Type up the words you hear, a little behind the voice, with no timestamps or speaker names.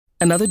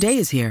Another day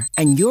is here,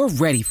 and you're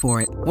ready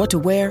for it. What to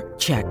wear?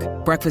 Check.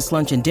 Breakfast,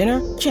 lunch, and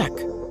dinner? Check.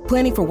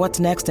 Planning for what's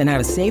next and how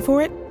to save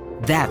for it?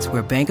 That's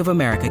where Bank of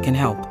America can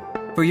help.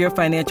 For your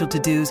financial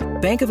to-dos,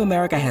 Bank of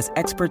America has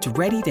experts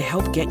ready to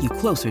help get you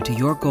closer to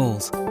your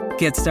goals.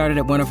 Get started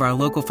at one of our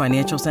local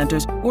financial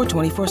centers or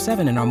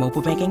 24/7 in our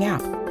mobile banking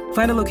app.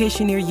 Find a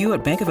location near you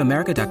at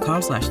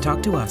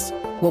bankofamerica.com/talktous.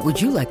 What would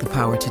you like the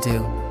power to do?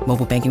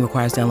 Mobile banking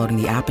requires downloading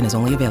the app and is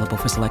only available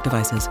for select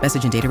devices.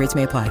 Message and data rates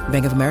may apply.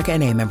 Bank of America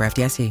N.A., member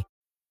FDIC.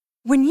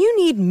 When you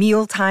need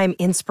mealtime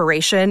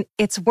inspiration,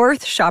 it's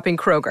worth shopping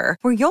Kroger,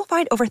 where you'll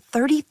find over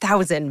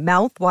 30,000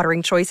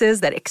 mouth-watering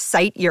choices that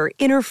excite your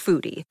inner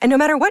foodie. And no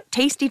matter what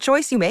tasty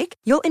choice you make,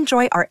 you'll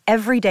enjoy our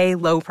everyday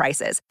low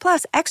prices,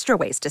 plus extra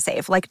ways to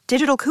save, like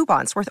digital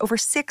coupons worth over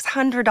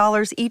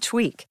 $600 each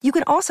week. You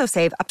can also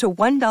save up to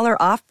 $1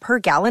 off per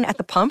gallon at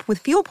the pump with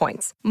fuel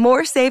points.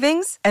 More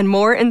savings and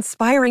more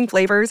inspiring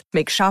flavors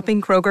make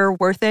shopping Kroger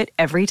worth it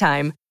every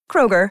time.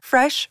 Kroger,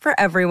 fresh for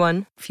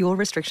everyone. Fuel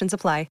restrictions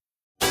apply.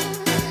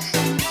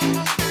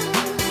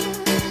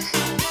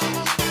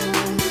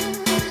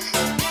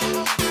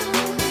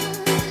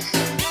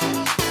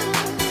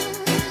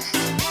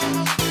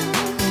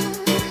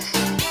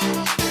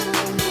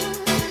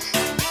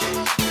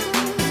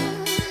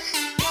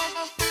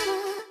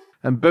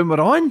 And boom, we're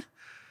on.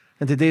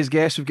 And today's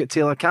guest, we've got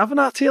Taylor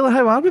Cavanaugh. Taylor,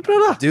 how are we,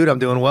 brother? Dude, I'm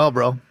doing well,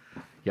 bro.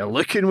 You're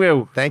looking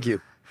well. Thank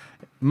you.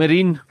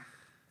 Marine,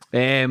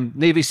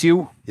 Navy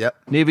SEAL. Yep.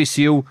 Navy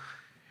SEAL.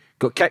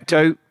 Got kicked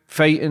out,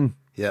 fighting.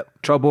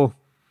 Yep. Trouble,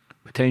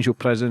 potential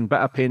prison, bit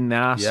of pain in the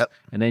ass. Yep.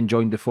 And then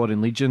joined the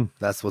Foreign Legion.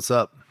 That's what's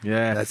up.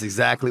 Yeah. That's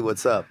exactly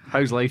what's up.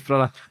 How's life,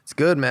 brother? It's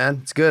good, man.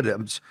 It's good.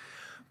 I'm just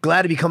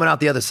glad to be coming out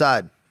the other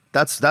side.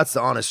 That's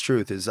the honest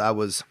truth is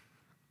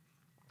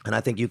and I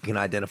think you can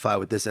identify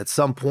with this. At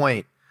some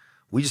point,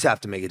 we just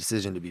have to make a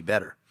decision to be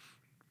better.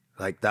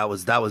 Like that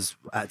was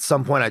at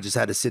some point I just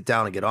had to sit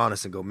down and get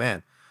honest and go,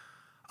 man,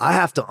 I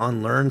have to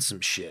unlearn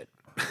some shit.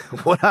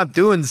 What I'm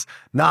doing's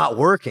not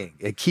working.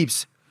 It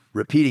keeps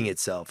repeating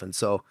itself. And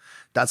so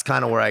that's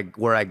kind of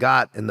where I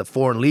got, and the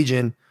Foreign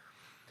Legion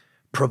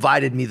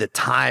provided me the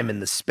time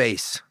and the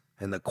space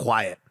and the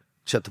quiet.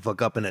 Shut the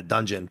fuck up in a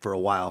dungeon for a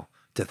while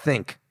to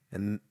think.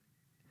 And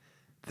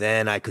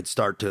then I could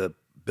start to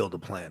build a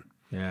plan.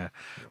 Yeah.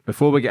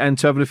 Before we get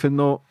into everything,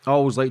 though, I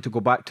always like to go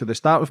back to the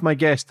start with my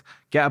guest,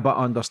 get a bit of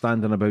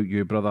understanding about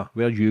you, brother,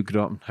 where you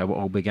grew up and how it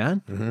all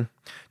began. Mm-hmm.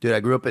 Dude, I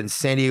grew up in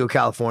San Diego,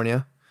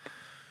 California.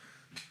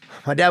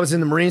 My dad was in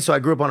the Marines, so I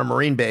grew up on a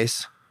Marine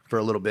base for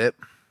a little bit.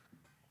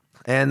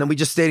 And then we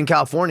just stayed in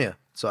California.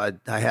 So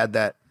I had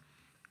that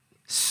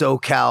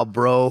SoCal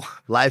bro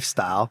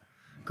lifestyle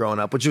growing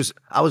up, which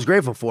I was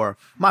grateful for.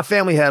 My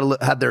family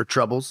had their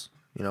troubles,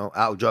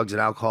 drugs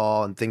and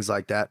alcohol and things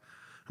like that.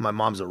 My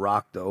mom's a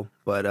rock though,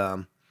 but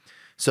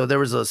so there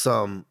was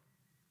some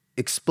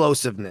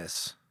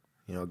explosiveness,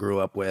 grew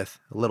up with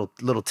a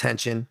little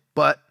tension,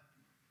 but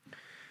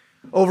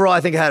overall I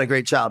think I had a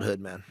great childhood,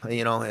 man.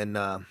 And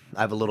I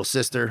have a little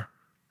sister,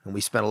 and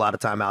we spent a lot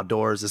of time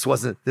outdoors. This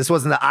wasn't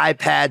the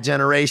iPad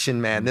generation,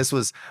 man. This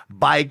was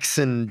bikes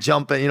and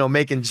jumping,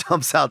 making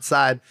jumps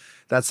outside.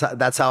 That's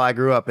how I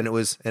grew up, and it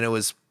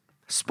was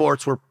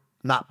sports were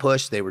not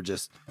pushed; they were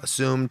just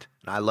assumed,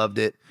 and I loved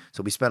it.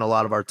 So we spent a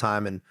lot of our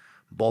time in.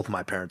 Both of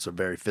my parents are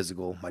very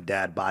physical. My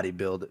dad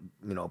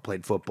bodybuilded,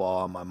 played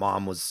football. My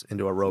mom was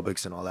into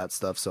aerobics and all that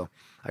stuff. So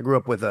I grew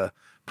up with a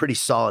pretty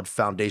solid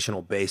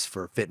foundational base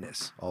for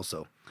fitness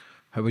also.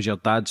 How was your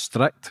dad?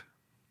 Strict?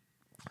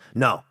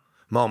 No,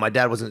 my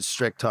dad wasn't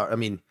strict. I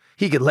mean,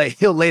 he'll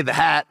lay the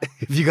hat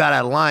if you got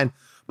out of line,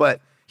 but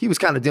he was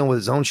kind of dealing with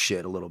his own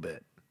shit a little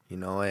bit,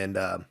 and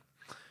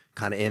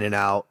kind of in and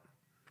out,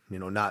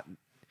 not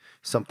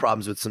some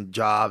problems with some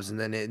jobs, and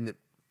then in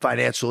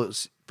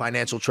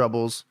financial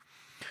troubles.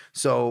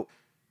 So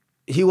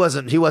he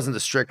wasn't the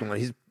strict one.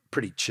 He's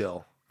pretty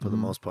chill for the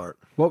most part.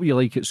 What were you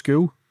like at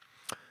school?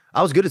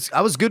 I was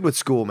good with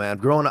school, man.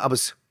 Growing up,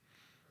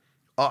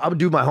 I would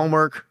do my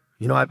homework.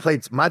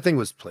 My thing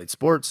was played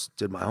sports,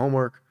 did my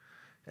homework,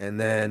 and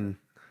then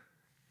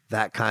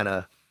that kind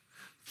of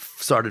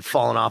started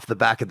falling off the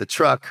back of the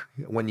truck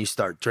when you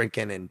start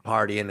drinking and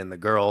partying and the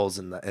girls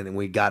and then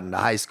we got into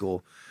high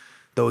school.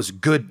 Those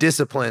good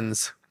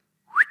disciplines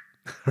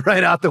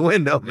right out the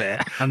window,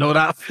 man. I know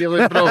that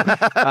feeling, bro.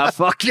 I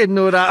fucking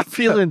know that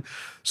feeling.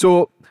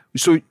 So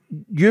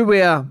you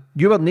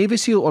were Navy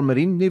SEAL or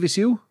Marine? Navy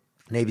SEAL?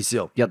 Navy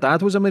SEAL. Your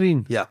dad was a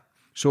Marine? Yeah.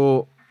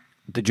 So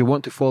did you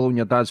want to follow in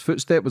your dad's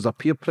footsteps? Was there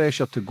peer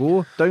pressure to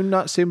go down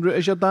that same route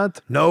as your dad?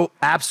 No,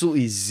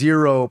 absolutely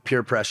zero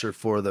peer pressure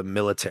for the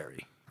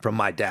military from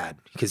my dad,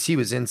 because he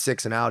was in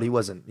 6 and out. He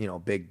wasn't, a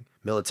big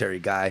military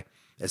guy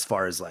as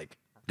far as like,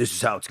 this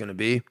is how it's going to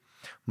be.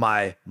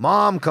 My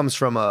mom comes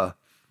from a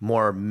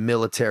more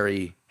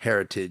military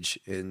heritage.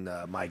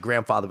 My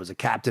grandfather was a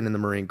captain in the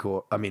Marine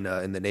Corps. In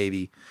the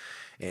Navy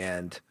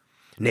and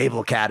Naval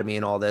Academy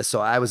and all this.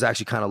 So I was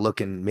actually kind of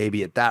looking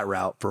maybe at that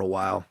route for a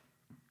while.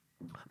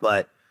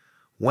 But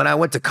when I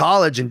went to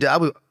college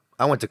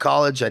I went to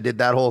college, I did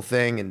that whole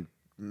thing and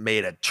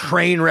made a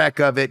train wreck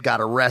of it, got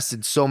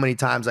arrested so many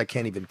times I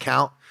can't even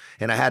count.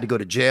 And I had to go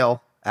to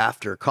jail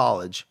after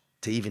college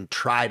to even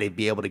try to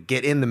be able to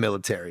get in the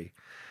military.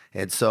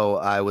 And so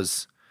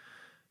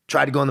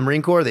tried to go in the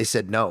Marine Corps. They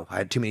said no, I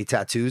had too many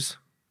tattoos.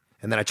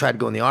 And then I tried to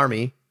go in the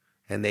Army,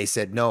 and they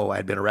said no, I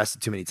had been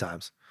arrested too many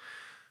times.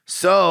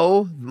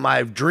 So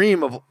my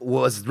dream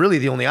was really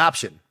the only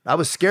option. I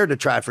was scared to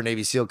try for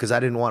Navy SEAL because I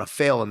didn't want to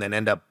fail and then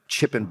end up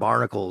chipping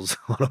barnacles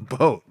on a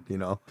boat. You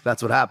know,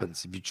 that's what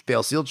happens. If you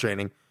fail SEAL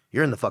training,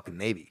 you're in the fucking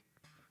Navy,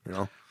 you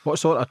know? What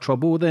sort of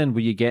trouble then were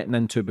you getting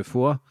into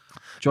before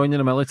joining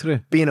the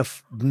military? Being a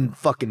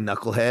fucking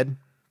knucklehead,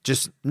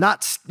 just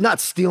not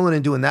stealing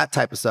and doing that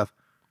type of stuff.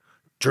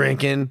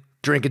 Drinking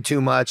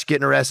too much,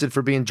 getting arrested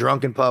for being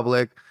drunk in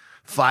public,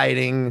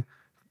 fighting,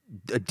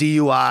 a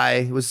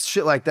DUI. It was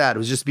shit like that. It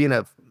was just being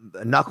a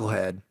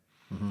knucklehead.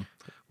 Mm-hmm.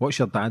 What's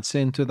your dad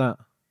saying to that?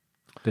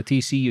 Did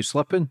he see you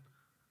slipping?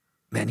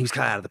 Man, he was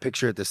kind of out of the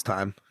picture at this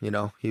time. You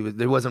know, he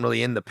wasn't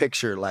really in the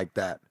picture like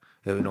that.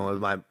 You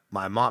know,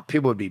 my mom,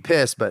 people would be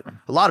pissed, but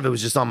a lot of it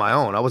was just on my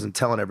own. I wasn't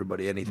telling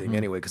everybody anything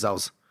anyway because I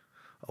was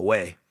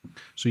away.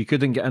 So you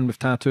couldn't get in with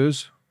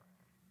tattoos?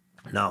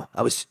 No,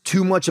 I was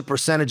too much a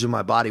percentage of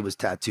my body was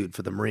tattooed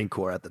for the Marine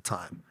Corps at the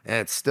time. And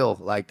it's still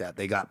like that.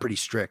 They got pretty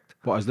strict.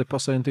 What is the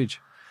percentage?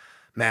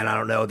 Man, I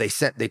don't know. They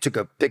took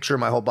a picture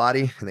of my whole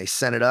body and they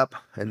sent it up,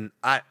 and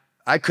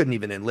I couldn't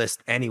even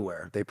enlist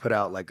anywhere. They put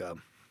out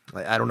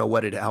I don't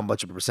know how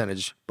much of a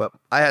percentage, but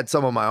I had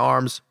some on my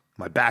arms.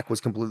 My back was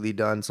completely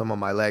done. Some on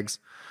my legs,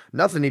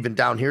 nothing even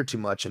down here too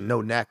much, and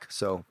no neck.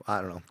 So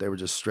I don't know. They were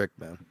just strict,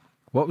 man.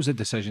 What was the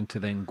decision to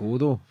then go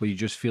though? Were you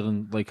just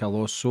feeling like a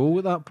lost soul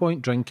at that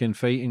point, drinking,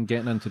 fighting,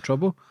 getting into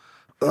trouble?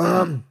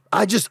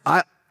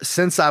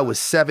 Since I was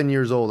 7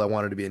 years old, I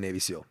wanted to be a Navy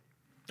SEAL.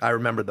 I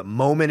remember the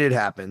moment it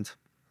happened.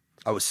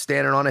 I was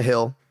standing on a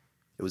hill.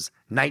 It was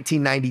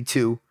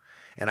 1992,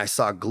 and I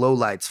saw glow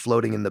lights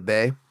floating in the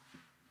bay.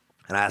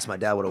 And I asked my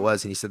dad what it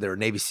was, and he said there were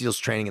Navy SEALs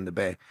training in the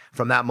bay.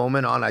 From that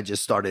moment on, I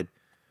just started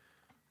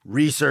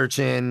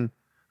researching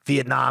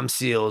Vietnam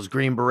SEALs,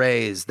 Green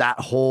Berets. That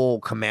whole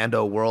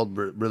commando world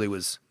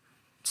really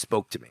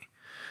spoke to me.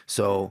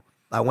 So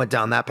I went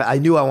down that path. I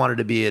knew I wanted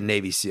to be a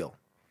Navy SEAL,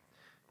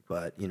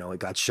 but you know, it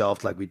got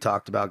shelved like we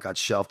talked about, got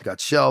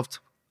shelved.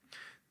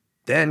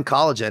 Then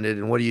college ended,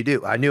 and what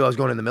do? I knew I was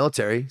going in the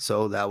military,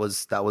 so that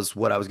was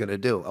what I was going to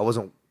do. I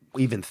wasn't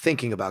even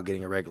thinking about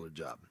getting a regular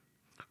job.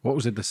 What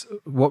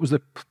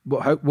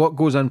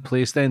goes in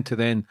place then to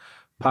then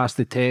pass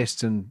the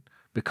tests and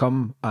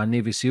become a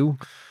Navy SEAL?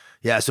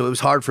 Yeah, so it was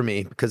hard for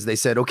me because they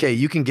said, okay,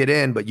 you can get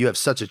in, but you have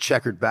such a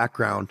checkered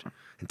background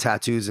and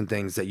tattoos and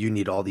things that you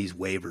need all these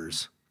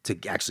waivers to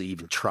actually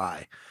even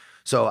try.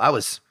 So I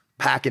was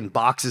packing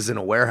boxes in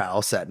a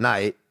warehouse at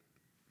night,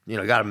 you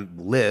know, got to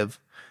live,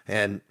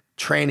 and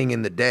training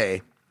in the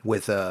day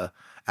with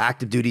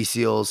active duty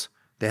SEALs.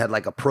 They had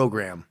like a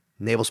program,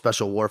 Naval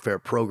Special Warfare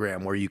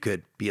program, where you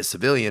could be a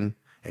civilian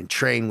and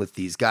train with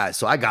these guys.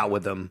 So I got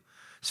with them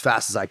as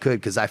fast as I could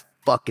because I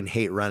fucking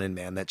hate running,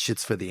 man. That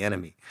shit's for the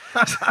enemy.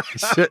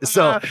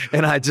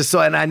 And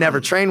I never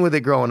trained with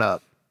it growing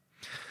up.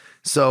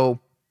 So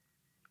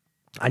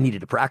I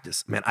needed to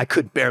practice. Man, I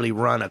could barely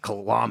run a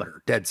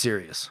kilometer, dead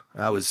serious.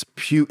 I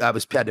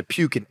had to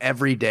puke in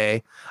every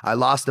day. I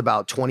lost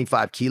about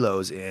 25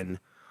 kilos in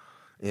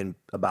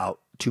about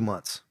 2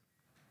 months.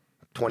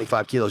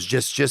 25 kilos,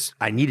 just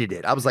I needed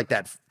it. I was like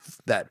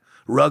that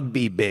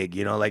rugby big,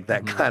 you know, like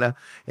that kind of,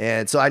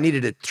 and so I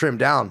needed to trim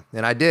down,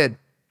 and I did.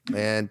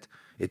 And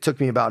it took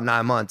me about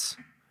 9 months,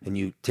 and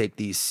you take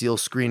these SEAL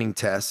screening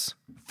tests,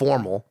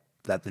 formal,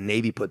 that the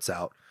Navy puts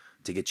out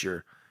to get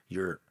your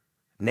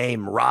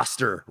name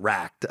roster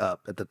racked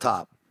up at the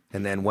top.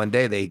 And then one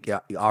day they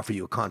offer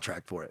you a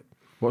contract for it.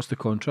 What's the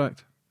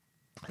contract?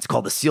 It's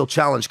called the SEAL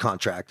Challenge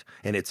contract,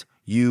 and it's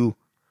you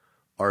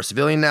are a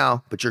civilian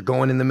now, but you're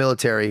going in the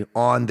military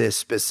on this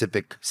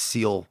specific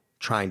SEAL,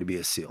 trying to be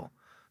a SEAL.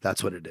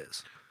 That's what it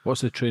is.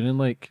 What's the training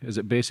like? Is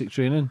it basic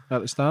training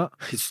at the start?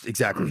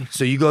 Exactly.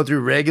 So you go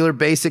through regular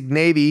basic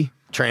Navy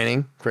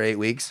training for 8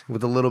 weeks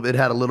with it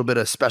had a little bit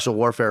of special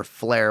warfare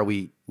flair.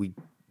 We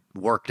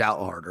worked out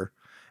harder.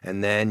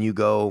 And then you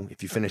go,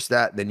 if you finish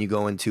that, then you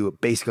go into a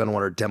basic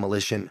underwater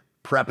demolition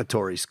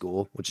preparatory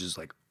school, which is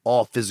like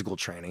all physical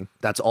training.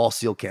 That's all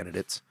SEAL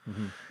candidates.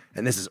 Mm-hmm.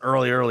 And this is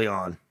early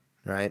on,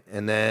 right?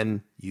 And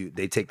then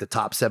they take the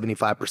top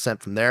 75%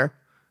 from there,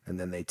 and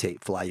then they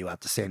fly you out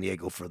to San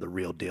Diego for the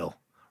real deal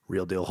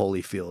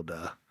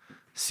Holyfield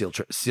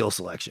SEAL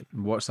selection.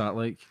 What's that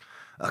like?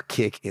 A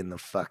kick in the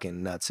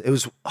fucking nuts. It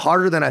was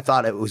harder than I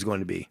thought it was going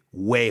to be.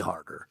 Way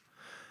harder.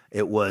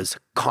 It was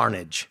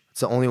carnage. It's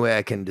the only way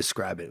I can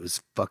describe it. It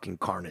was fucking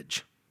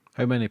carnage.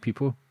 How many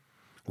people?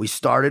 We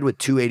started with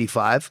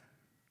 285.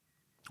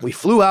 We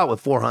flew out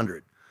with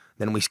 400.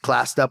 Then we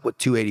classed up with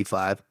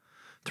 285.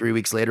 3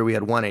 weeks later, we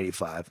had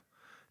 185.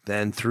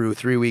 Then through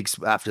 3 weeks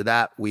after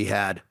that, we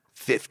had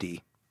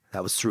 50.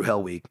 That was through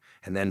Hell Week.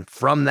 And then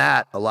from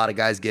that, a lot of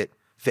guys get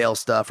fail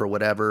stuff or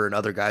whatever, and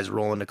other guys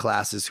roll into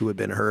classes who had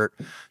been hurt.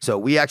 So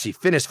we actually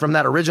finished from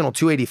that original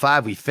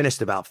 285. We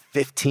finished about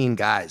 15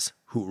 guys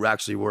who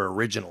actually were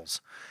originals,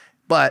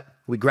 but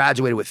we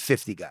graduated with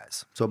 50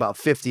 guys. So about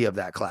 50 of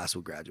that class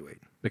will graduate.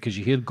 Because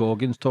you hear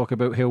Goggins talk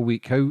about Hell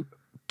Week. How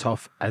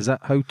tough is it?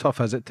 How tough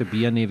is it to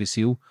be a Navy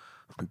SEAL?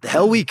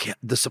 Hell Week,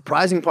 the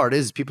surprising part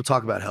is people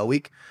talk about Hell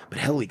Week, but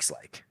Hell Week's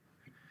like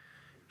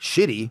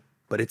shitty,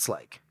 but it's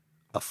like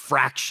a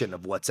fraction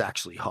of what's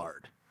actually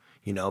hard,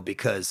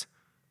 because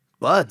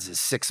Buds is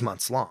 6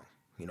 months long,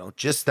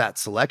 just that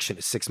selection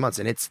is 6 months,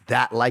 and it's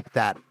like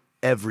that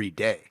every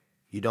day.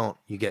 You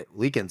get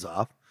weekends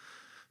off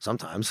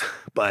sometimes,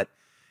 but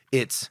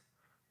it's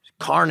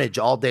carnage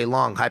all day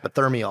long,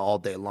 hypothermia all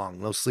day long,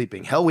 no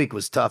sleeping. Hell Week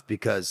was tough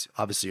because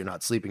obviously you're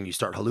not sleeping. You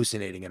start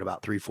hallucinating in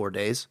about 3-4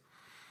 days.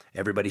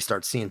 Everybody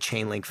starts seeing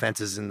chain link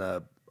fences in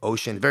the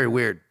ocean. Very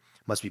weird.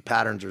 Must be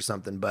patterns or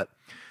something, but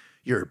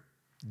your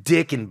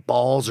dick and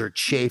balls are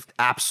chafed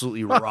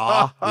absolutely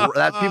raw.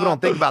 That people don't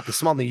think about the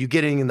small thing. You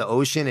get in the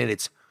ocean and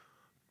it's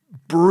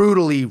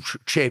brutally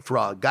chafed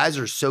raw. Guys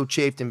are so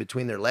chafed in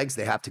between their legs,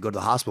 they have to go to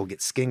the hospital and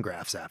get skin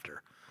grafts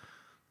after.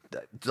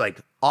 Like,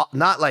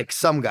 not like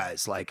some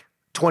guys, like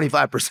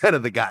 25%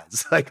 of the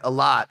guys, like a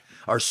lot,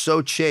 are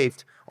so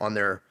chafed on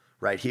their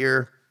right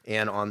here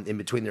and in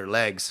between their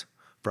legs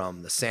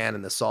from the sand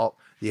and the salt,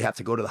 you have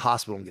to go to the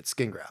hospital and get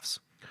skin grafts.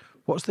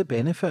 What's the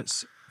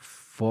benefits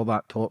for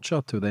that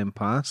torture to then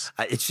pass?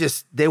 It's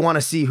just they want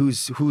to see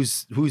who's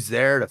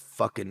there to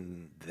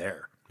fucking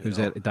there. Who's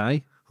there to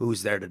die?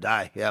 Who's there to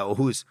die? Yeah, well,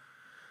 who's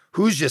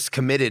just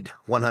committed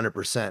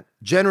 100%.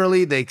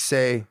 Generally, they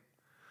say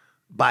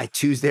by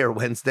Tuesday or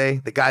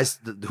Wednesday, the guys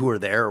who are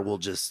there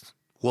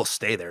will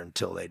stay there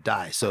until they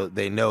die. So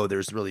they know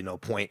there's really no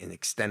point in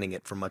extending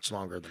it for much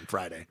longer than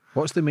Friday.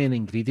 What's the main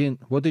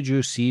ingredient? What did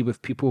you see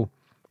with people?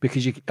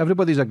 Because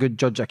everybody's a good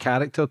judge of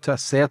character to a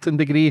certain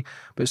degree,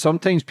 but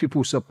sometimes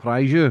people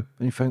surprise you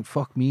and you think,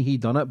 fuck me, he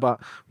done it.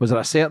 But was there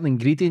a certain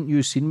ingredient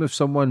you've seen with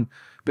someone?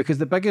 Because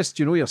the biggest,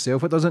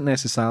 yourself, it doesn't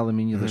necessarily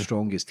mean you're the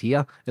strongest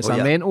here. It's a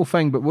mental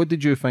thing, but what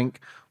did you think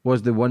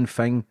was the one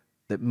thing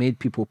that made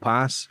people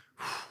pass?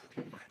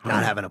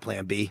 Not having a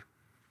plan B.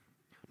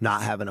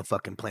 Not having a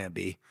fucking plan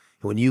B.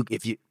 And you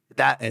hit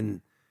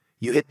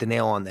the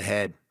nail on the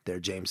head there,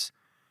 James.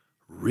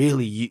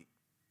 Really,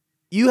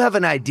 you have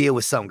an idea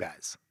with some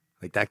guys.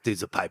 Like, that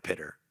dude's a pipe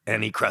hitter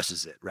and he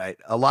crushes it, right?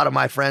 A lot of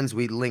my friends,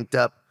 we linked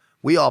up,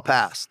 we all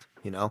passed,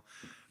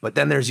 But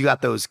then you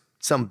got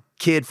some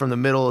kid from the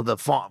middle of the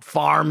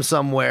farm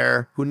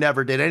somewhere who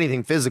never did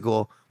anything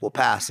physical will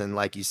pass. And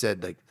like you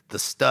said, like the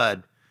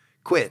stud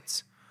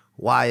quits.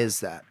 Why is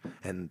that?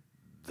 And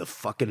the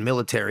fucking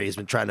military has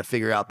been trying to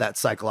figure out that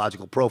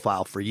psychological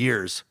profile for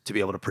years to be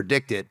able to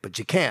predict it, but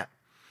you can't.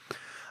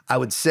 I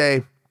would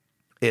say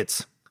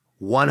it's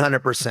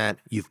 100%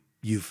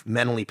 you've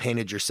mentally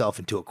painted yourself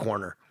into a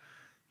corner.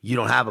 You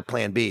don't have a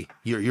plan B.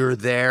 You're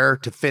there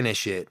to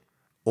finish it,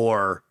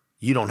 or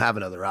you don't have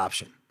another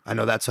option. I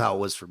know that's how it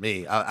was for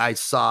me. I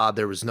saw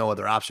there was no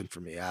other option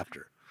for me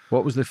after.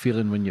 What was the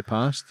feeling when you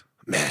passed?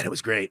 Man, it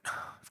was great.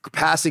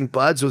 Passing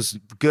Buds was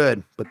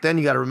good, but then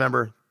you got to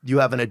remember you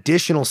have an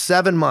additional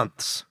 7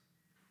 months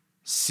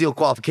SEAL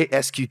qualification,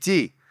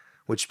 SQT,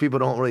 which people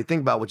don't really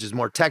think about, which is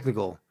more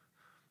technical.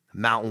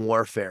 Mountain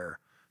warfare,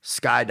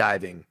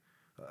 skydiving,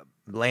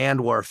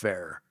 land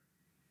warfare,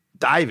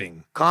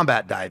 diving,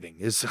 combat diving.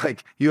 Is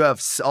like you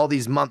have all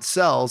these month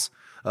cells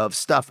of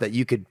stuff that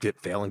you could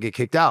fail and get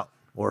kicked out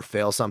or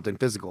fail something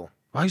physical.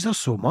 Why is there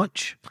so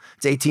much?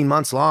 It's 18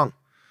 months long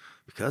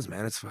because,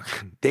 man, it's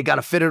fucking, they got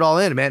to fit it all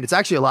in, man. It's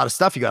actually a lot of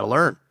stuff you got to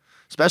learn,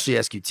 especially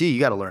SQT. You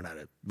got to learn how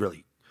to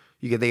really,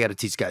 they got to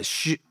teach guys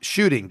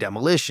shooting,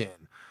 demolition,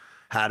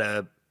 how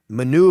to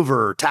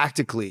maneuver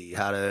tactically,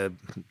 how to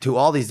do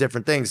all these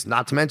different things,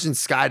 not to mention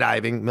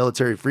skydiving,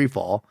 military free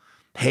fall,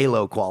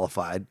 Halo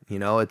qualified,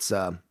 it's,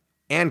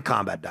 and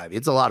combat diving.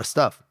 It's a lot of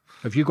stuff.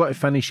 Have you got to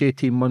finish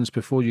 18 months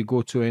before you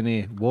go to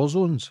any war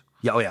zones?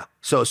 Yeah, oh yeah.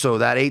 So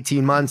that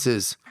 18 months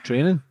is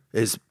training.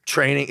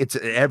 It's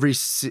every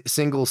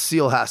single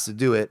SEAL has to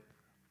do it.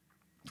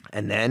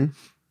 And then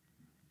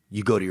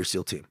you go to your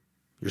SEAL team.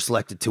 You're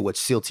selected to which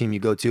SEAL team you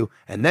go to.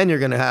 And then you're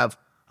going to have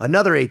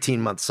another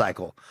 18-month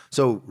cycle.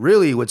 So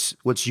really what's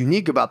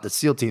unique about the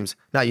SEAL teams,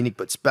 not unique,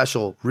 but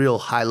special, real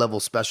high-level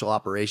special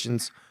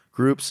operations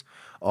groups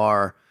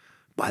are,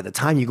 by the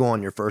time you go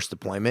on your first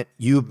deployment,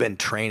 you've been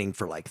training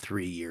for like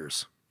 3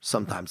 years,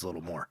 sometimes a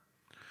little more.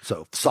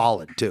 So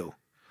solid too.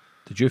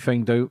 Did you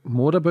find out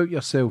more about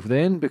yourself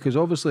then? Because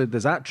obviously,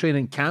 does that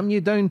training calm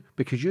you down?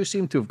 Because you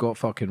seem to have got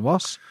fucking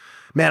worse.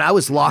 Man, I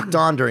was locked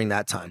on during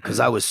that time because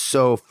I was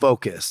so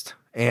focused.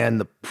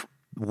 And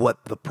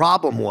what the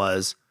problem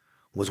was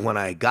when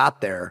I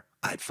got there,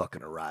 I'd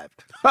fucking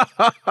arrived.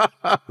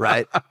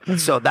 Right?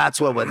 So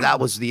that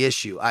was the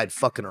issue. I'd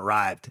fucking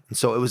arrived. And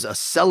so it was a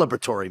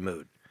celebratory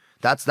mood.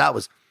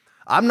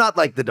 I'm not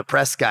like the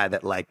depressed guy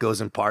that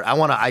goes in part. I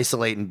want to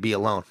isolate and be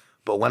alone.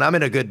 But when I'm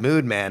in a good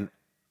mood, man,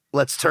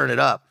 let's turn it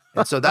up.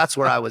 And so that's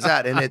where I was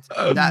at. And it's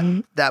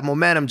that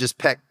momentum just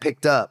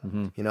picked up,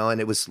 you know,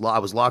 and I was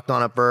locked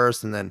on at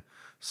first, and then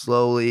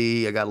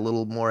slowly I got a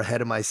little more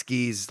ahead of my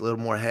skis, a little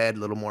more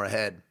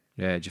ahead.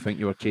 Yeah, do you think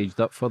you were caged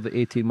up for the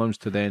 18 months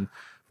to then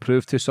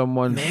prove to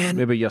someone, Man.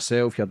 maybe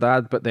yourself, your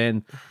dad, but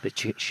then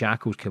the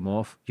shackles come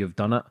off, you've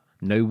done it,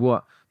 now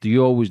what? Do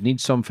you always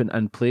need something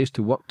in place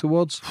to work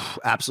towards?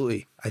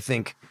 Absolutely. I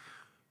think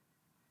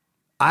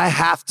I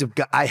have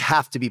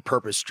to be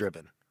purpose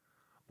driven,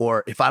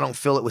 or if I don't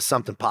fill it with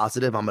something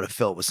positive, I'm going to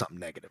fill it with something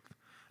negative.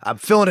 I'm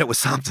filling it with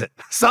something.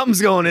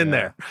 Something's going in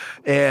there.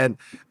 And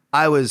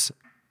I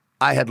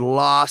had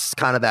lost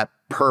kind of that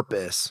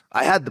purpose.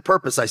 I had the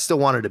purpose. I still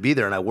wanted to be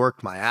there, and I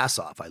worked my ass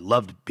off. I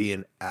loved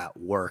being at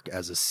work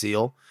as a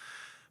SEAL,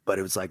 but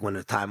it was like when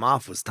the time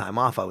off was time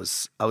off, I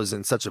was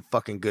in such a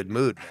fucking good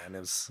mood, man. It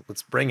was,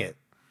 let's bring it.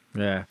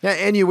 Yeah. Yeah.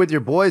 And you with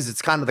your boys,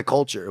 it's kind of the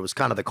culture. It was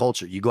kind of the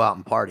culture. You go out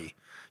and party,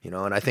 you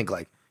know, and I think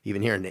like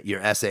even here in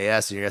your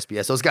SAS and your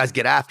SBS, those guys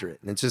get after it.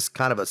 And it's just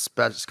kind of it's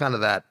kind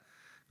of that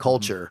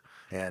culture.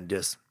 And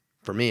just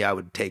for me, I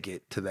would take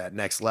it to that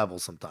next level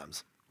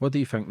sometimes. What do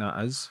you think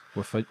that is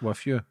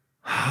with you?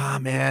 Ah,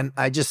 man,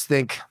 I just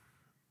think,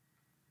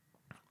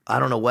 I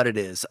don't know what it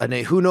is. I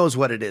mean, who knows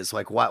what it is?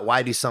 Like,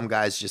 why do some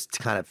guys just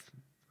kind of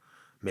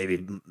maybe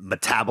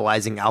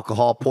metabolizing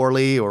alcohol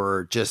poorly,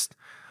 or just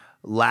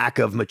lack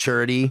of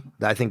maturity?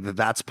 I think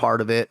that's part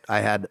of it.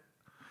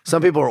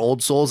 Some people are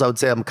old souls. I would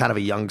say I'm kind of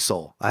a young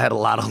soul. I had a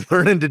lot of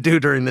learning to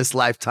do during this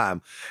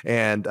lifetime,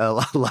 and a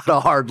lot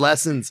of hard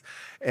lessons.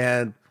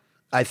 And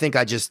I think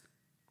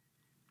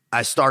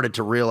I started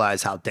to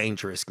realize how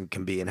dangerous it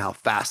can be and how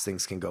fast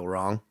things can go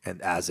wrong,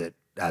 and as it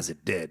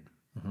did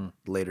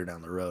later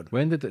down the road.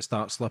 When did it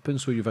start slipping?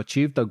 So you've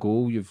achieved a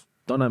goal, you've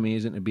done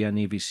amazing to be a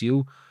Navy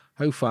SEAL.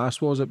 How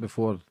fast was it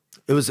before?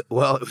 It was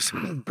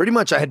pretty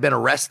much, I had been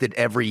arrested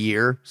every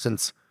year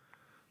since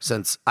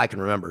I can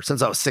remember,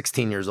 since I was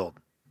 16 years old.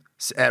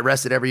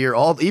 Arrested every year,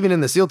 even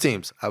in the SEAL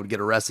teams, I would get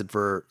arrested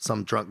for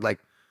some drunk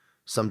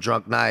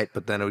night,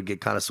 but then it would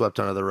get kind of swept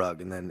under the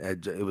rug, and then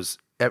it was.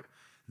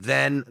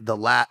 Then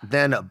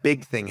a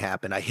big thing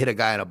happened. I hit a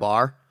guy in a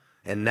bar,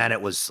 and then it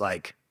was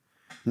like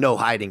no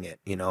hiding it.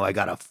 You know, I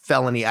got a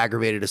felony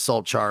aggravated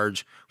assault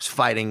charge, was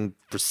fighting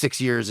for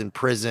 6 years in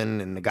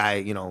prison, and the guy,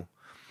 you know,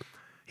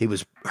 he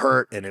was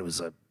hurt, and it was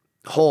a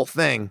whole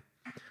thing.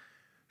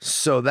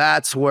 So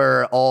that's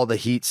where all the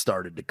heat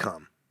started to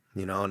come,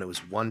 you know, and it was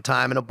one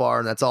time in a bar,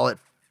 and that's all it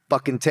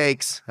fucking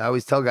takes. I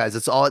always tell guys,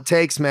 that's all it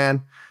takes,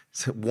 man.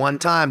 It's one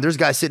time. There's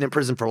guys sitting in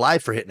prison for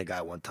life for hitting a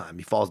guy one time.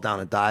 He falls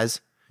down and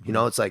dies. You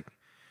know, it's like,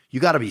 you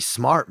got to be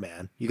smart,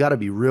 man. You got to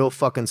be real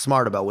fucking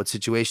smart about what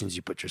situations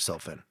you put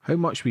yourself in. How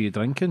much were you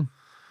drinking?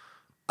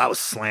 I was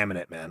slamming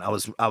it, man. I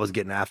was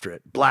getting after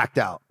it. Blacked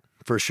out,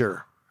 for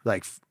sure.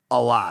 Like, a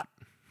lot.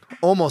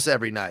 Almost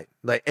every night.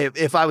 Like,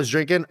 if I was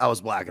drinking, I was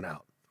blacking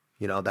out.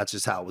 You know, that's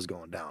just how it was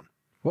going down.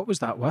 What was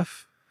that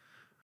with?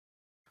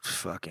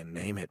 Fucking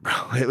name it, bro.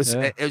 It was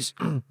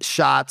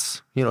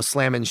shots, you know,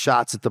 slamming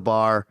shots at the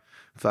bar,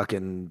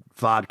 fucking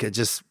vodka,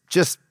 just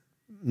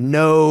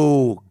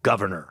no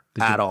governor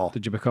at all.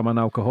 Did you become an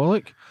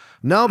alcoholic?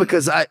 No,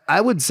 because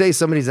I would say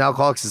somebody's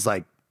alcoholics is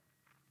like,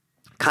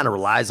 kind of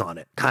relies on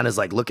it. Kind of is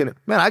like looking at,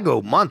 man, I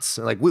go months.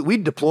 Like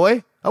we'd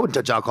deploy. I wouldn't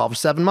touch alcohol for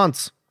 7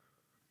 months.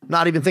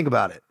 Not even think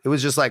about it. It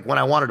was just like when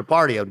I wanted to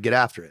party, I would get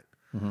after it.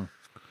 Mm-hmm.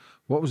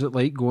 What was it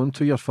like going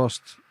to your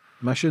first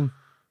mission?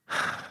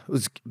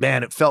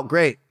 It felt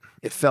great.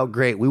 It felt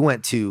great. We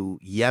went to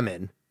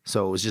Yemen.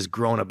 So it was just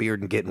growing a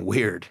beard and getting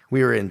weird.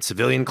 We were in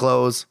civilian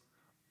clothes,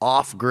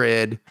 off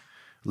grid,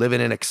 living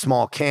in a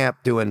small camp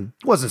it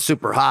wasn't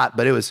super hot,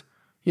 but it was,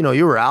 you know,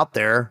 you were out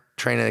there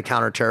training a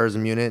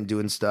counterterrorism unit and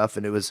doing stuff.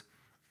 And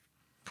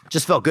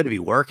just felt good to be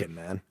working,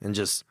 man. And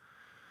just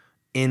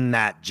in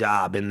that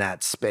job, in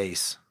that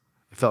space,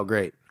 it felt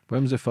great.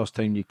 When was the first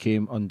time you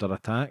came under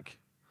attack?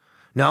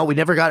 No, we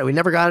never got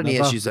any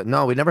issues.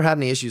 No, we never had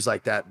any issues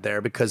like that there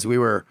because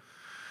they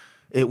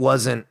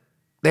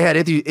had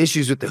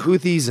issues with the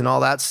Houthis and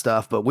all that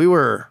stuff, but we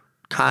were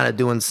kind of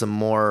doing some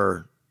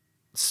more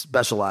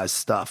specialized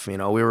stuff. You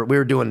know, we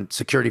were doing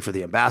security for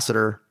the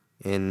ambassador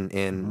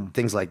in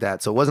things like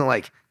that. So it wasn't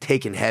like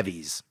taking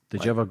heavies.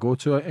 Did you ever go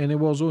to any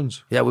war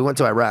zones? Yeah, we went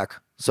to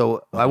Iraq.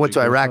 So I went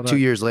to Iraq 2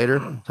 years later.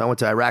 And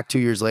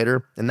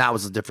that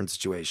was a different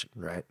situation,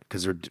 right?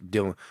 Because we're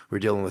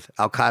dealing with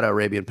Al Qaeda,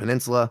 Arabian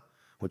Peninsula,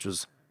 which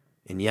was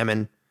in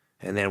Yemen.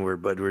 And then we're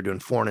doing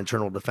foreign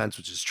internal defense,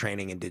 which is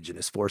training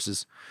indigenous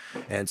forces.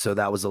 And so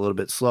that was a little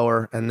bit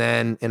slower. And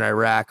then in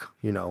Iraq,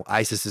 you know,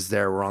 ISIS is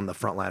there. We're on the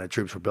front line of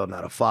troops. We're building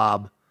out a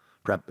FOB,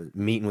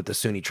 meeting with the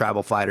Sunni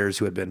tribal fighters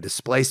who had been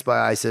displaced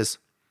by ISIS.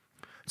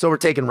 So we're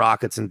taking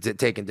rockets and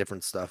taking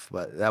different stuff,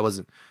 but it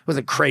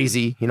wasn't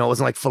crazy. You know, it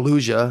wasn't like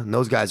Fallujah, and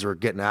those guys were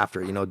getting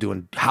after it, you know,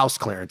 doing house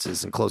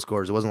clearances and close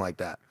quarters. It wasn't like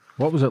that.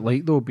 What was it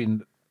like, though,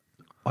 being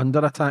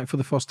under attack for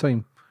the first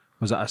time?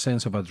 Was it a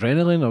sense of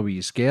adrenaline, or were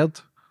you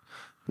scared?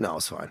 No,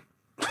 it's fine.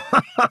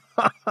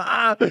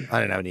 I didn't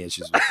have any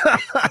issues with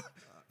it.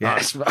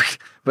 Yes,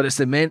 but it's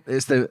the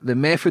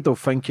method of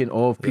thinking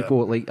of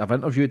people. Like I've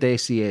interviewed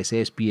SAS,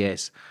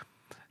 SBS,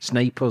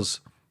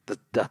 snipers.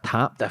 They're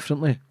tapped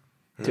differently.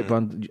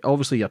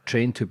 Obviously, you're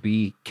trained to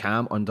be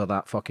calm under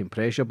that fucking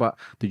pressure. But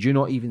did you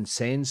not even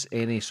sense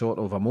any sort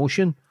of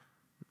emotion?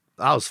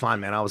 I was fine,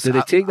 man. Did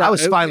they take that? I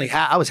was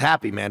I was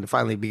happy, man, to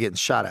finally be getting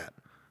shot at.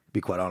 To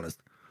be quite honest.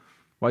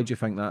 Why do you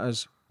think that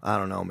is? I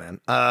don't know, man.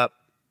 I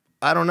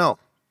don't know.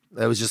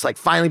 It was just like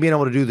finally being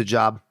able to do the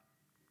job.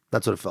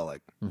 That's what it felt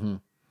like. Mm-hmm.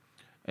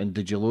 And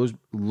did you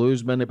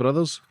lose many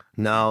brothers?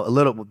 No, a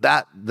little.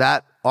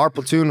 That our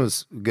platoon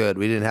was good.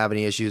 We didn't have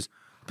any issues.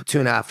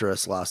 Platoon after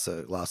us lost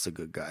a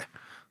good guy.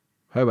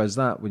 How is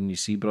that when you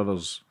see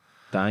brothers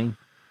dying?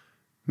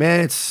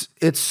 Man, it's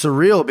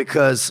surreal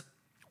because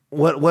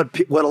what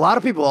a lot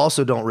of people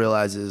also don't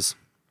realize is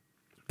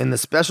in the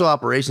special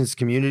operations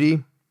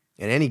community,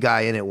 and any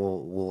guy in it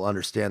will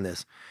understand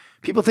this.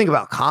 People think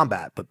about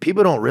combat, but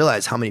people don't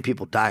realize how many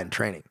people die in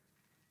training.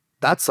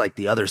 That's like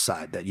the other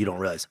side that you don't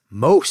realize.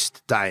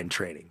 Most die in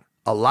training,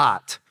 a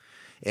lot.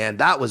 And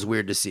that was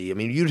weird to see. I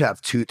mean, you'd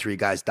have 2-3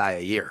 guys die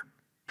a year.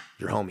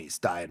 Your homies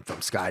dying from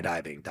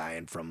skydiving,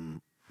 dying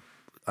from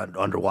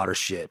underwater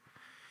shit.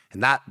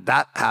 And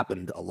that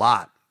happened a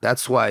lot.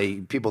 That's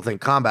why people think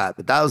combat,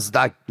 but that was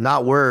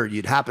not where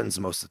it happens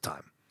most of the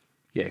time.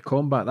 Yeah,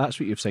 combat, that's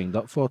what you've signed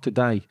up for, to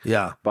die.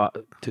 Yeah.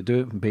 But to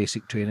do it in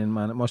basic training,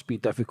 man, it must be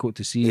difficult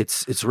to see.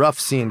 It's rough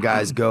seeing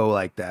guys go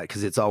like that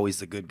because it's always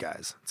the good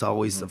guys. It's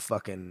always the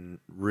fucking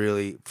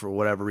really, for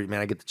whatever reason,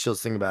 man, I get the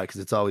chills thinking about it because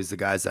it's always the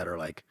guys that are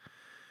like,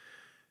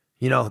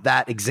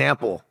 that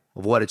example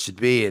of what it should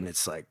be. And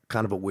it's like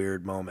kind of a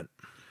weird moment.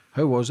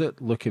 How was it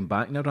looking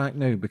back in Iraq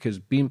now? Because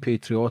being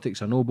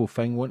patriotic's a noble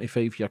thing, want to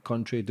fight for your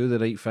country, do the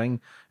right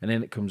thing, and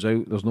then it comes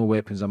out there's no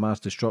weapons of mass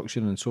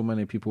destruction and so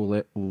many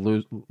people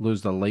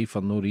lose their life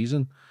for no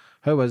reason.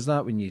 How is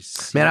that when you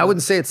see Man, I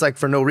wouldn't say it's like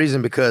for no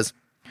reason because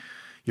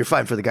you're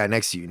fighting for the guy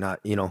next to you, not,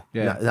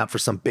 not for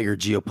some bigger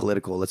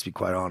geopolitical, let's be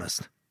quite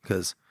honest,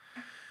 because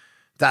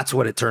that's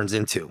what it turns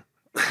into.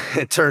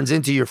 It turns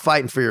into you're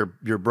fighting for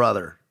your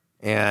brother,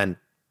 and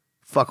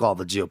fuck all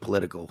the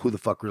geopolitical. Who the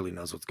fuck really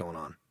knows what's going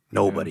on?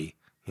 Nobody.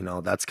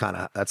 That's kind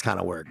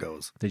of where it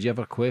goes. Did you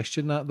ever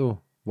question that though?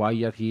 Why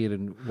you're here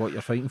and what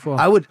you're fighting for?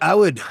 I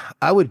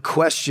would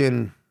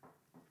question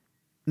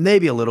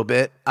maybe a little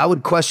bit. I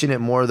would question it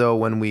more though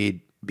when we'd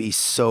be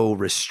so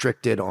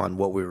restricted on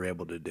what we were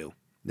able to do.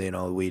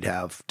 We'd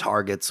have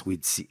targets,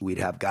 we'd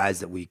have guys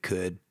that we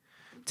could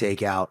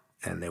take out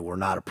and they were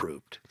not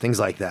approved. Things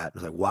like that. It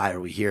was like, why are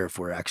we here if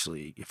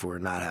we're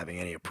not having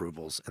any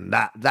approvals? And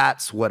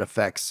that's what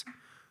affects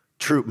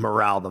troop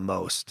morale the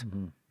most,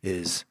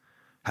 is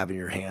having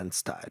your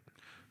hands tied.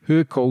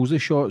 Who calls the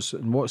shots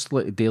and what's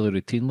the daily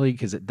routine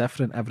like? Is it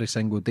different every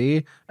single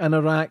day in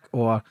Iraq,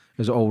 or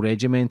is it all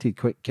regimented,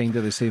 kind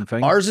of the same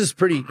thing? Ours is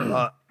pretty,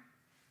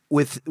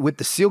 with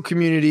the SEAL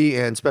community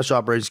and special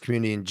operations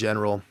community in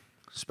general,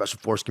 special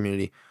force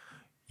community,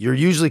 you're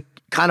usually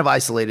kind of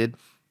isolated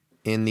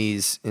in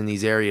these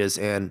areas,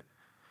 and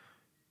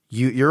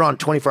you're on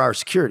 24-hour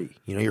security.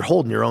 You're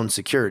holding your own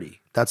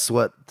security. That's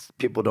what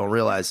people don't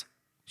realize.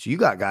 So you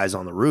got guys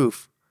on the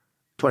roof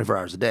 24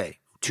 hours a day.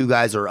 2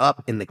 guys are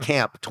up in the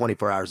camp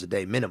 24 hours a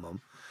day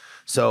minimum.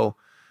 So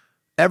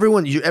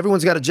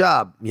everyone's got a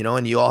job,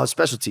 and you all have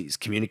specialties,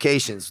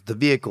 communications, the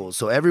vehicles.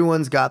 So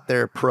everyone's got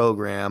their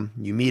program.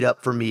 You meet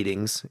up for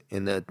meetings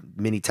in the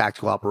mini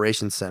tactical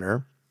operations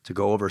center to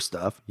go over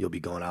stuff. You'll be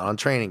going out on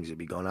trainings. You'll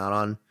be going out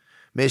on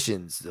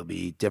missions. There'll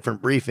be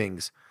different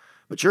briefings.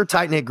 But you're a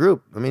tight-knit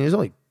group. I mean, there's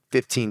only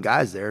 15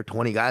 guys there,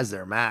 20 guys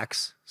there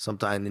max.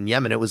 Sometime in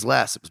Yemen, it was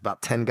less. It was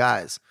about 10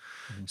 guys.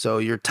 So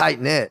you're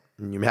tight-knit,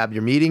 and you have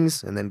your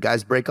meetings, and then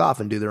guys break off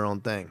and do their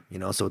own thing.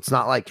 So it's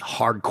not like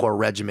hardcore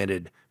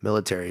regimented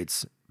military.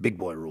 It's big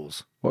boy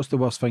rules. What's the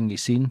worst thing you've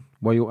seen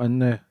while you're in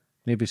the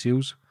Navy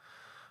SEALs?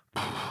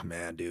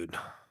 Man, dude.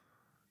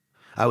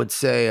 I would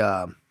say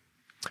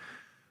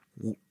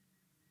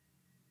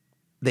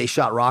they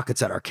shot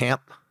rockets at our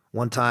camp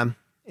one time,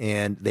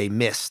 and they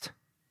missed,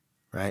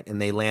 right? And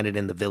they landed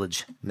in the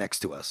village next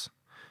to us.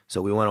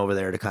 So we went over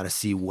there to kind of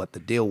see what the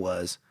deal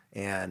was,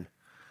 and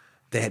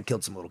they had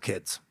killed some little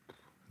kids,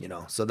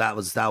 so that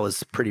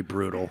was pretty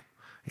brutal.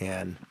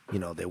 And,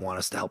 they want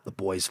us to help the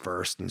boys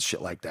first and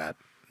shit like that.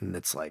 And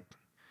it's like,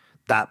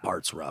 that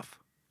part's rough.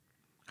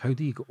 How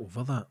do you get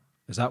over that?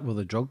 Is that where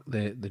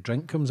the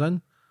drink comes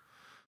in?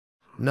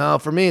 No,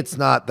 for me, it's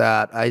not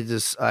that.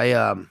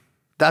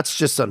 That's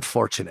just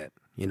unfortunate,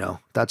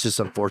 that's just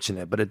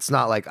unfortunate, but it's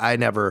not like I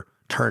never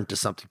turned to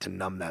something to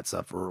numb that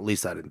stuff, or at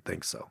least I didn't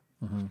think so.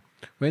 Mm-hmm.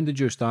 When did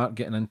you start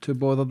getting into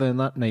bother then?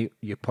 That night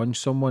you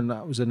punched someone,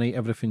 that was the night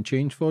everything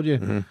changed for you?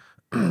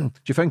 Mm-hmm.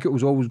 Do you think it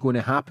was always going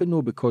to happen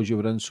though, because you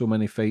were in so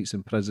many fights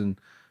in prison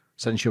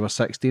since you were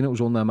 16? It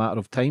was only a matter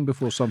of time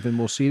before something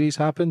more serious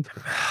happened?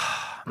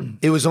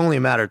 It was only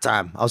a matter of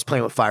time. I was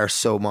playing with fire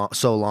so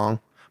long,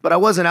 but I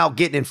wasn't out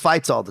getting in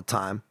fights all the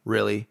time,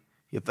 really.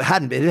 If it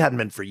hadn't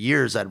been for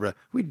years,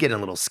 we'd get in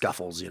little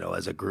scuffles,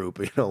 as a group,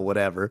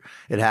 whatever,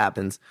 it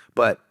happens.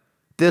 But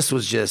this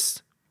was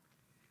just,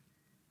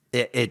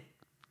 it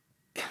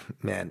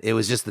man, it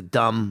was just a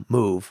dumb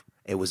move.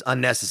 It was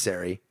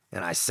unnecessary,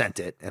 and I sent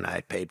it, and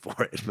I paid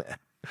for it, man.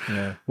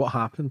 Yeah. What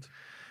happened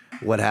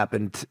What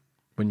happened?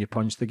 when you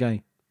punched the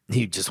guy?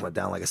 He just went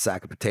down like a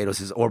sack of potatoes.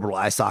 His orbital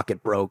eye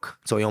socket broke,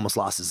 so he almost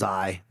lost his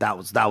eye. That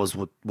was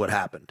what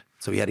happened.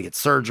 So he had to get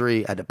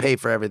surgery, had to pay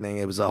for everything.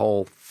 It was a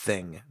whole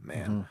thing,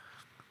 man.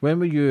 When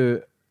were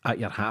you at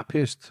your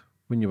happiest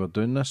when you were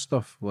doing this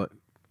stuff, like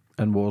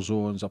in war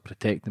zones or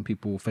protecting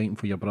people, fighting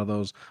for your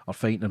brothers or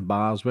fighting in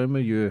bars? When were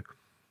you?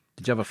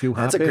 Did you ever feel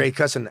happy? That's a great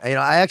question. You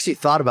know, I actually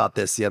thought about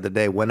this the other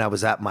day when I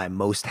was at my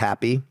most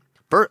happy.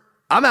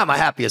 I'm at my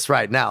happiest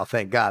right now,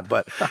 thank God.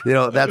 But you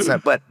know,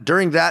 but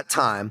during that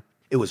time,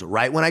 it was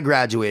right when I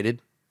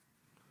graduated,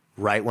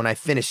 right when I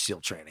finished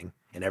SEAL training,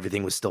 and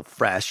everything was still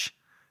fresh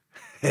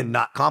and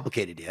not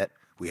complicated yet.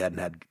 We hadn't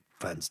had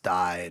friends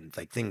die, and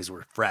like things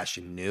were fresh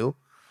and new.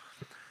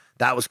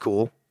 That was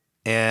cool.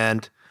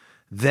 And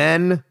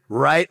then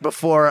right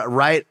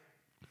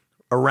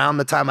around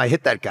the time I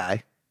hit that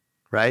guy,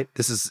 right?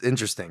 This is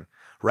interesting.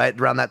 Right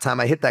around that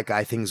time I hit that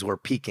guy, things were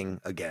peaking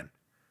again.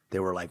 They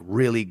were like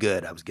really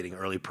good. I was getting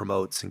early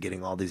promotes and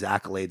getting all these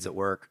accolades at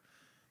work.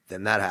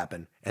 Then that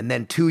happened. And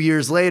then 2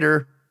 years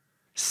later,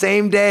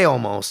 same day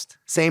almost,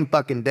 same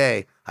fucking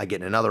day, I get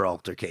in another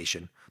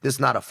altercation. This is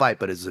not a fight,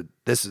 but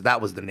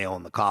that was the nail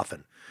in the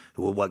coffin.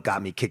 What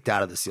got me kicked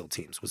out of the SEAL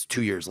teams was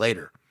 2 years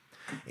later.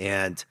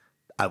 And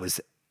I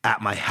was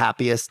at my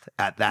happiest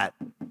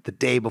the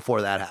day before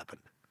that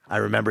happened. I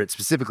remember it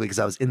specifically because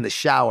I was in the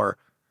shower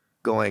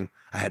I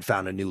had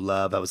found a new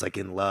love. I was like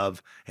in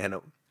love, and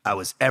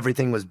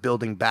everything was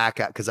building back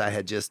at, because I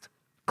had just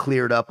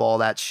cleared up all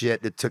that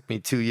shit that took me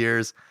 2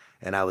 years.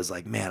 And I was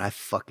like, man, I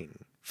fucking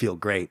feel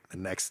great. The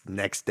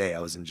next day I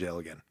was in jail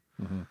again.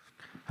 Mm-hmm.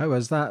 How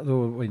is that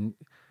though? When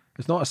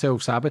it's not a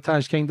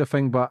self-sabotage kind of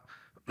thing, but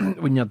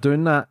when you're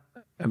doing that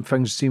and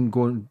things seem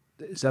going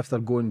as if they're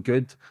going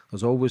good,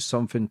 there's always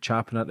something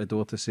chapping at the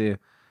door to say,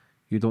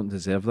 you don't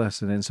deserve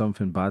this, and then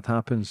something bad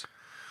happens.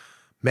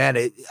 Man,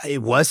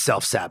 it was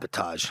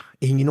self-sabotage.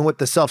 And you know what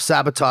the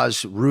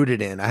self-sabotage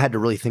rooted in? I had to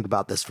really think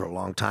about this for a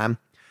long time.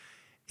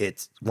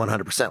 It's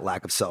 100%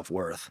 lack of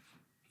self-worth.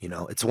 You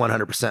know, it's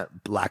 100%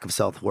 lack of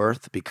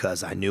self-worth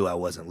because I knew I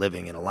wasn't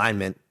living in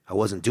alignment. I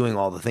wasn't doing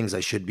all the things I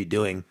should be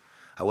doing.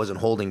 I wasn't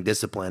holding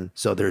discipline.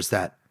 So there's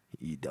that,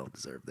 you don't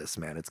deserve this,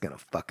 man. It's going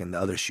to the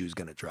other shoe's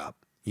going to drop.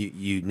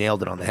 You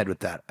nailed it on the head with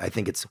that. I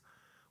think it's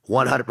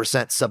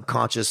 100%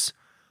 subconscious,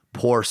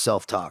 poor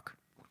self-talk.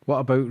 What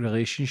about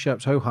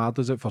relationships? How hard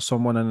is it for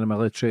someone in the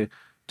military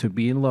to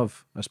be in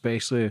love,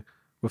 especially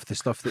with the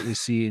stuff that they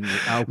see in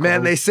alcohol?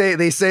 Man, they say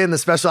in the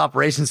special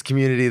operations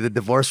community, the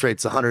divorce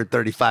rate's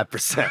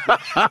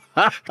 135%,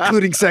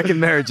 including second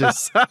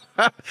marriages.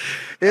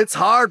 It's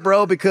hard,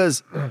 bro,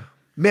 because,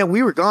 man,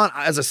 we were gone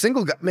as a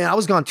single guy. Man, I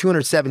was gone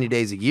 270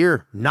 days a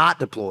year, not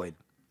deployed.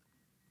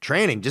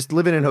 Training, just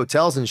living in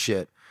hotels and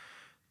shit.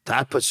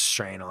 That puts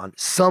strain on.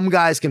 Some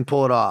guys can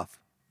pull it off,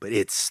 but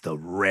it's the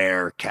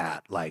rare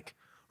cat, like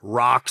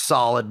rock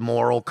solid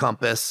moral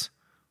compass,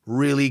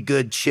 really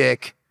good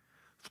chick.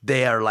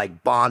 They are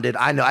like bonded.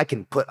 I know I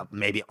can put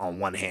maybe on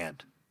one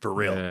hand for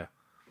real. Yeah.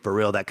 For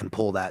real, that can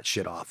pull that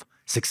shit off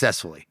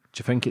successfully. Do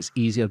you think it's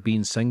easier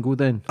being single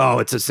then? Oh,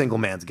 it's a single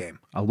man's game.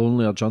 A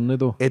lonelier journey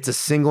though? It's a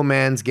single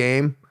man's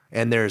game,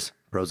 and there's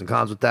pros and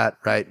cons with that,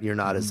 right? You're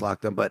not as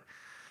locked up, but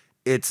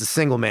it's a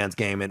single man's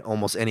game, and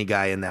almost any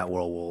guy in that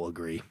world will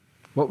agree.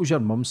 What was your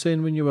mum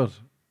saying when you were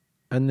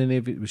in the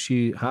Navy? Was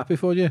she happy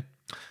for you?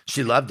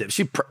 She loved it.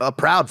 She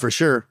proud for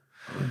sure,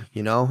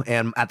 you know?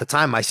 And at the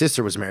time, my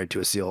sister was married to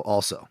a SEAL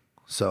also.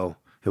 So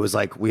it was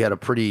like we had a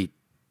pretty,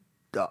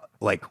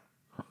 like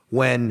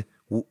when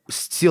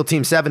SEAL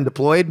Team 7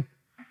 deployed,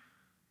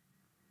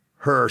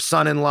 her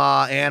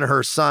son-in-law and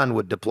her son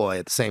would deploy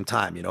at the same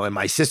time, you know? And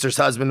my sister's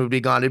husband would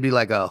be gone. It'd be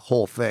like a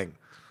whole thing.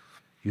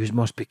 You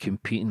must be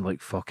competing like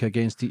fuck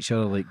against each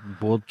other, like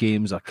board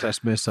games or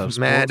Christmas or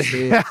man.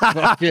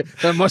 Sports Day.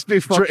 There must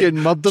be fucking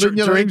murder in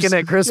your drinking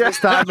house. At Christmas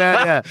time,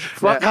 man. Yeah,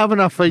 fuck having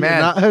a fight man, in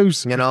that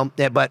house. You know,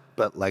 yeah, but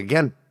like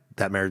again,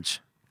 that marriage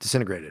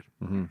disintegrated.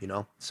 You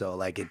know, so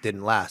like it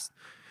didn't last,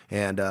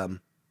 and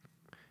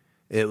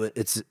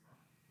it's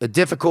a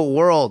difficult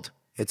world.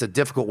 It's a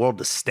difficult world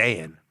to stay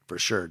in for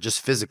sure, just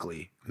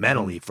physically,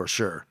 mentally for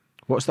sure.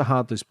 What's the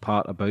hardest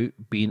part about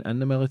being in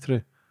the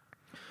military?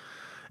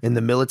 In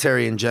the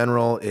military in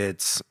general,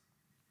 it's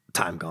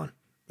time gone.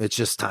 It's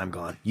just time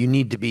gone. You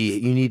need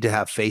to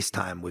have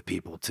FaceTime with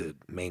people to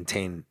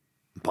maintain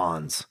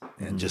bonds,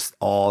 and just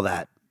all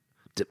that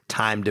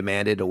time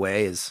demanded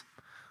away is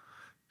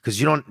because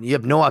you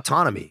have no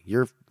autonomy.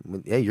 You're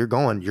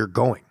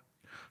going.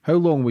 How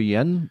long were you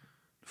in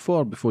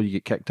for before you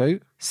get kicked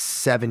out?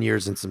 7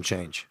 years and some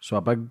change. So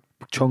a big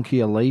chunk of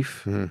your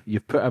life,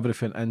 you've put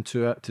everything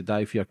into it to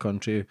die for your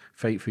country,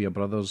 fight for your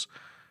brothers,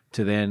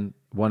 to then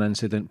one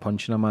incident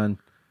punching a man,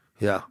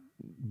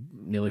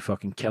 nearly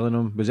fucking killing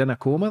him. Was in a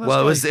coma.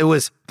 Well, it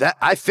was that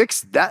I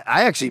fixed that.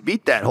 I actually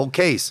beat that whole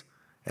case,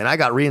 and I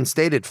got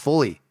reinstated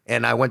fully.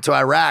 And I went to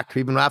Iraq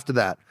even after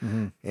that.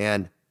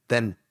 And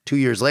then 2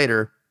 years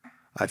later,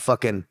 I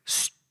fucking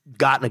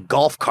got in a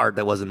golf cart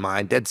that wasn't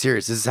mine. Dead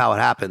serious. This is how it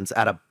happens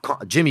at a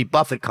Jimmy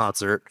Buffett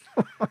concert.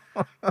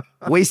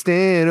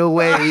 Wasting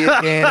away.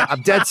 And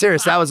I'm dead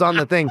serious. That was on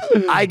the thing.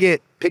 I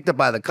get picked up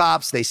by the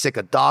cops. They sick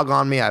a dog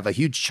on me. I have a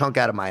huge chunk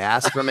out of my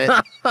ass from it.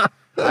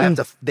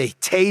 They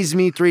tase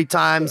me 3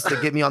 times to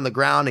get me on the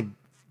ground. And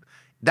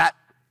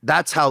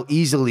that's how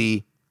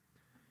easily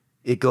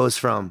it goes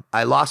from,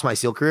 I lost my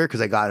SEAL career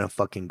because I got in a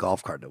fucking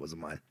golf cart that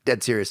wasn't mine.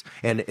 Dead serious.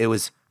 And it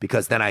was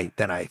because then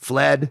I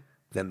fled.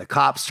 Then the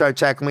cops started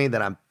checking me.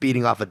 Then I'm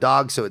beating off a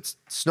dog. So it's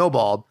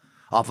snowballed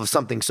off of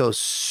something so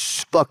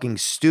fucking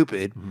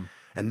stupid. Mm-hmm.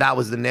 And that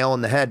was the nail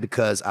in the head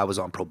because I was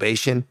on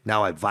probation.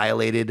 Now I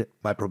violated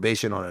my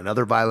probation on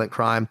another violent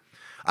crime.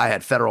 I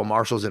had federal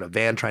marshals in a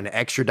van trying to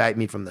extradite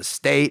me from the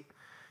state.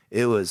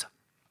 It was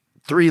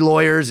 3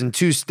 lawyers in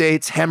 2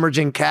 states,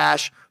 hemorrhaging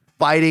cash,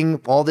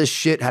 fighting, all this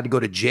shit. Had to go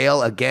to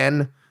jail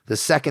again the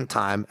second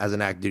time as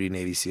an active duty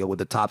Navy SEAL with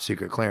the top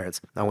secret clearance.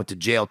 I went to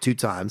jail 2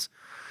 times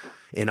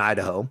in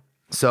Idaho.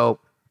 So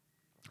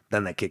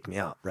then they kicked me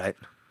out, right?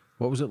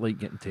 What was it like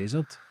getting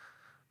tasered?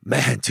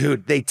 Man,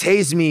 dude, they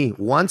tased me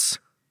once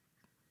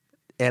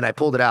and I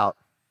pulled it out.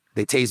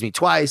 They tased me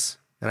twice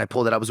and I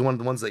pulled it out. It was one of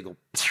the ones they go,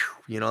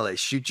 you know, they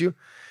shoot you.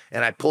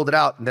 And I pulled it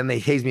out and then they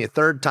tased me a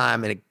 3rd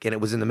time and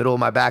it was in the middle of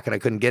my back and I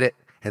couldn't get it.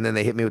 And then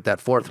they hit me with that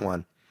 4th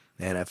one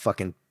and it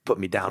fucking put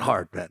me down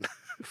hard, man.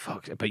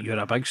 Fuck, but you're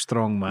a big,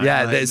 strong man.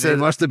 Yeah, like, they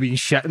must have been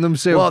shitting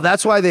themselves. Well,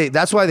 that's why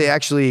they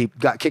actually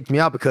got kicked me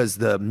out because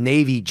the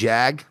Navy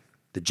JAG,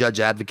 the Judge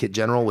Advocate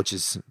General, which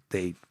is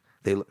they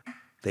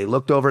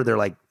looked over. They're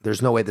like,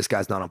 there's no way this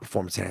guy's not on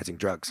performance enhancing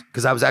drugs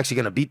because I was actually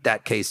going to beat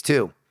that case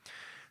too.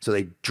 So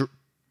they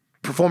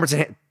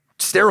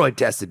steroid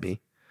tested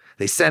me.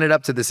 They sent it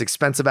up to this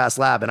expensive ass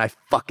lab and I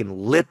fucking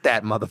lit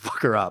that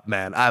motherfucker up,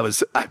 man. I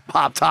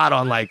popped hot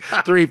on like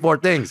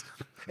 3-4 things.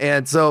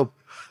 And so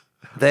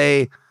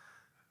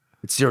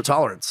it's zero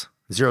tolerance.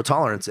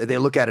 And they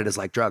look at it as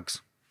like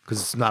drugs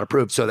because it's not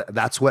approved. So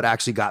that's what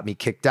actually got me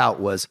kicked out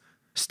was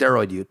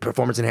steroid use,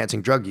 performance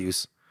enhancing drug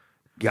use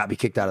got me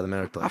kicked out of the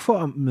military. I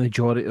thought a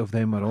majority of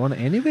them were on it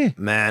anyway.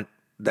 Man,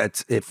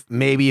 that's if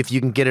you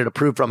can get it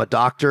approved from a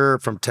doctor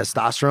from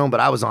testosterone, but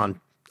I was on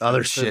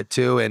other shit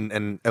too,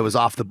 and it was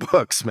off the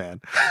books,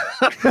 man.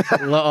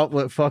 Lit up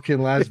like fucking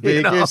Las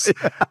Vegas. You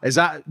know,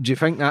 yeah. Do you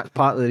think that's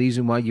part of the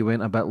reason why you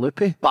went a bit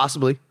loopy?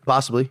 Possibly.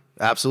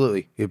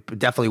 Absolutely. It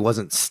definitely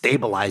wasn't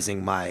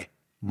stabilizing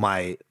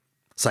my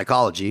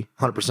psychology,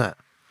 100%.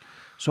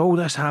 So all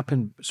this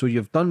happened. So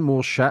you've done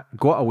more shit,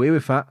 got away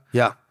with it.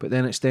 Yeah. But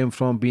then it stemmed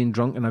from being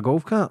drunk in a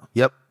golf cart.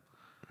 Yep.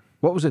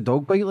 What was the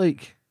dog bite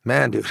like?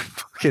 Man, dude,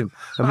 fucking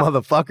a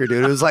motherfucker,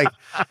 dude. It was like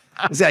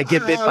I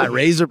get bit by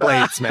razor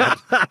blades, man.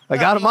 I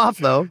got him off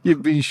though.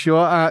 You've been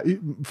shot at,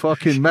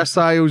 fucking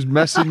missiles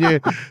missing you,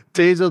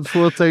 tasered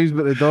 4 times,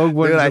 but the dog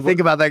won. Dude, I think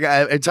about that guy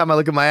every time I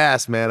look at my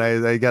ass, man.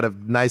 I got a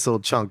nice little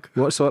chunk.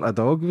 What sort of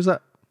dog was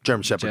it?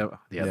 German Shepherd.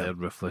 Yeah, they're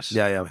ruthless.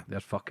 Yeah. They're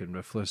fucking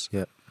ruthless.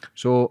 Yeah.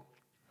 So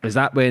is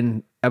that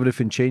when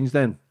everything changed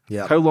then?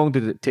 Yeah. How long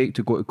did it take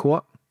to go to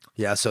court?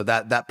 Yeah, so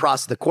that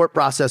process, the court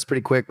process,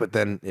 pretty quick, but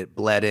then it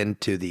bled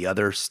into the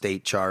other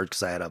state charge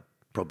because I had a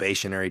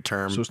probationary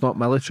term. So it's not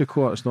military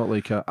court. It's not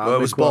like a. Well, it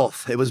was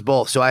both. It was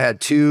both. So I had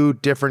 2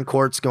 different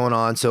courts going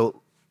on.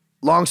 So,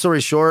 long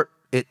story short,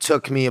 it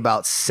took me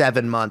about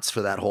 7 months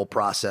for that whole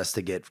process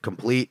to get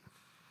complete,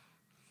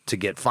 to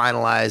get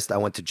finalized. I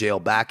went to jail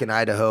back in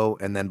Idaho,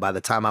 and then by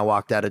the time I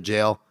walked out of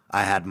jail,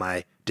 I had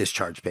my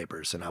discharge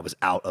papers, and I was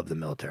out of the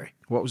military.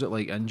 What was it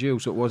like in jail?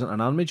 So it wasn't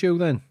an army jail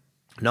then?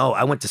 No,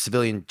 I went to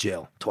civilian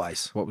jail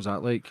twice. What was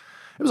that like?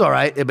 It was all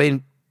right. I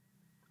mean,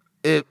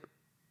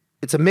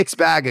 it's a mixed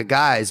bag of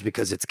guys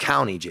because it's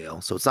county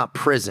jail, so it's not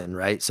prison,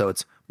 right?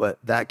 But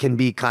that can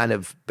be kind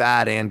of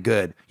bad and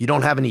good. You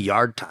don't have any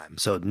yard time,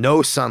 so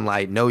no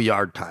sunlight, no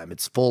yard time.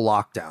 It's full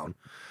lockdown,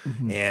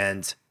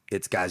 and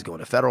it's guys going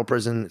to federal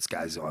prison. It's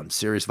guys on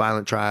serious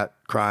violent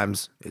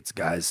crimes. It's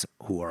guys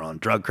who are on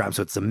drug crimes.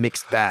 So it's a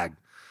mixed bag.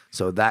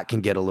 So that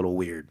can get a little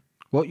weird.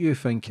 What you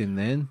thinking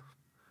then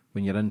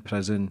when you're in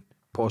prison?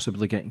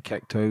 Possibly getting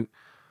kicked out,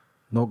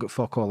 not got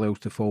fuck all else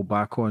to fall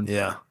back on.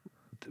 Yeah.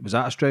 Was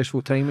that a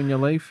stressful time in your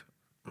life?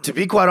 To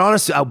be quite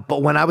honest,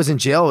 but when I was in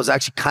jail, I was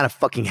actually kind of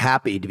fucking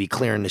happy to be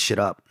clearing this shit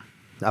up.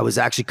 I was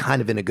actually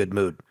kind of in a good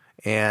mood.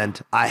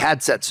 And I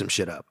had set some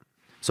shit up.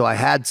 So I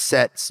had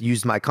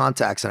used my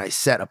contacts and I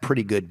set a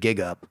pretty good gig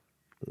up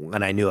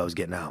when I knew I was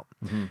getting out.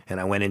 And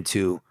I went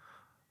into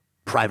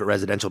private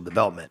residential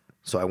development.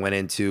 So I went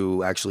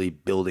into actually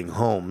building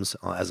homes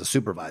as a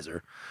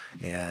supervisor,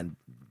 and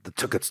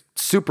took a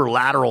super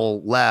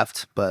lateral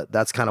left, but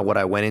that's kind of what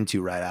I went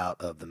into right out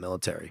of the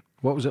military.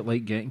 What was it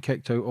like getting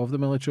kicked out of the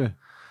military?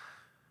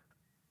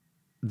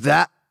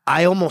 That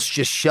I almost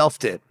just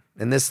shelved it.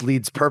 And this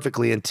leads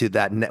perfectly into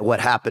that. What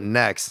happened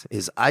next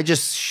is I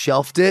just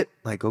shelved it.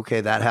 Like, okay,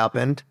 that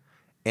happened.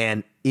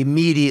 And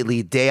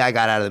immediately, day I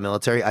got out of the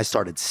military, I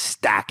started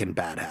stacking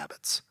bad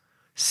habits,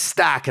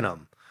 stacking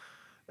them.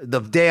 The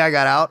day I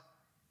got out,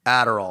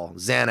 Adderall,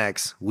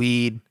 Xanax,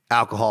 weed,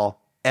 alcohol,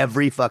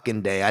 every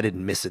fucking day. I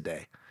didn't miss a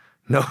day.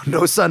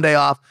 No Sunday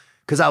off,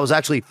 because I was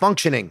actually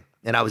functioning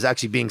and I was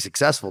actually being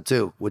successful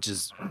too,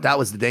 that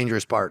was the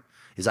dangerous part,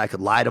 is I could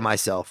lie to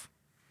myself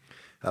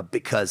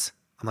because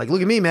I'm like,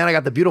 look at me, man. I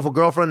got the beautiful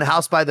girlfriend, the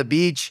house by the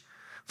beach,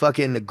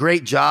 fucking a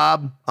great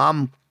job.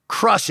 I'm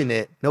crushing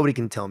it. Nobody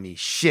can tell me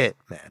shit,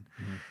 man.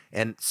 Mm-hmm.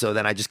 And so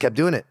then I just kept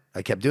doing it.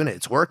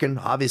 It's working,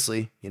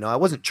 obviously. You know, I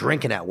wasn't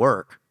drinking at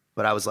work,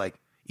 but I was like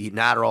eating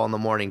Adderall in the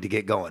morning to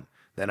get going.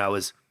 Then I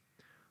was,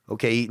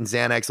 okay, eating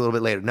Xanax a little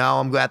bit later. Now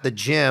I'm at the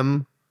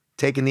gym,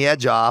 taking the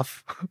edge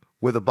off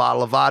with a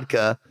bottle of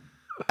vodka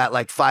at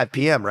like 5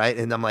 p.m., right?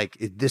 And I'm like,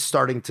 this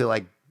starting to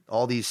like,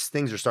 all these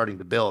things are starting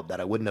to build that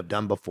I wouldn't have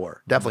done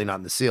before. Definitely not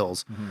in the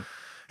SEALs. Mm-hmm.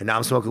 And now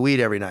I'm smoking weed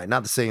every night.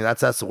 Not the saying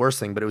that's the worst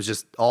thing, but it was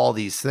just all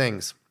these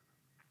things.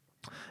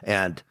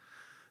 And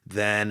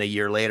then a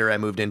year later, I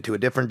moved into a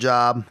different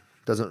job,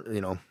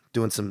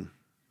 doing some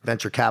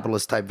venture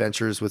capitalist type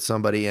ventures with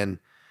somebody, and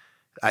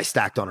I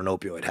stacked on an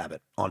opioid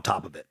habit on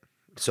top of it.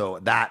 So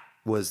now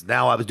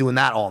I was doing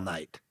that all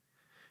night,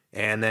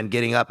 and then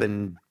getting up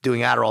and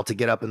doing Adderall to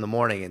get up in the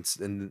morning.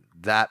 And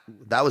that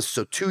was,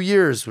 so 2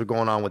 years were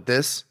going on with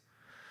this,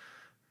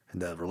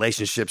 and the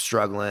relationship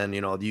struggling,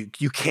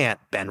 you can't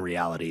bend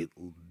reality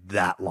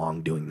that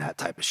long doing that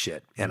type of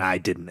shit. And I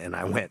didn't, and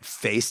I went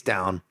face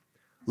down,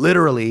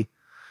 literally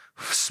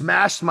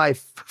smashed my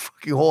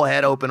fucking whole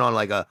head open on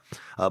like a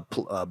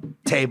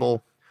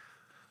table,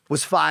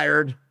 was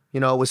fired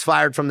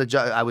from the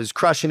job. I was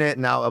crushing it.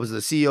 And now I was the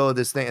CEO of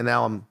this thing, and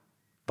now I'm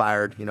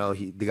fired.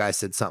 The guy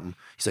said something.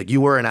 He's like, you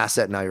were an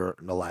asset, now you're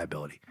a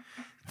liability.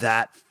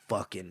 That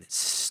fucking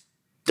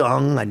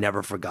stung. I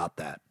never forgot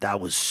that. That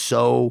was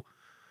so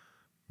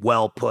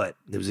well put.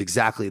 It was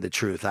exactly the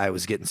truth. I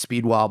was getting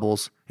speed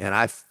wobbles, and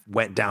I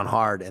went down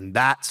hard. And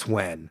that's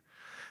when,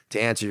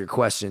 to answer your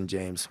question,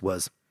 James,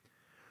 was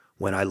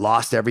when I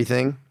lost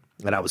everything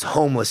and I was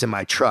homeless in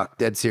my truck,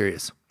 dead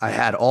serious. I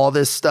had all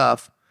this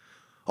stuff,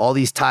 all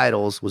these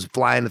titles, was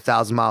flying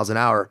 1,000 miles an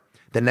hour.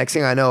 The next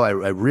thing I know, I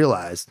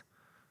realized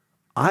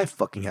I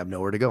fucking have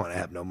nowhere to go and I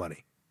have no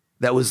money.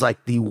 That was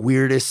like the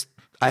weirdest.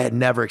 I had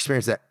never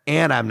experienced that.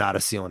 And I'm not a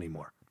SEAL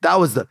anymore.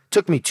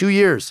 Took me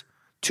 2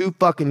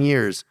 fucking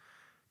years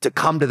to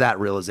come to that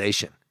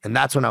realization. And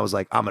that's when I was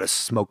like, I'm going to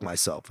smoke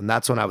myself. And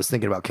that's when I was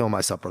thinking about killing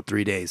myself for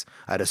 3 days.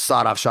 I had a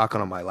sawed-off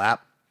shotgun on my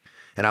lap.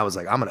 And I was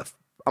like, I'm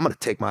gonna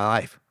take my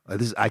life.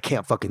 I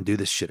can't fucking do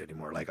this shit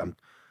anymore. Like, I'm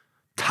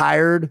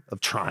tired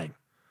of trying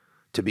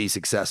to be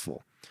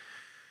successful.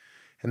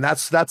 And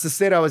that's the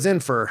state I was in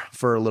for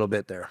a little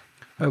bit there.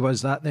 How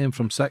was that then,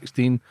 from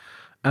 16, in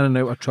and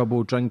out of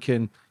trouble,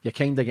 drinking? You're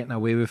kind of getting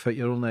away with it.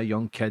 You're only a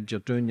young kid.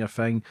 You're doing your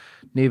thing.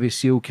 Navy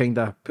SEAL kind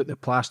of put the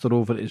plaster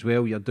over it as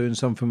well. You're doing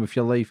something with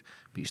your life,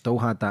 but you still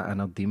had that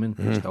inner demon.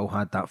 Mm-hmm. You still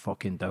had that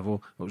fucking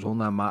devil. It was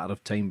only a matter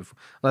of time before.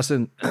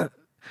 Listen,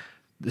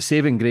 the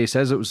saving grace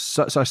is it was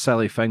such a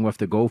silly thing with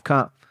the golf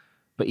cart,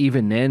 but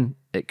even then,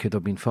 it could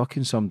have been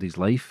fucking somebody's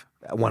life.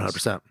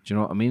 100%. Do you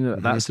know what I mean?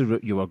 Mm-hmm. That's the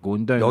route you were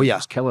going down. Oh, yeah.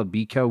 It's kill or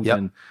be killed.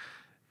 Yep.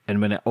 And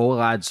when it all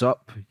adds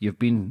up, you've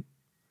been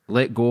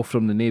let go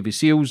from the Navy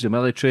SEALs, the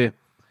military.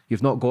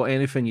 You've not got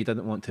anything. You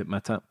didn't want to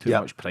admit it. Too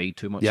much pride,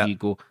 too much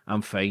ego.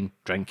 I'm fine.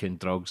 Drinking,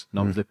 drugs,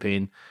 numbs the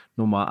pain.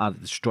 No matter,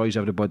 it destroys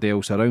everybody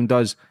else around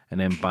us. And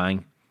then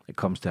bang, it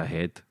comes to a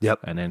head. Yep.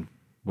 And then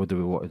what do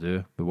we want to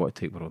do? We want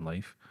to take our own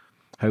life.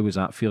 How was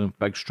that feeling?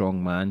 Big,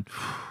 strong man,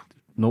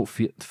 no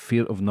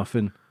fear of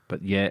nothing,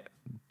 but yet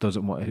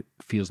doesn't want to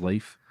fears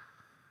life.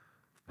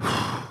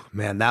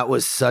 Man, that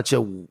was such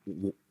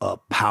a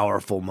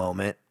powerful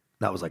moment.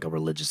 That was like a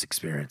religious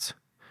experience.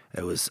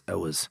 It was.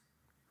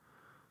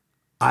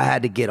 I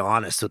had to get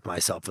honest with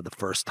myself for the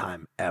first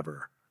time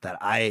ever that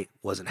I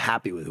wasn't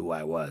happy with who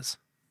I was.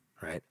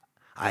 Right?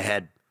 I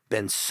had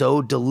been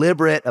so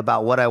deliberate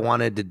about what I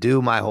wanted to do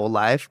my whole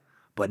life,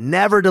 but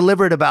never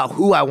deliberate about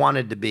who I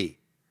wanted to be.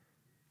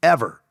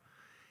 Ever.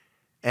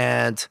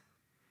 And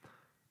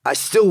I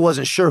still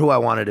wasn't sure who I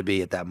wanted to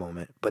be at that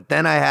moment. But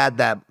then I had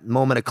that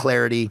moment of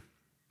clarity,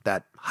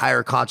 that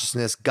higher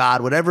consciousness,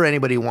 God, whatever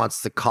anybody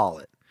wants to call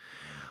it.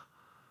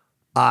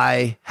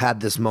 I had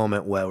this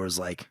moment where it was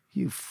like,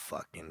 you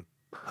fucking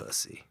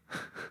pussy.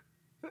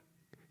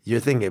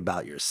 You're thinking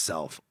about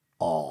yourself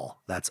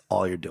all. That's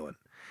all you're doing.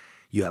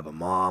 You have a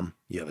mom,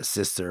 you have a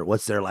sister.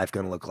 What's their life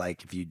going to look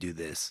like if you do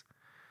this?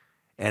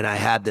 And I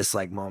had this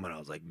like moment. I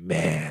was like,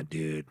 man,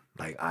 dude,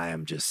 like I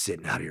am just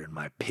sitting out here in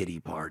my pity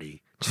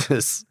party.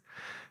 Just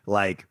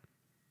like,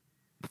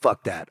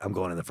 fuck that. I'm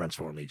going to the French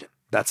Foreign Legion.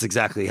 That's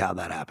exactly how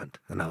that happened.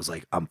 And I was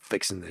like, I'm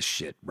fixing this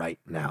shit right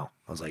now.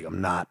 I was like,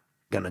 I'm not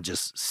going to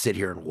just sit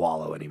here and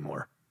wallow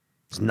anymore.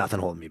 There's nothing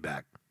holding me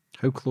back.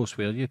 How close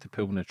were you to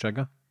pulling the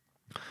trigger?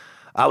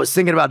 I was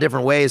thinking about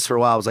different ways for a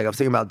while. I was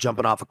thinking about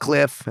jumping off a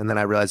cliff, and then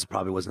I realized it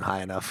probably wasn't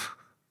high enough.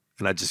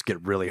 And I just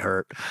get really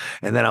hurt.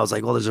 And then I was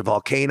like, well, there's a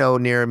volcano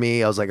near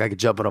me. I was like, I could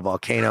jump in a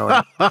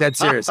volcano. And dead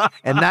serious.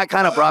 And that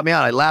kind of brought me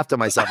out. I laughed at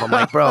myself. I'm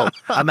like, bro,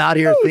 I'm out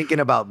here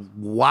thinking about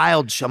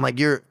wild shit. I'm like,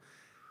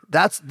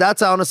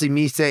 that's honestly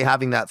me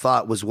having that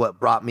thought was what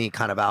brought me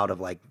kind of out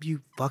of like,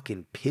 you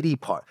fucking pity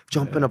part.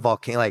 Jump in a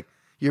volcano. Like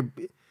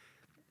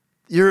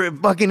you're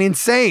fucking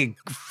insane.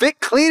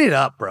 Clean it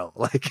up, bro.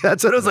 Like,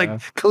 that's what I was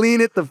like,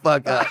 clean it the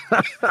fuck up.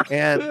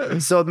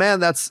 And so, man,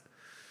 that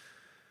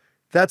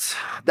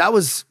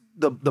was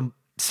the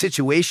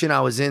situation I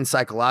was in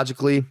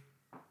psychologically.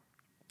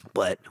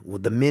 But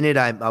the minute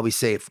I always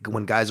say,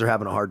 when guys are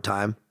having a hard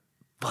time,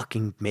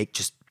 fucking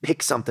just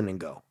pick something and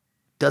go.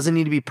 Doesn't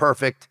need to be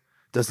perfect.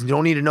 You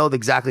don't need to know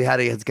exactly how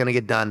it's going to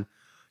get done.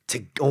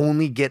 To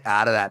only get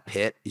out of that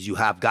pit is you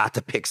have got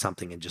to pick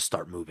something and just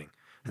start moving.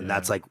 And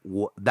that's like,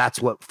 that's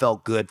what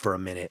felt good for a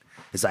minute,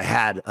 is I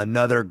had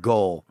another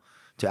goal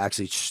to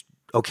actually,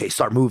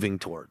 start moving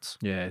towards.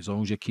 Yeah, as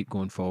long as you keep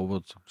going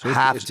forward. So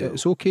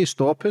it's okay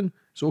stopping.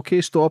 It's okay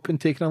stopping,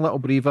 taking a little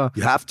breather.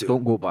 You have to.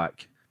 Don't go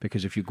back.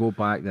 Because if you go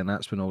back, then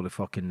that's when all the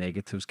fucking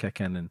negatives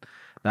kick in, and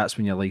that's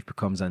when your life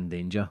becomes in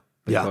danger.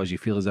 Because you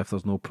feel as if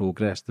there's no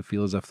progress, you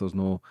feel as if there's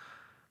no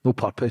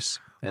purpose.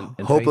 And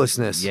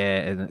hopelessness.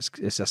 And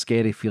it's a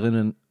scary feeling,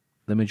 and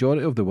the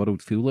majority of the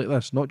world feel like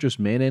this. Not just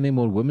men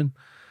anymore, women.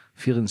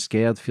 Feeling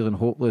scared, feeling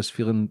hopeless,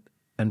 feeling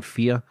in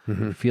fear,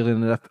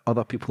 feeling if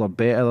other people are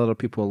better, other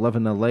people are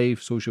living their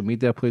life. Social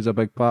media plays a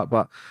big part,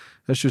 but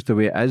that's just the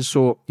way it is.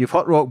 So you've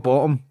hit rock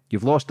bottom,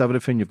 you've lost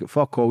everything, you've got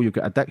fuck all, you've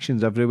got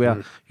addictions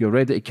everywhere, you're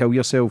ready to kill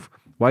yourself.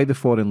 Why the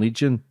Foreign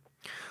Legion?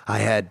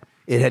 It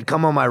had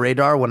come on my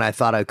radar when I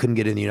thought I couldn't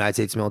get in the United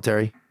States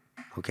military.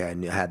 Okay,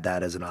 I had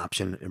that as an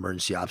option,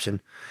 emergency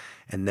option.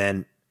 And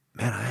then,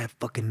 man, I had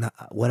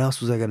what else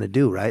was I going to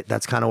do, right?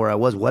 That's kind of where I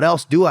was. What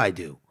else do I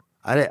do?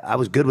 I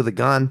was good with a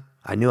gun.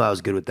 I knew I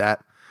was good with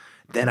that.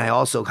 Then I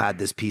also had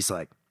this piece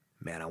like,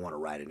 man, I want to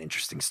write an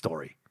interesting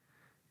story,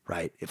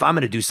 right? If I'm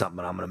going to do something,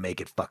 I'm going to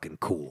make it fucking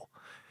cool.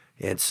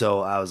 And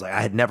so I was like,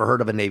 I had never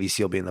heard of a Navy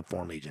SEAL being in the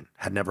Foreign Legion.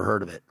 Had never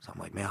heard of it. So I'm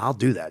like, man, I'll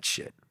do that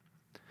shit.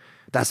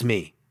 That's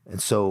me.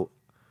 And so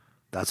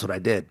that's what I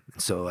did.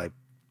 And so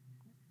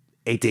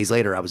 8 days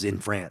later, I was in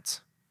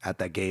France at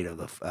that gate of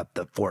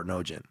the Fort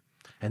Nogent.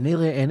 And they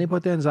let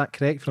anybody in, is that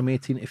correct, from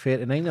 18 to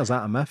 39? Or is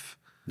that a myth?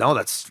 No,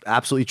 that's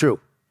absolutely true.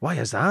 Why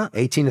is that?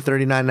 18 to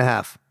 39 and a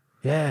half.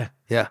 Yeah.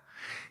 Yeah.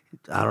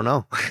 I don't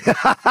know.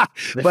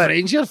 The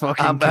French are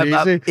fucking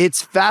crazy.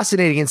 It's a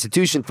fascinating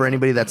institution for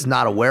anybody that's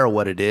not aware of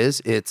what it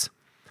is. It's,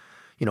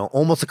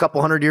 almost a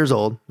couple hundred years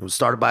old. It was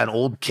started by an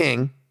old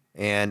king,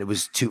 and it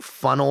was to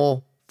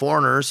funnel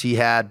foreigners he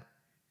had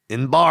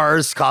in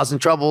bars causing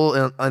trouble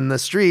in the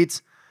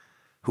streets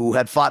who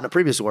had fought in a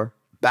previous war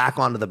back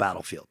onto the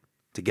battlefield,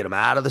 to get them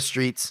out of the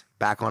streets,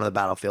 back onto the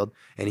battlefield.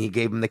 And he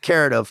gave them the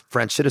carrot of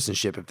French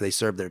citizenship if they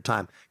served their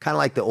time. Kind of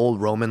like the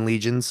old Roman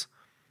legions.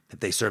 If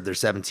they served their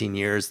 17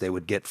 years, they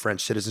would get French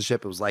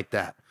citizenship. It was like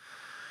that.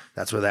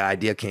 That's where the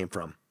idea came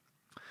from.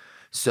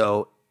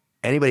 So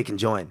anybody can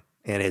join.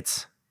 And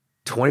it's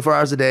 24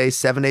 hours a day,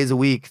 7 days a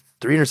week,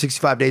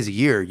 365 days a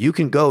year. You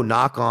can go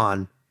knock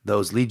on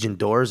those Legion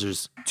doors.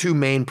 There's 2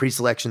 main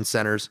pre-selection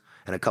centers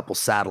and a couple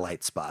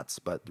satellite spots,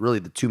 but really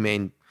the 2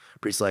 main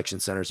pre-selection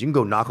centers. You can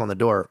go knock on the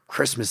door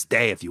Christmas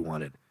Day if you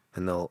wanted,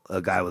 and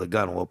a guy with a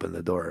gun will open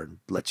the door and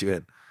let you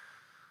in.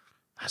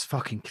 That's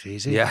fucking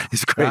crazy. Yeah,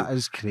 it's crazy. That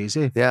is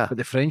crazy. Yeah. But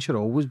the French are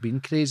always been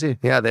crazy.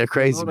 Yeah, they're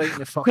crazy. They're not right in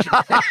the fucking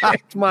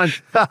head, man.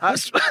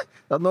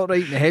 They're not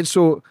right in the head.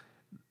 So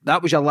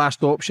that was your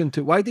last option.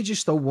 Why did you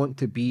still want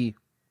to be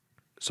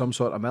some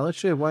sort of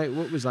military?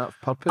 What was that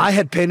purpose? I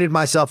had painted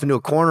myself into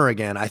a corner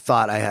again. I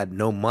thought I had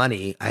no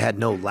money. I had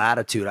no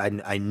latitude.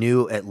 I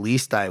knew at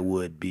least I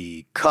would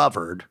be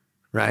covered,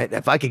 right?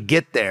 If I could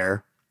get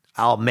there,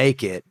 I'll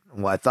make it.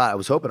 Well, I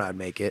was hoping I'd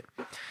make it.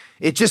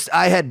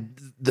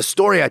 The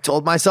story I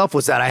told myself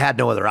was that I had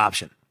no other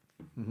option.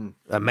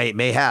 I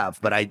may have,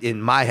 but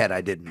in my head, I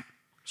didn't.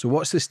 So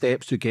what's the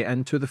steps to get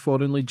into the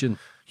Foreign Legion?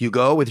 You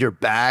go with your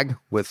bag,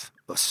 with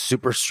a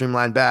super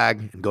streamlined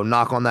bag, and go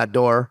knock on that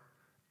door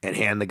and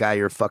hand the guy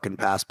your fucking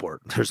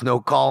passport. There's no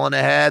calling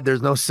ahead.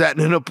 There's no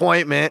setting an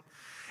appointment.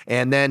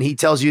 And then he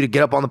tells you to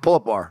get up on the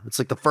pull-up bar. It's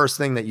like the first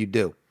thing that you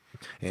do.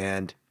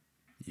 And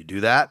you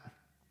do that.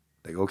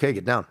 They go, okay,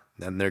 get down.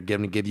 Then they're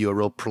going to give you a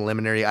real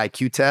preliminary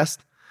IQ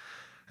test.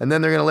 And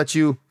then they're going to let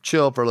you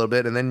chill for a little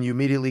bit. And then you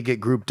immediately get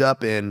grouped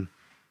up in,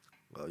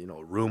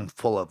 a room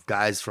full of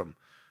guys from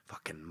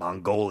fucking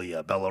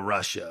Mongolia,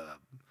 Belarusia,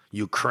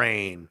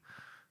 Ukraine,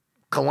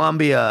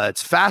 Colombia.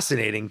 It's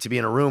fascinating to be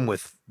in a room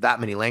with that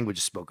many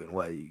languages spoken.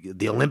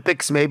 The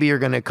Olympics maybe are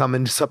going to come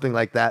into something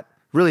like that.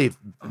 Really,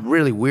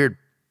 really weird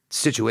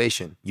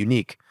situation,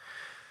 unique.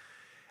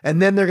 And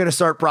then they're going to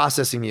start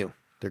processing you.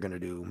 They're going to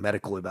do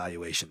medical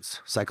evaluations,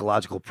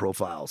 psychological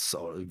profiles,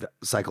 so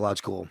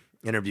psychological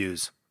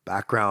interviews,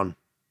 background,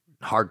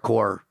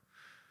 hardcore,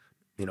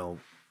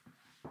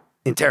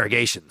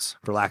 interrogations,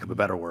 for lack of a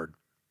better word.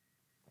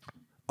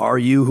 Are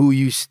you who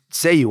you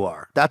say you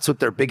are? That's what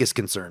their biggest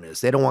concern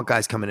is. They don't want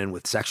guys coming in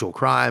with sexual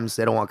crimes.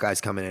 They don't want guys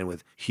coming in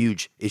with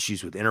huge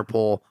issues with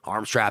Interpol,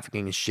 arms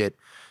trafficking and shit.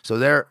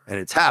 So and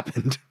it's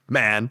happened,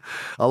 man,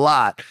 a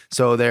lot.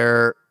 So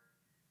they're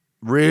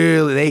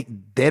really,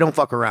 they don't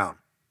fuck around.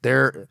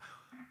 To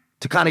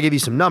kind of give you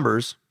some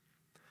numbers,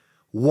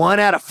 1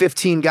 out of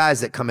 15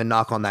 guys that come and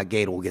knock on that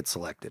gate will get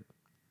selected.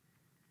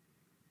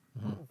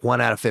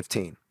 1 out of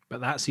 15. But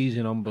that's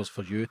easy numbers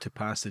for you to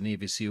pass the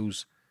Navy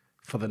SEALs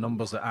for the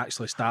numbers that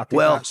actually started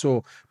Well- that.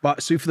 So,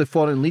 but for the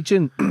Foreign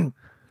Legion,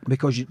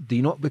 because do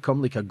you not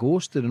become like a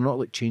ghost? Do they not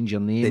like change your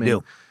name? They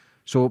do.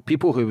 So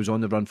people who was on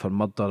the run for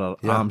murder or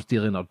Yeah. arms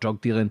dealing or drug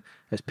dealing,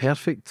 it's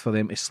perfect for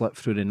them to slip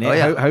through the net.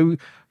 Oh, yeah.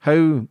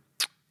 How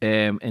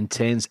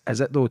intense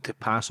is it though to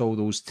pass all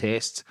those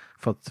tests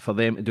for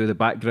them to do the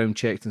background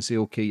checks and say,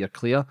 okay, you're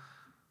clear?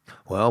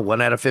 Well,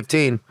 1 out of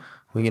 15,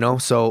 you know,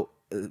 so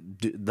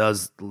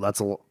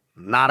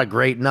not a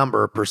great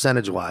number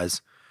percentage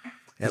wise.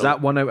 Is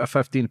that 1 out of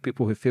 15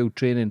 people who failed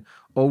training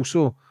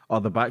also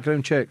are the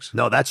background checks?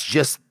 No, that's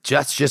just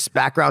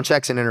background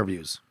checks and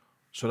interviews.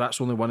 So that's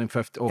only 1 in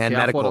 50. Okay, And I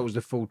medical. thought it was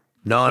the full.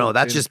 No, full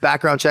that's training. just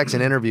background checks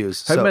and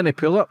interviews. How So, many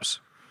pull-ups?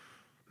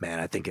 man,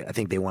 I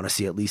think they want to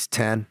see at least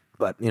 10,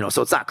 but you know,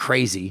 so it's not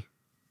crazy.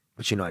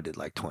 But you know, I did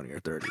like 20 or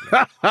 30.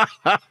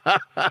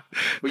 Man.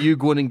 Were you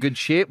going in good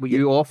shape? Were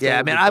you off? Yeah,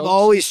 all man, the I've drugs?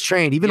 always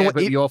trained, even Yeah, when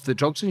but were you off the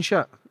drugs and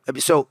shit?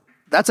 so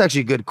that's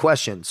actually a good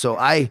question. So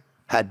I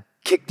had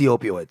kicked the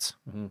opioids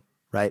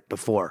right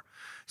before.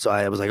 So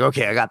I was like,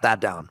 okay, I got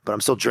that down, but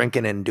I'm still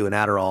drinking and doing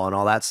Adderall and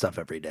all that stuff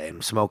every day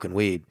and smoking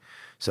weed.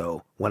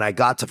 So when I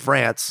got to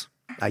France,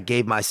 I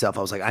gave myself,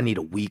 I was like, I need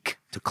a week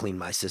to clean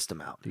my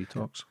system out.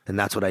 Detox. And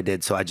that's what I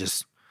did. So I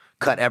just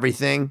cut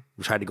everything,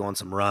 tried to go on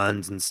some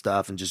runs and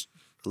stuff, and just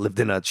lived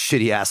in a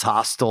shitty ass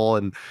hostel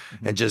and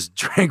just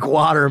drank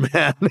water,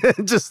 man.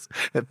 Just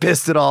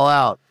pissed it all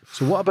out.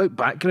 So what about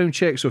background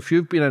checks? So if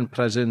you've been in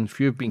prison, if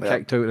you've been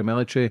kicked out of the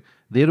military,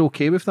 they're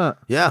okay with that?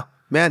 Yeah,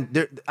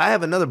 man. I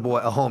have another boy,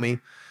 a homie,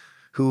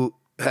 who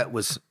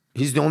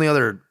he's the only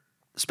other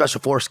special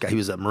force guy. He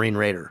was a Marine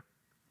Raider.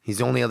 He's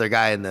the only other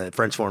guy in the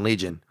French Foreign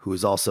Legion who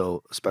was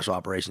also special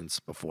operations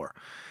before.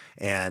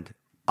 And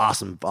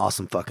awesome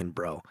fucking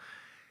bro.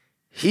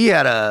 He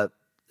had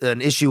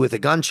an issue with a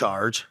gun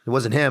charge. It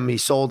wasn't him. He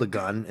sold a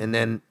gun. And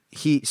then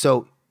he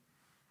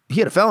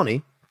had a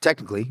felony,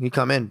 technically. You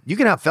come in. You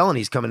can have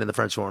felonies coming in the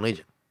French Foreign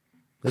Legion.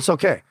 It's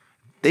okay.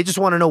 They just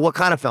want to know what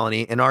kind of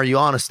felony and are you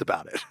honest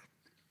about it?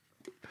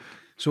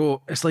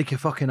 So it's like a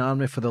fucking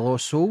army for the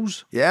lost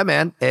souls? Yeah,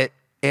 man.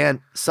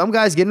 And some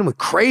guys get in with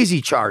crazy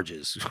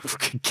charges,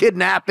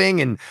 kidnapping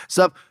and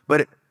stuff.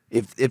 But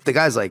if the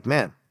guy's like,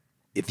 man,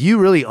 if you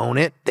really own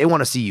it, they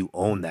want to see you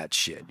own that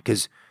shit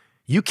because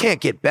you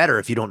can't get better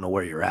if you don't know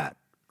where you're at,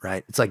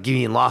 right? It's like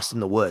getting lost in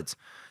the woods.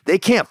 They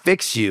can't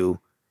fix you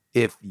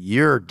if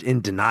you're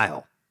in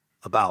denial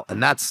about,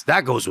 and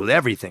that goes with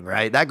everything,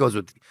 right? That goes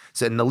with,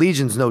 so, and the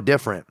Legion's no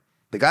different.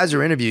 The guys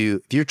who interview you,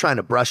 if you're trying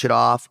to brush it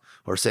off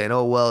or saying,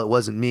 oh, well, it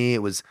wasn't me,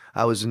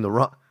 I was in the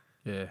wrong,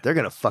 Yeah. they're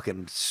going to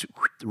fucking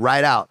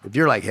right out. If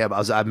you're like, hey,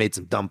 I've made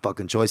some dumb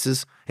fucking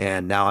choices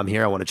and now I'm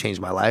here, I want to change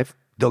my life,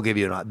 they'll give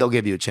you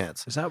a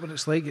chance. Is that what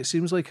it's like? It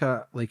seems like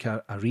a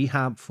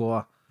rehab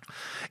for...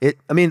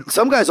 I mean,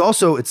 some guys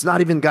also, it's not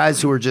even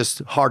guys who are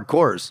just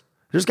hardcores.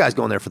 There's guys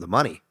going there for the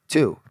money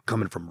too,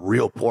 coming from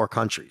real poor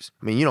countries.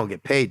 I mean, you don't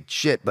get paid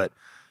shit, but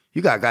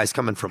you got guys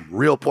coming from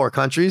real poor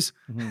countries.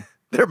 Mm-hmm.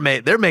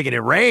 They're making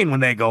it rain when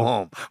they go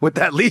home with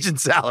that Legion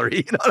salary.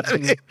 You know what I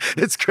mean?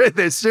 It's great.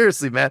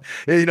 Seriously, man.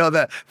 You know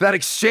that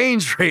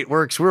exchange rate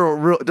works.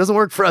 It doesn't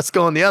work for us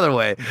going the other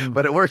way,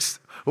 but it works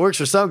for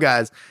some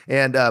guys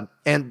and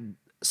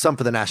some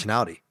for the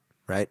nationality,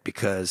 right?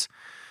 Because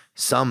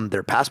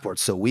their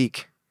passport's so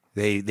weak,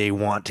 they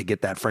want to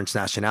get that French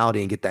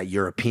nationality and get that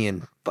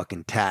European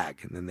fucking tag,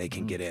 and then they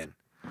can get in.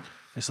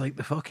 It's like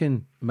the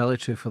fucking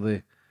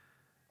military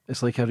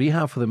it's like a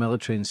rehab for the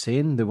military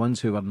insane, the ones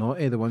who are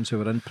naughty, the ones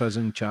who are in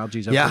prison,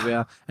 charges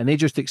everywhere, and they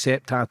just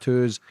accept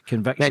tattoos,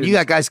 convictions. Man, you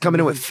got guys coming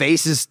in with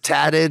faces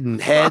tatted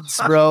and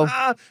heads, bro.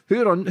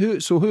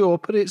 Who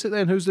operates it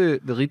then? Who's the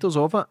leaders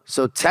of it?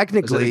 So Is it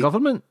technically, the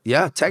government?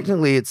 Yeah,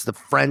 technically it's the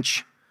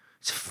French.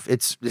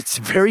 It's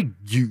very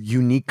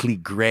uniquely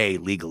gray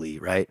legally,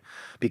 right?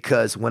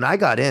 Because when I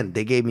got in,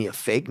 they gave me a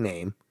fake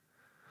name.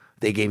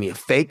 They gave me a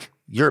fake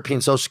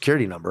European social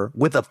security number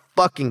with a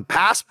fucking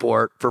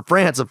passport for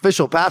France,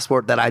 official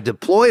passport that I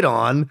deployed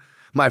on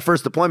my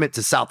first deployment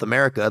to South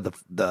America,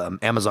 the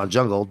Amazon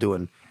jungle,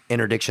 doing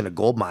interdiction of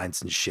gold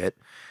mines and shit.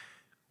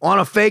 On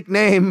a fake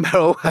name,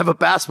 bro, I have a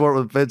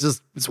passport with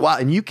it's wild,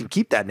 and you can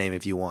keep that name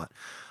if you want.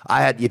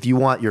 If you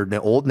want your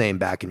old name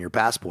back in your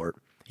passport,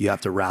 you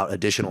have to route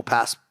additional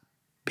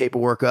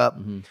paperwork up.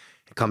 Mm-hmm.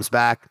 It comes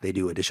back. They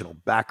do additional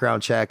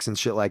background checks and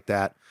shit like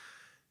that.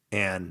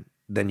 And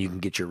then you can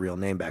get your real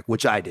name back,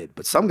 which I did.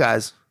 But some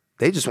guys,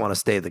 they just want to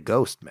stay the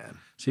ghost, man.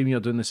 See, when you're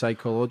doing the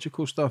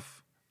psychological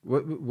stuff,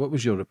 what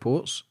was your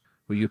reports?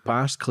 Were you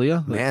passed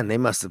clear? Man, they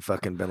must have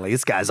fucking been like,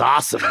 this guy's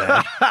awesome,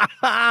 man.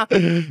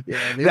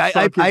 Yeah,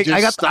 I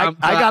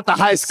got the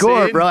high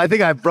score, bro. I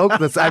think I broke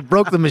this. I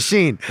broke the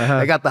machine. Uh-huh.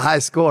 I got the high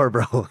score,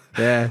 bro.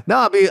 Yeah.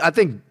 No, I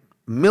think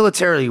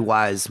militarily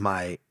wise,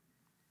 my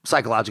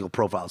psychological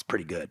profile is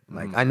pretty good.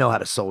 Like I know how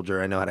to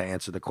soldier. I know how to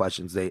answer the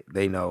questions.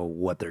 They know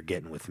what they're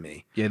getting with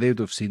me. Yeah, they would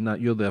have seen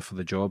that. You're there for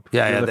the job.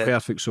 Yeah, You're the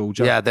perfect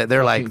soldier. Yeah,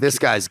 they're like, this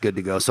guy's good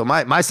to go. So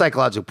my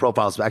psychological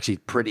profile is actually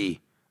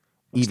pretty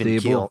even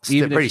stable. keel,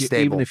 Even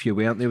stable. if you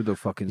weren't, they would have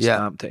fucking Yeah.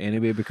 stamped it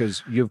anyway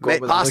because you've got what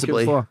they're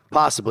Possibly, looking for.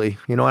 possibly.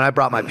 You know, and I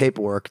brought my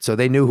paperwork, so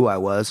they knew who I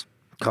was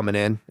coming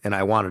in, and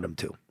I wanted them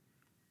to.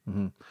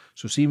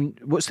 So see,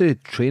 what's the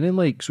training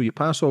like? So you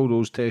pass all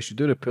those tests, you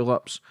do the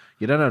pull-ups,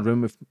 you're in a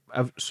room with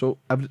so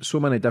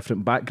many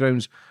different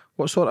backgrounds.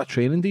 What sort of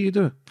training do you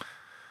do?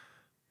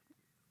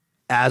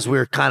 As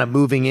we're kind of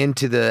moving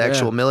into the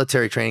actual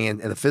military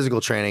training and the physical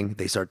training,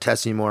 they start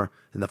testing you more.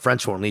 And the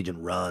French Foreign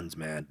Legion runs,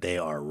 man. They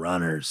are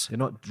runners. You're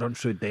not run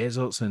through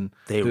deserts and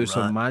They do run.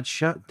 some mad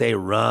shit. They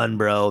run,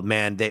 bro.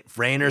 Man,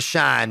 rain or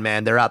shine,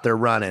 man. They're out there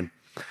running.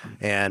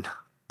 And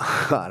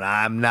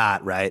I'm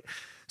not, right?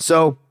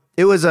 So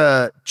it was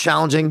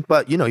challenging,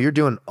 but you know, you're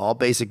doing all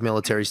basic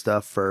military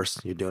stuff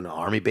first. You're doing an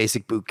Army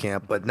basic boot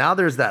camp, but now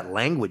there's that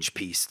language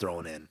piece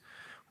thrown in,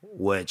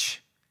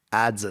 which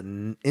adds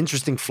an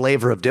interesting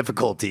flavor of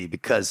difficulty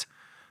because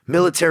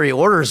military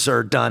orders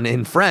are done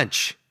in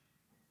French.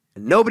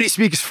 And nobody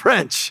speaks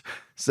French.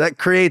 So that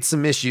creates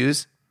some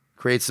issues,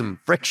 creates some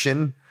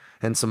friction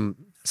and some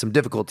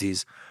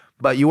difficulties.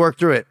 But you work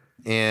through it,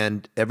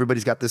 and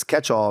everybody's got this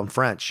catch-all in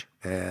French.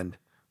 And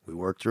we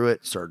worked through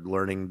it, started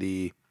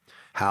learning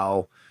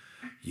how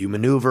you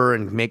maneuver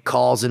and make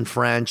calls in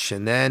French,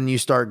 and then you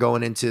start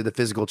going into the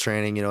physical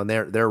training, you know, and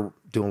they're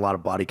doing a lot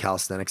of body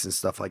calisthenics and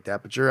stuff like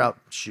that, but you're out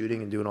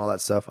shooting and doing all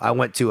that stuff. I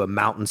went to a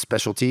mountain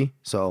specialty,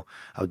 so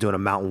I was doing a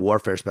mountain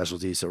warfare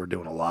specialty, so we're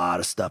doing a lot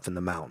of stuff in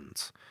the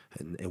mountains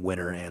in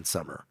winter and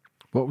summer.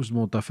 What was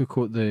more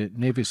difficult, the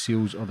Navy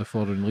SEALs or the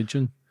Foreign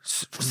Legion?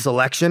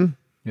 Selection,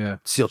 Yeah.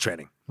 SEAL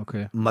training,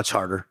 Okay. much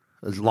harder,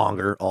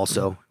 longer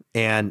also.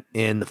 And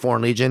in the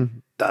Foreign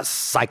Legion, the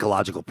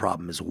psychological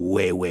problem is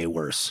way, way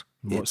worse.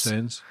 In what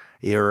sense?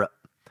 You're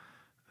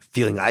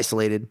feeling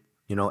isolated.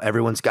 You know,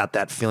 everyone's got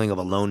that feeling of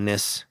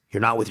aloneness.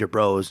 You're not with your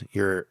bros.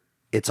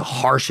 It's a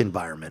harsh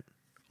environment.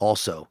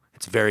 Also,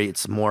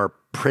 it's more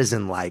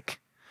prison-like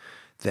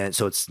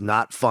so it's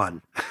not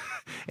fun.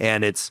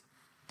 And it's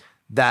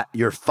that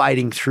you're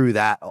fighting through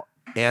that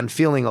and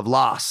feeling of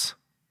loss.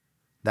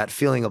 That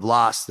feeling of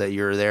loss that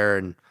you're there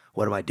and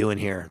what am I doing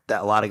here?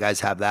 That a lot of guys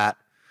have that.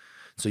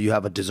 So you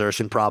have a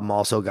desertion problem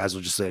also. Guys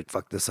will just say,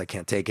 fuck this, I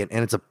can't take it.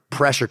 And it's a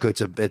pressure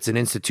cook. It's an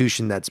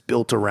institution that's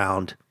built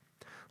around,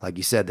 like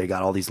you said, they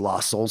got all these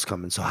lost souls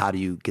coming. So how do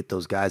you get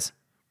those guys?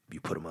 You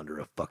put them under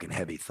a fucking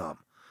heavy thumb,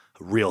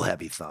 a real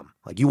heavy thumb.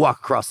 Like you walk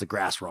across the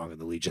grass wrong in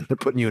the Legion, they're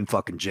putting you in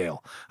fucking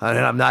jail. And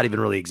I'm not even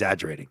really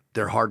exaggerating.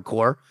 They're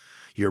hardcore.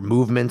 Your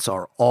movements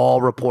are all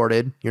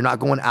reported. You're not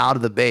going out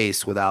of the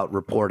base without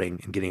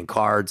reporting and getting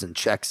cards and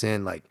checks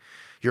in. Like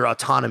your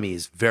autonomy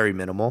is very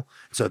minimal.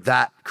 So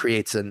that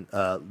creates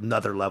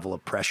another level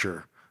of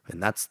pressure.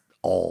 And that's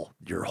all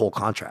your whole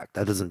contract.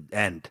 That doesn't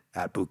end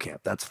at boot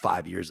camp. That's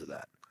 5 years of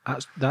that.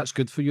 That's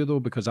good for you though,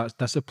 because that's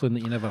discipline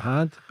that you never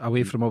had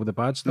away from all the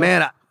bad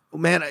stuff.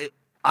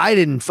 I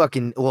didn't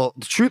fucking, well,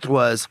 the truth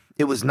was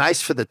it was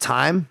nice for the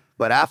time,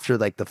 but after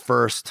like the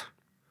first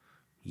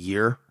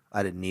year,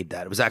 I didn't need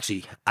that. It was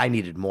actually, I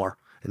needed more.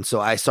 And so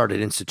I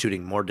started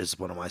instituting more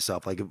discipline on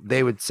myself. Like if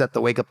they would set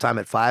the wake up time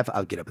at 5, I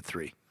would get up at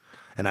 3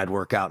 and I'd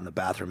work out in the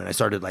bathroom. And I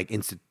started like,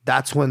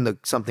 that's when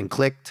something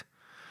clicked,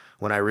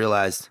 when I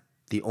realized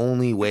the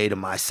only way to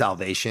my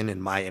salvation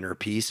and my inner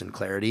peace and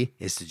clarity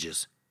is to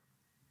just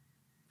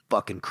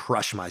fucking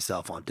crush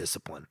myself on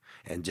discipline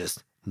and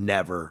just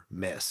never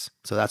miss.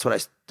 So that's what I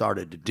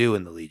started to do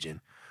in the Legion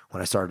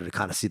when I started to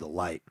kind of see the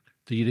light.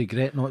 Do you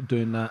regret not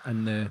doing that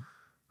in the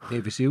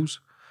Navy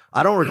SEALs?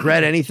 I don't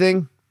regret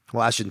anything.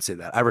 Well, I shouldn't say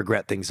that. I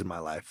regret things in my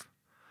life.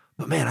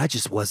 But man, I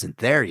just wasn't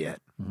there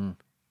yet. Mm-hmm.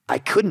 I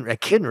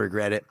couldn't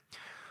regret it.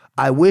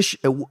 I wish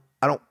I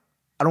don't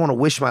want to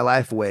wish my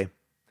life away.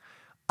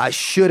 I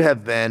should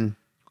have been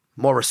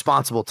more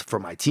responsible for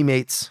my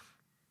teammates,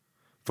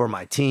 for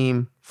my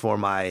team,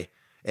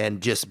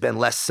 and just been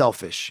less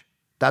selfish.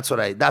 That's what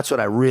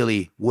I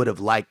really would have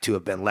liked to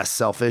have been, less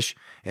selfish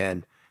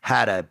and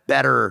had a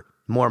better,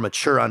 more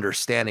mature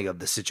understanding of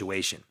the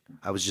situation.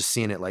 I was just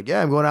seeing it like,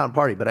 yeah, I'm going out and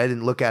party, but I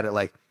didn't look at it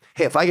like,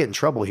 hey, if I get in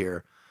trouble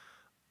here,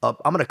 I'm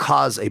going to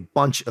cause a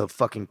bunch of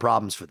fucking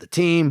problems for the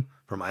team,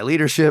 for my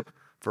leadership,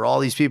 for all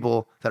these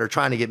people that are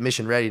trying to get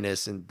mission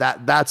readiness. And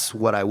that's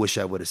what I wish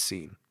I would have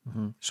seen.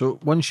 Mm-hmm. So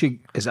once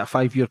is it a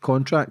 5-year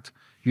contract?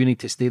 You need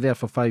to stay there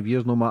for 5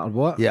 years no matter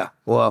what? Yeah.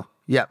 Well,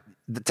 yeah,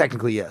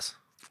 technically, yes.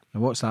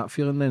 And what's that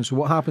feeling then? So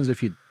what happens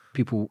if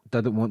people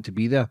didn't want to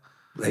be there?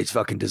 They just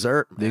fucking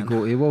desert. They man.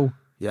 go AWOL.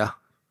 Yeah.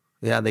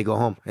 Yeah, they go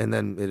home. And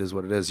then it is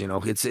what it is. You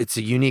know, it's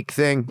a unique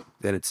thing,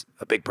 and it's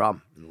a big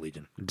problem in the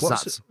Legion.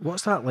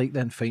 What's that like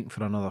then, fighting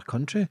for another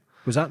country?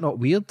 Was that not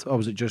weird? Or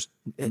was it just,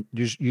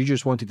 you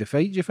just wanted to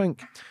fight, do you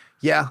think?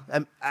 Yeah.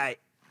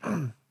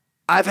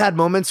 I've had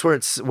moments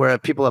where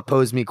people have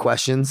posed me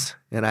questions,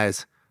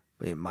 and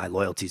my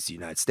loyalty is to the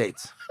United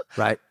States,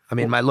 right? I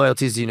mean, my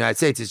loyalty is to the United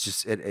States. It's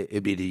just,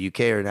 it'd be the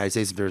UK or United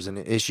States if there's an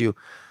issue.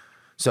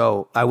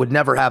 So I would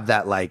never have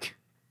that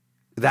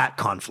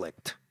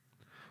conflict.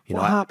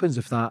 What happens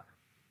if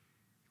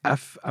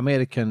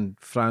America and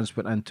France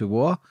went into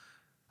war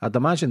I'd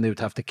imagine they would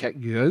have to kick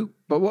you out.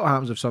 But what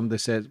happens if somebody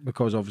says,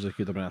 because obviously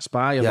could have been a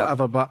spy or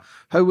whatever, but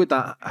how would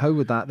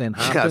that then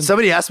happen? Yeah,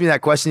 somebody asked me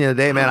that question the other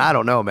day, man. I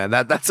don't know, man.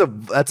 That's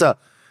a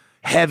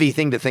heavy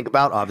thing to think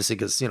about, obviously,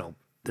 because, you know,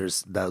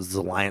 those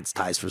alliance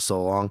ties for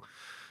so long.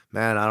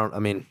 Man,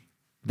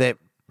 the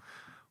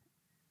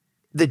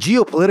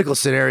geopolitical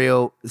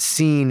scenario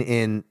seen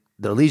in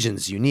the Legion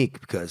is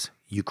unique because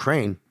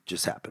Ukraine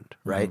just happened,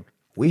 right? Mm-hmm.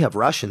 We have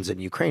Russians and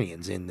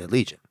Ukrainians in the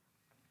Legion.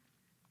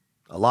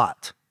 A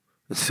lot.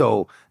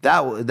 So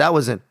that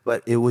wasn't,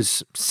 but it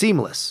was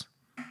seamless,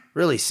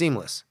 really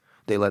seamless.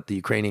 They let the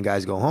Ukrainian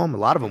guys go home. A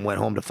lot of them went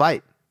home to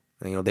fight.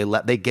 You know,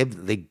 they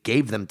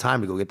gave them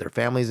time to go get their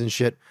families and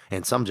shit,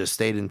 and some just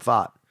stayed and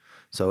fought.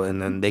 So,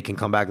 and then they can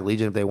come back to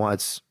Legion if they want.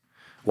 It's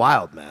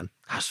wild, man.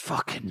 That's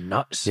fucking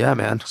nuts. Yeah,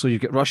 man. So you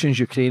get Russians,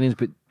 Ukrainians,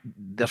 but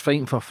they're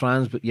fighting for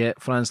France, but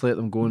yet France let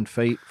them go and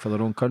fight for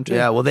their own country.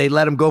 Yeah, well, they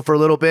let them go for a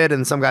little bit,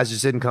 and some guys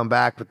just didn't come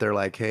back, but they're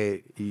like,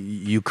 hey,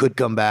 you could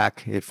come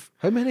back if...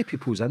 How many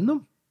people was in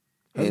them?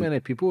 How many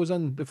people was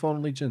in the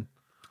Foreign Legion?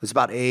 It's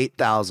about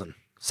 8,000,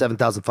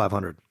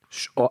 7,500.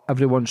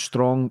 Everyone's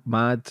strong,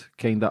 mad,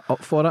 kind of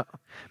up for it?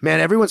 Man,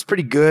 everyone's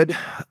pretty good,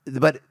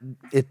 but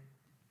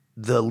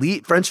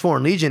the French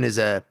Foreign Legion is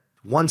a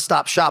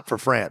one-stop shop for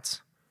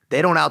France.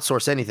 They don't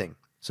outsource anything.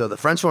 So the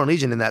French Foreign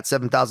Legion in that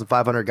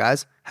 7,500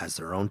 guys has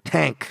their own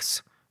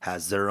tanks,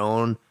 has their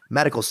own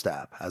medical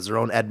staff, has their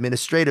own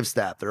administrative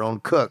staff, their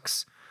own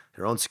cooks,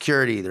 their own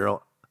security, their own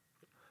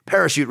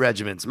parachute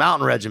regiments,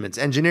 mountain regiments,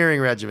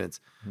 engineering regiments,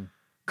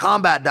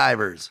 combat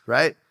divers,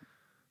 right?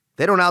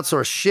 They don't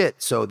outsource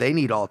shit, so they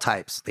need all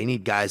types. They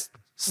need guys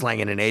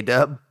slanging an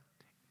A-dub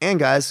and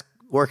guys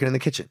working in the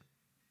kitchen,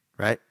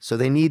 right? So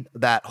they need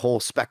that whole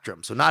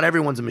spectrum. So not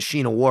everyone's a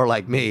machine of war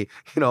like me,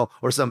 you know,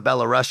 or some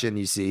Belarusian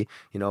you see,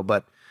 you know,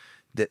 but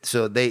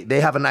so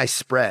they have a nice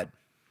spread.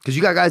 Because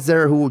you got guys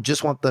there who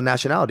just want the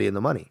nationality and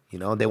the money, you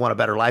know, they want a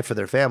better life for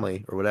their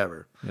family or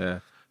whatever. Yeah.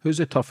 Who's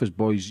the toughest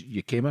boys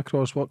you came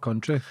across? What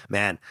country?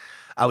 Man,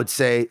 I would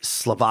say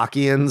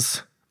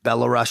Slovakians,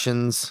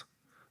 Belarusians,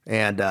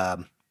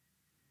 and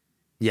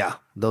yeah,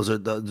 those are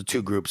the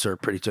two groups are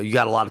pretty tough. You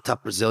got a lot of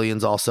tough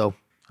Brazilians also.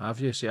 Have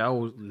you? See,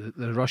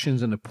 the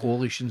Russians and the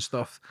Polish and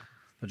stuff,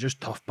 they're just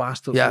tough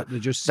bastards. Yeah, they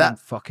just seem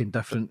fucking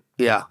different.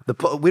 Yeah,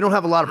 we don't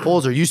have a lot of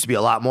Poles. There used to be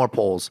a lot more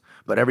Poles,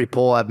 but every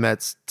Pole I've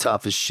met's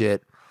tough as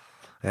shit.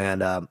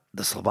 And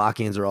the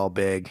Slovakians are all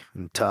big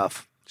and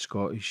tough.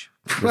 Scottish.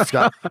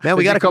 Man,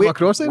 we got to come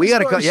across it. We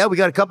got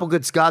a couple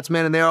good Scots,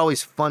 man, and they're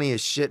always funny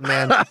as shit,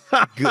 man.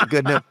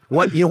 good.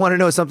 What you want to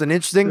know something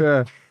interesting?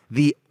 Yeah.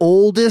 The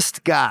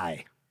oldest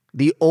guy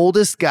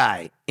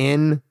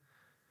in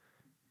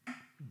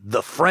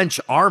the French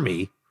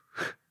army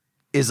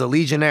is a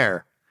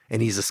legionnaire,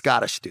 and he's a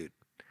Scottish dude.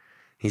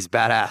 He's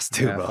badass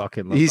too, bro.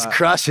 He's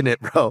crushing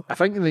it, bro. I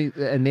think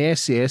in the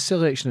SAS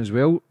selection as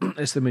well,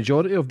 it's the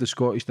majority of the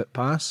Scottish that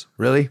pass.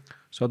 Really?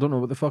 So I don't know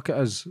what the fuck it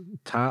is.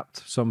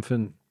 Tapped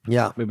something.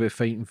 Yeah. Maybe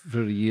fighting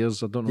for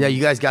years. I don't know. Yeah,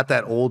 you guys got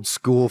that old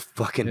school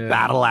fucking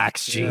battle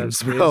axe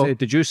genes, bro.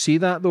 Did you see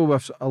that though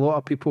with a lot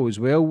of people as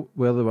well,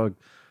 where they were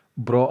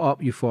brought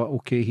up, you thought,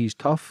 okay, he's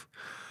tough?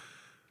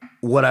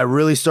 What I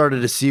really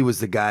started to see was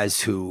the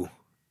guys who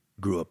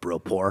grew up real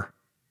poor.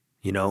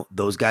 You know,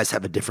 those guys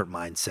have a different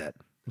mindset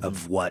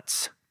of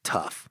what's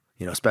tough.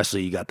 You know,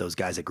 especially you got those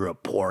guys that grew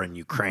up poor in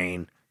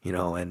Ukraine, you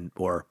know,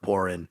 or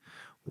poor in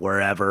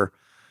wherever.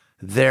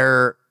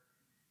 Their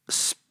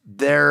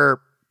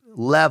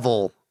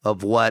level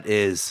of what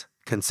is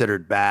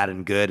considered bad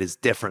and good is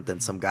different than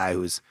some guy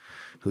who's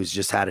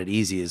just had it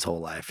easy his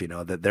whole life. You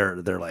know, that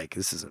they're like,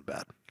 this isn't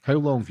bad. How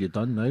long have you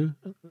done now?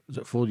 Is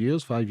it 4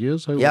 years, 5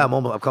 years? Yeah,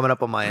 I'm coming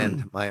up on my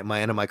end,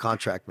 my end of my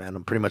contract, man.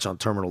 I'm pretty much on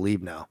terminal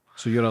leave now.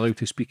 So you're allowed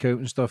to speak out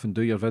and stuff and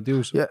do your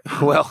videos? Yeah,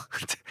 well,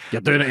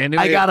 you're doing it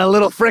anyway. I got a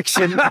little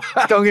friction.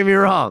 Don't get me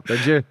wrong.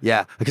 Did you?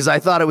 Yeah, because I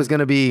thought it was going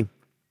to be.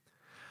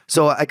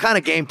 So I kind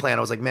of game plan.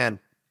 I was like, man,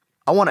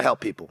 I want to help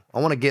people. I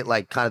want to get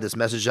like kind of this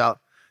message out.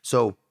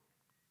 So,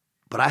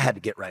 but I had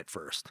to get right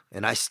first.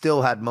 And I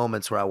still had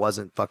moments where I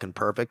wasn't fucking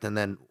perfect. And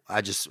then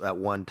I just, at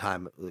one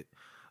time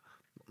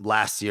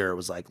last year, it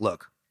was like,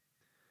 look,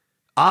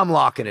 I'm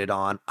locking it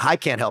on. I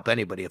can't help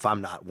anybody if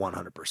I'm not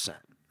 100%.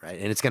 Right.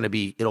 And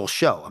it'll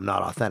show I'm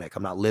not authentic.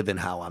 I'm not living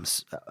how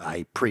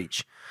I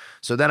preach.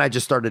 So then I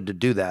just started to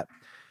do that.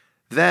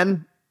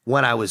 Then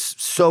when I was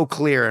so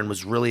clear and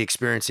was really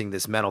experiencing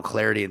this mental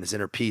clarity and this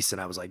inner peace, and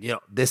I was like, you know,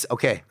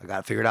 okay, I got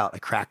to figure it out. I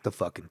cracked the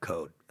fucking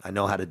code. I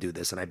know how to do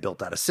this. And I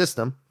built out a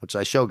system, which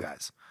I show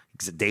guys.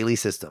 It's a daily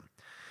system.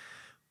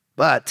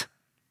 But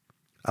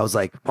I was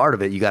like, part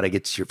of it, you got to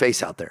get your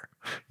face out there.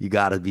 You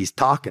got to be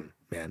talking,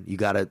 man.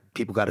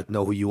 People got to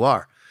know who you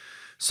are.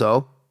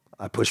 So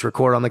I push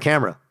record on the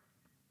camera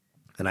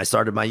and I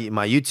started my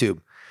YouTube,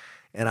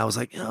 and I was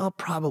like,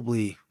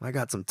 probably I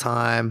got some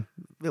time.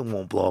 It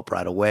won't blow up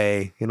right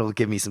away. It'll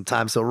give me some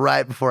time. So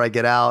right before I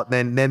get out,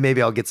 then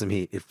maybe I'll get some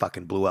heat. It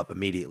fucking blew up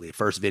immediately.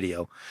 First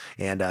video,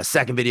 and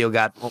second video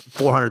got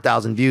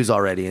 400,000 views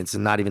already. And it's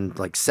not even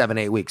like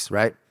 7-8 weeks.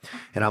 Right.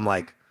 And I'm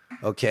like,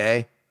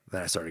 okay,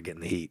 Then I started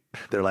getting the heat.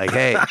 They're like,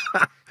 hey,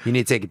 you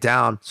need to take it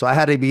down. So I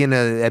had to be in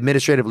an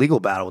administrative legal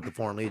battle with the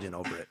Foreign Legion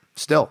over it.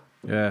 Still.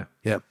 Yeah.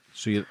 Yeah.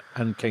 So you're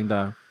in kind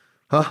of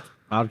Huh?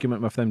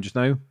 argument with them just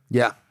now?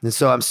 Yeah. And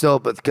so I'm still,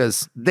 but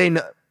because they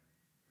know,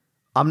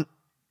 I'm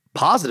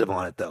positive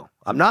on it though.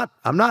 I'm not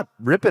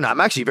ripping.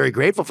 I'm actually very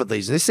grateful for the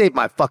Legion. They saved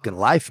my fucking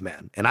life,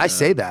 man. And I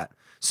say that.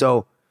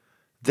 So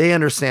they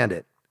understand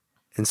it.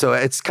 And so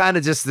it's kind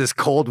of just this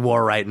Cold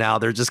War right now.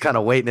 They're just kind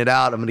of waiting it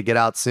out. I'm going to get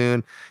out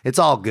soon. It's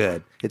all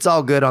good. It's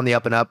all good on the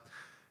up and up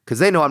because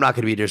they know I'm not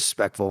going to be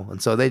disrespectful.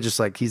 And so they just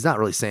like, he's not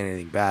really saying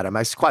anything bad. I'm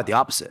actually quite the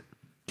opposite.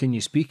 Can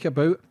you speak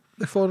about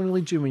the Foreign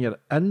Legion when you're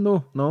in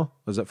though? No?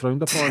 Is it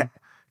frowned upon?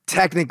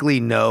 Technically,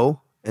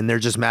 no. And they're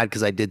just mad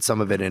because I did some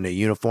of it in a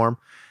uniform.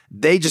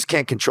 They just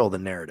can't control the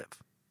narrative.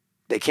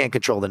 They can't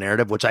control the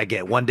narrative, which I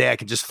get. One day I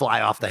could just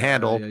fly off the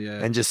handle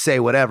and just say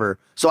whatever.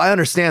 So I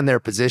understand their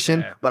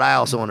position, but I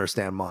also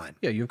understand mine.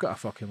 Yeah, you've got a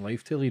fucking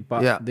life to lead,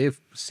 but they've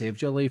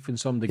saved your life in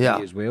some degree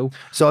as well.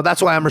 So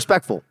that's why I'm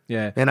respectful.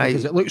 Yeah, and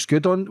because it looks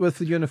good on with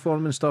the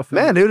uniform and stuff.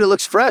 Man, dude, it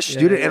looks fresh,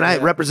 dude, and I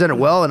represent it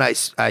well, and I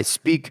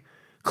speak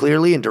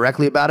clearly and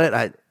directly about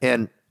it.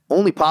 And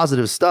only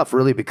positive stuff,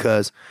 really,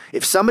 because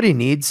if somebody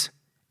needs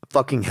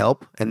fucking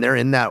help and they're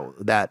in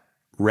that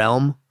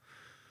realm,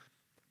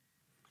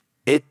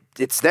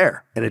 it's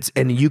there,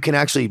 and you can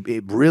actually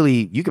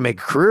you can make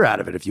a career out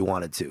of it if you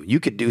wanted to. You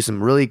could do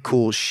some really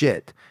cool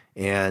shit,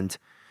 and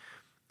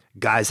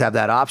guys have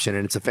that option,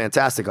 and it's a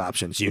fantastic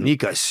option. It's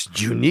unique as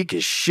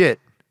shit.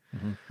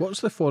 Mm-hmm.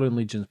 What's the Foreign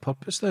Legion's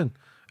purpose then,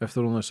 if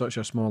they're only such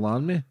a small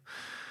army?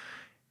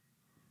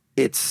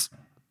 It's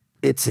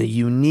a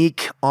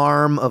unique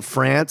arm of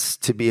France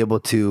to be able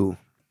to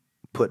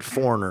put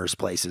foreigners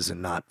places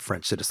and not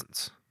French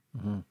citizens,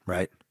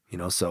 right? You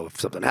know, so if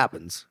something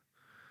happens,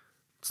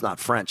 it's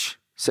not French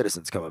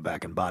citizens coming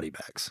back in body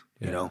bags,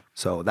 you know?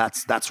 So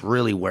that's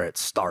really where it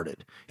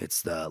started.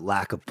 It's the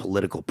lack of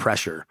political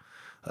pressure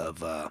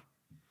of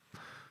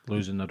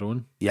losing their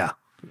own. Yeah,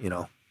 you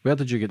know. Where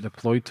did you get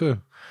deployed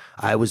to?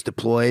 I was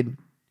deployed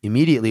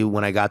immediately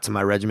when I got to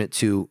my regiment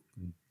to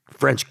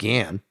French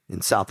Guiana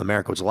in South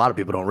America, which a lot of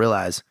people don't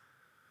realize.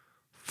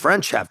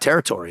 French have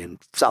territory in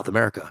South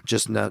America,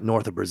 just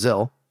north of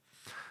Brazil,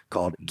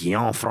 called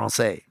Guiana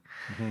Francais.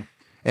 Mm-hmm.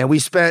 And we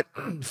spent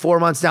 4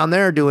 months down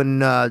there doing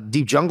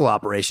deep jungle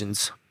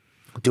operations,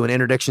 doing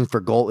interdictions for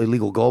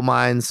illegal gold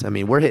mines. I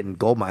mean, we're hitting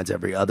gold mines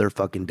every other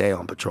fucking day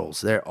on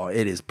patrols. It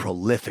is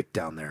prolific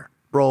down there.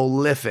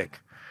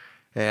 Prolific.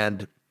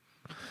 And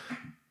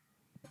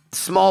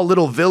small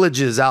little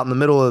villages out in the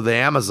middle of the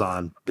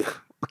Amazon.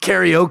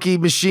 Karaoke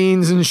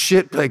machines and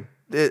shit. Like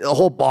a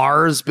whole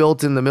bars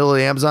built in the middle of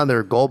the Amazon.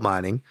 They're gold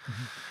mining.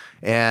 Mm-hmm.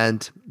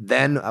 And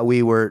then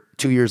we were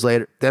 2 years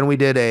later. Then we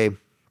did a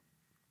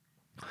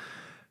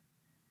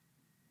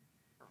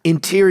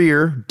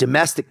interior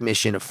domestic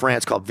mission of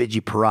France called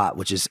Vigie-Parat,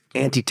 which is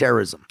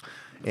anti-terrorism.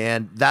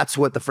 And that's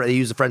what they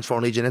use the French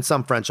Foreign Legion and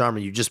some French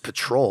army. You just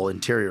patrol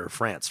interior of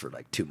France for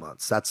like 2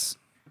 months. That's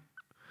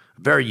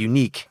very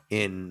unique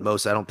in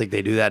most. I don't think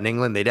they do that in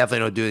England. They definitely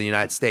don't do it in the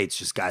United States.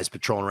 Just guys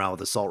patrolling around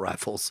with assault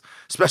rifles,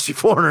 especially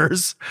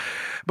foreigners.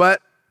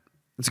 But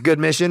it's a good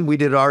mission. We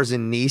did ours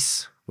in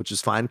Nice, which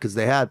is fine because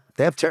they have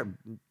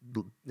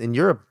in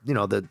Europe. You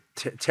know, the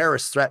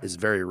terrorist threat is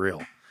very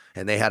real.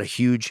 And they had a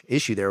huge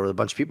issue there where a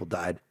bunch of people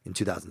died in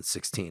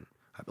 2016,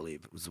 I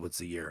believe was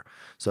the year.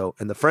 So,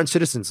 and the French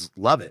citizens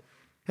love it.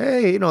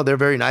 Hey, you know, they're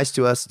very nice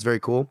to us. It's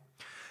very cool.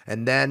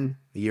 And then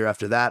the year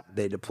after that,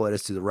 they deployed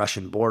us to the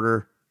Russian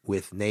border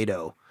with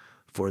NATO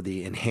for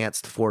the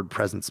Enhanced Forward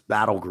Presence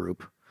Battle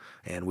Group.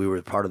 And we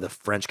were part of the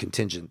French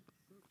contingent,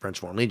 French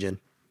Foreign Legion,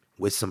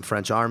 with some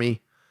French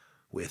army,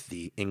 with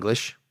the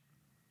English,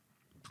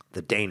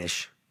 the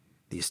Danish,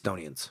 the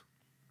Estonians,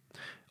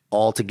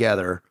 all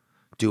together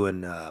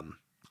doing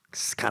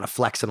kind of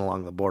flexing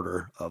along the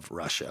border of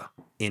Russia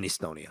in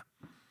Estonia.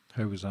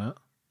 How was that?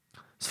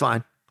 It's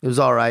fine. It was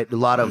all right. It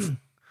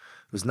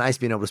was nice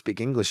being able to speak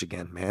English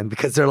again, man,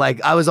 because they're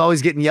like, I was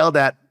always getting yelled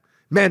at,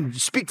 man,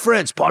 speak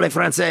French, parlez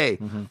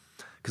français,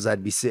 because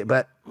I'd be sick.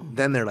 But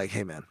then they're like,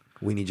 hey, man,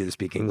 we need you to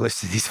speak English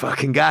to these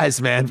fucking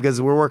guys, man,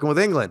 because we're working with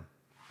England.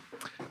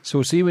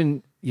 So see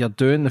when you're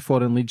doing the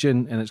Foreign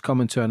Legion and it's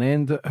coming to an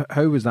end,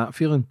 how was that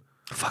feeling?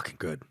 Fucking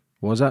good.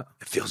 Was it?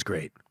 It feels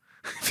great.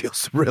 It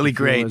feels really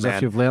great, as man.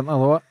 If you've learned a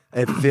lot.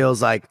 It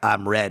feels like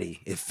I'm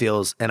ready. It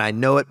feels, and I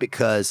know it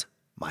because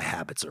my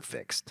habits are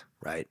fixed,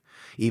 right?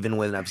 Even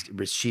when I'm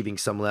achieving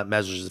some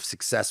measures of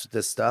success with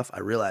this stuff,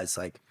 I realize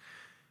like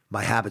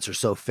my habits are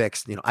so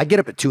fixed. You know, I get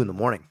up at 2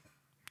 a.m.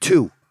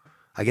 2.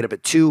 I get up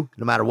at 2,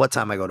 no matter what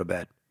time I go to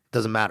bed.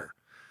 Doesn't matter.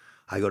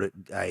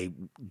 I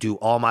do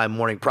all my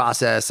morning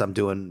process. I'm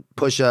doing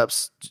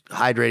push-ups,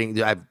 hydrating.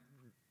 I've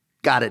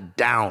got it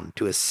down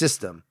to a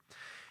system.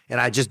 And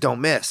I just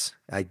don't miss.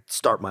 I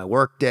start my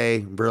work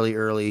day really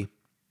early,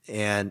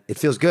 and it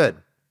feels good,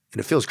 and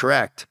it feels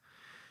correct.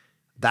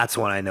 That's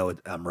when I know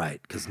I'm right,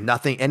 because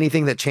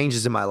anything that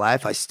changes in my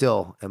life, I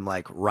still am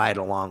like right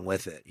along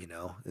with it, you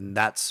know? And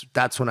that's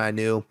when I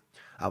knew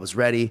I was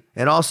ready.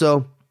 And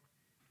also,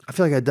 I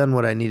feel like I'd done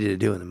what I needed to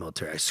do in the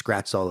military. I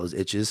scratched all those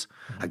itches.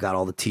 I got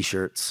all the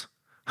t-shirts.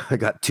 I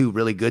got 2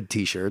 really good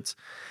t-shirts,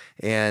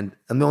 and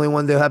I'm the only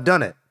one that have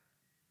done it.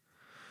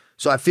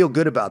 So I feel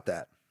good about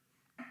that.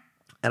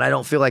 And I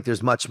don't feel like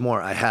there's much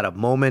more. I had a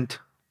moment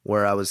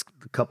where I was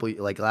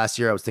like last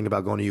year, I was thinking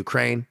about going to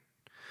Ukraine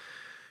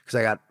because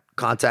I got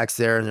contacts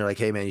there, and they're like,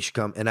 hey man, you should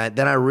come. And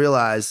then I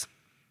realized,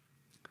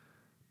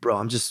 bro,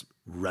 I'm just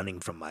running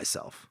from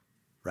myself,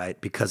 right?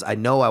 Because I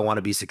know I want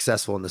to be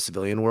successful in the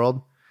civilian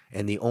world.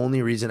 And the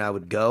only reason I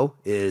would go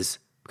is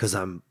because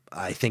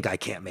I think I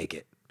can't make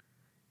it.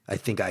 I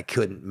think I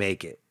couldn't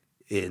make it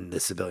in the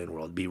civilian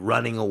world, be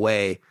running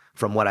away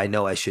from what I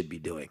know I should be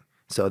doing.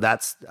 So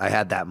I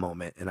had that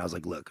moment, and I was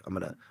like, look, I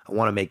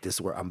want to make this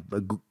work. I'm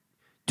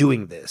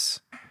doing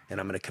this, and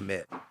I'm going to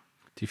commit.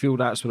 Do you feel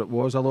that's what it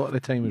was a lot of the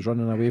time, was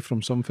running away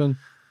from something?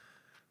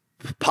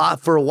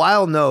 For a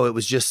while, no, it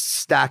was just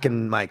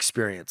stacking my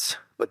experience.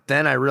 But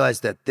then I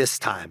realized that this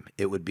time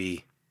it would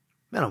be,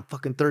 man, I'm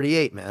fucking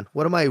 38, man.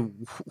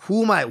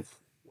 Who am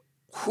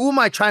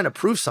I trying to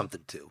prove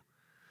something to?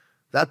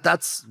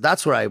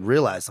 That's where I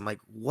realized, I'm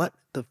like, what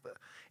the,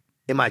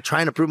 am I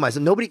trying to prove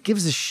myself? Nobody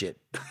gives a shit.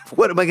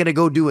 What am I going to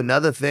go do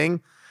another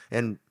thing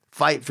and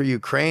fight for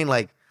Ukraine?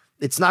 Like,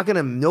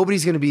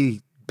 nobody's going to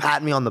be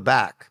patting me on the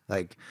back.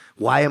 Like,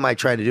 why am I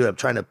trying to do it? I'm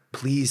trying to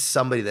please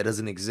somebody that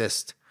doesn't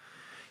exist.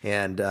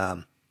 And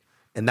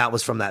that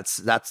was from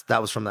that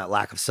was from that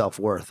lack of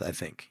self-worth, I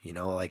think. You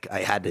know, like I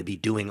had to be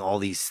doing all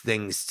these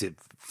things to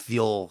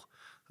feel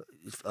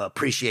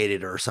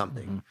appreciated or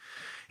something.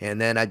 Mm-hmm.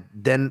 And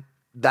then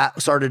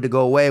that started to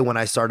go away when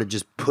I started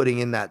just putting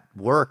in that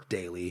work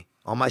daily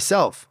on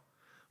myself,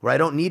 where I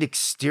don't need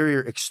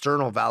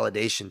external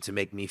validation to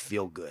make me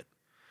feel good.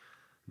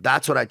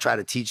 That's what I try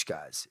to teach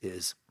guys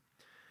is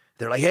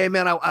they're like, hey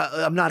man,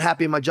 I'm not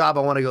happy in my job.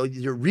 I want to go.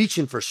 You're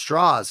reaching for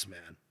straws,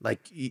 man. Like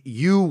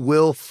you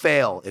will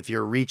fail if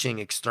you're reaching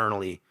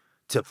externally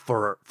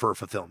for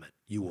fulfillment.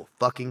 You will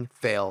fucking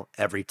fail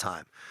every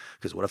time.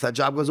 Because what if that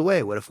job goes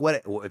away? What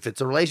if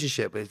it's a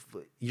relationship? If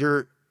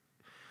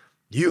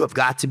you have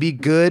got to be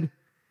good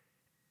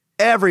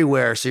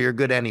everywhere, so you're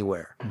good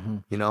anywhere. Mm-hmm.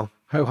 You know?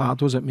 How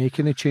hard was it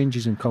making the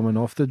changes and coming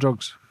off the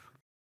drugs?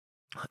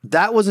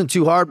 That wasn't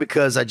too hard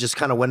because I just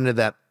kind of went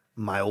into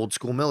my old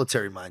school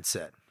military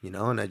mindset, you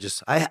know, and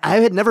I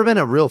had never been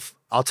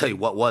I'll tell you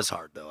what was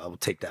hard though. I will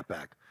take that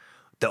back.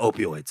 The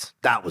opioids,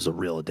 that was a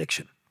real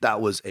addiction.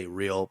 That was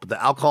but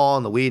the alcohol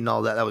and the weed and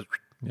all that was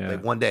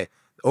like one day.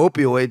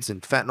 Opioids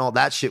and fentanyl,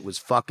 that shit was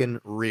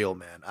fucking real,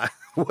 man.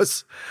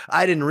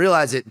 I didn't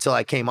realize it until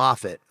I came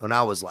off it. And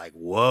I was like,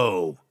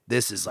 whoa,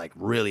 this has like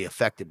really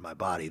affected my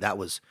body. That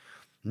was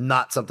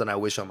not something I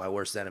wish on my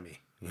worst enemy,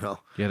 you know?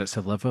 Yeah, it's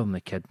the liver and the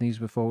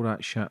kidneys with all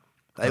that shit.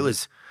 It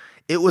was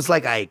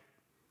like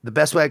the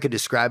best way I could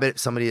describe it,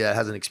 somebody that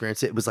hasn't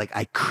experienced it was like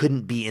I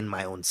couldn't be in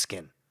my own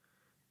skin.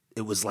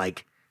 It was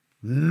like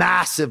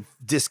massive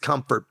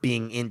discomfort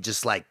being in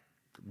just like,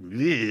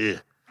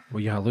 ugh. Were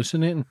you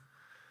hallucinating?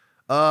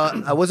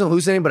 I wasn't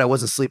hallucinating, but I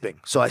wasn't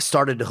sleeping. So I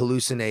started to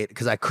hallucinate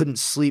because I couldn't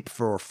sleep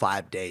for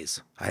 5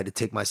 days. I had to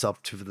take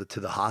myself to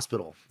the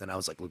hospital. And I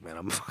was like, look,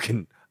 man,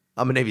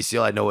 I'm a Navy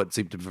SEAL. I know what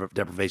sleep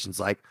deprivation's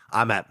like.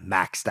 I'm at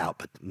maxed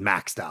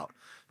out.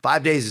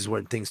 5 days is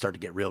when things start to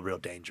get real, real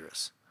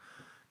dangerous.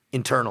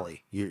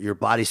 Internally, your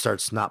body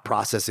starts not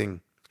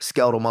processing.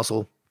 Skeletal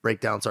muscle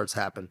breakdown starts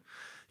to happen.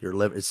 Your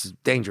liver, it's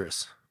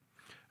dangerous.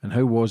 And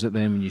how was it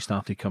then when you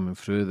started coming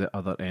through the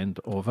other end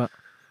of it?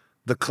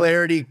 The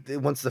clarity,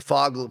 once the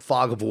fog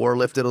of war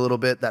lifted a little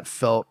bit, that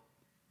felt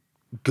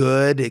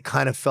good. It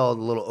kind of felt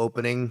a little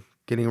opening.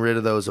 Getting rid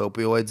of those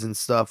opioids and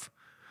stuff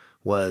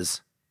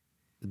was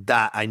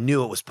that I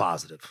knew it was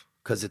positive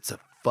because it's a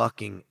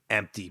fucking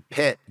empty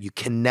pit. You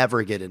can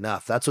never get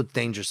enough. That's what's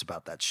dangerous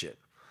about that shit.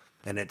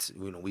 And it's,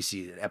 you know, we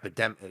see an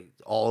epidemic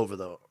all over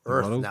the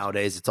earth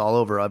nowadays. It's all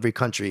over every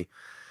country.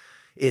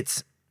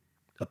 It's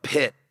a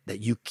pit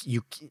that you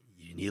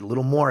need a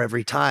little more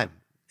every time.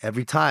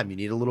 Every time you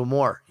need a little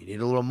more. You need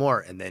a little more.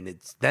 And then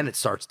it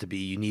starts to be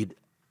you need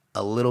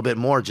a little bit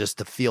more just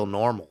to feel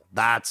normal.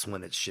 That's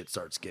when shit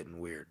starts getting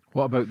weird.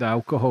 What about the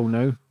alcohol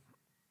now?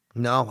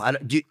 No, I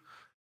don't.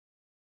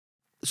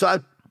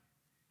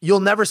 You'll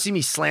never see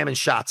me slamming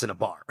shots in a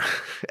bar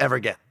ever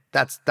again.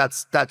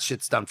 That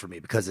shit's done for me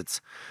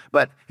because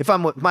but if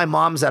my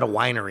mom's at a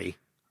winery,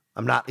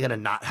 I'm not going to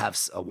not have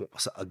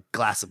a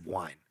glass of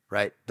wine,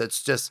 right?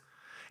 That's just,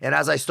 and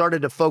as I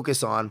started to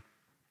focus on,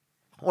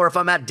 or if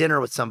I'm at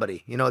dinner with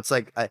somebody, you know, it's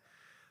like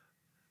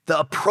the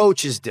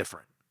approach is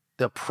different.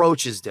 The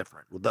approach is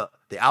different. The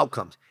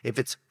outcomes. If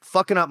it's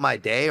fucking up my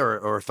day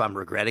or if I'm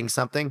regretting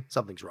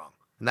something's wrong.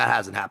 And that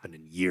hasn't happened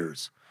in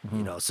years,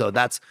 you know? So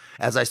that's,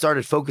 as I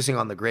started focusing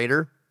on the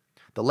greater,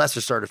 the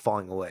lesser started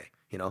falling away,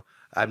 you know?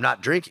 I'm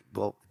not drinking.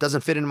 Well, it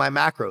doesn't fit into my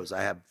macros.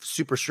 I have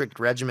super strict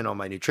regimen on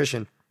my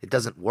nutrition. It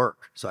doesn't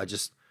work. So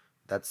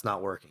that's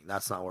not working.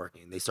 That's not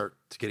working. They start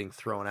getting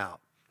thrown out.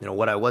 You know,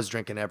 what I was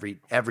drinking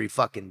every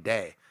fucking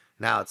day.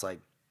 Now it's like,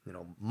 you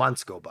know,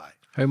 months go by.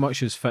 How much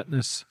has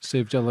fitness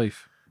saved your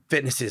life?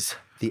 Fitness is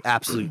the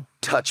absolute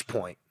touch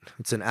point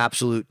It's an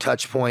absolute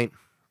touch point.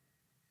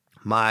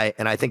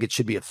 And I think it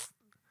should be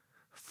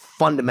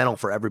fundamental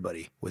for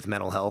everybody with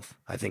mental health.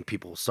 I think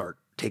people start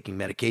taking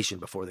medication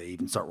before they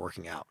even start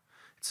working out.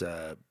 It's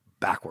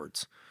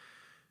backwards.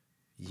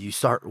 You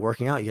start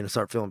working out, you're going to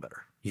start feeling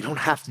better. You don't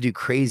have to do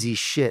crazy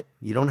shit.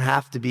 You don't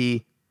have to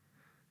be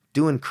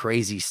doing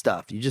crazy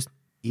stuff. You just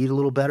eat a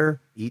little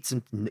better,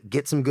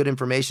 get some good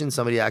information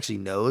somebody actually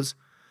knows,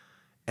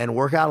 and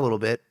work out a little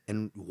bit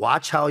and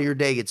watch how your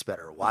day gets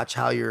better. Watch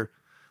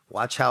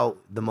how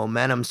the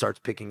momentum starts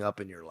picking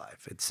up in your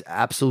life. It's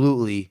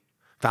absolutely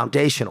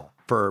foundational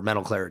for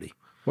mental clarity.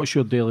 What's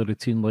your daily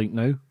routine like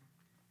now?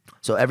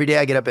 So every day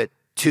I get up at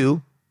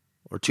 2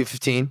 or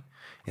 2:15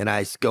 and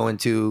I go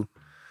into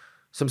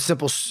some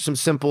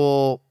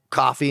simple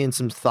coffee and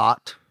some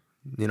thought.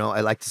 You know,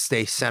 I like to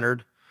stay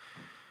centered.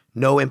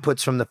 No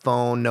inputs from the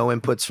phone, no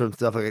inputs from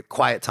stuff like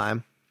quiet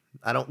time.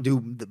 I don't do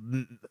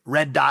the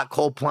red dot,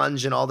 cold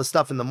plunge and all the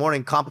stuff in the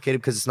morning,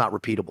 complicated because it's not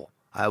repeatable.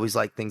 I always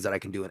like things that I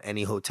can do in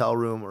any hotel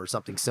room or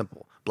something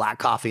simple. Black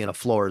coffee and a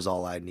floor is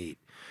all I need.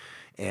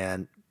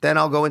 And then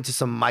I'll go into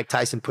some Mike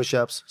Tyson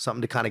push-ups,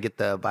 something to kind of get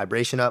the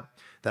vibration up.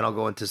 Then I'll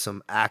go into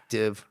some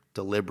active,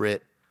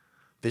 deliberate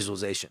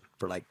visualization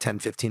for like 10,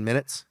 15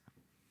 minutes.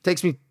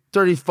 Takes me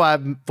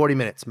 35, 40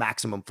 minutes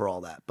maximum for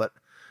all that. But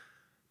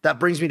that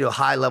brings me to a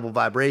high level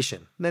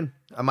vibration. And then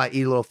I might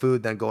eat a little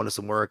food, then go into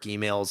some work,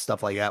 emails,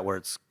 stuff like that, where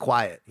it's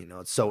quiet. You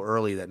know, it's so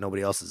early that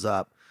nobody else is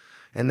up.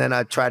 And then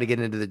I try to get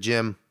into the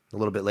gym a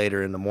little bit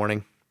later in the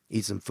morning,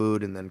 eat some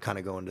food, and then kind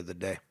of go into the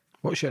day.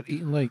 What's your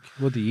eating like?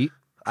 What do you eat?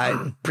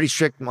 I'm pretty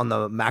strict on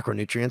the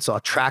macronutrients, so I'll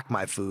track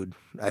my food.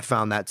 I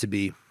found that to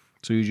be...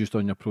 So you're just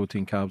on your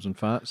protein, carbs, and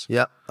fats?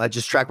 Yep. I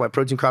just track my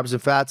protein, carbs,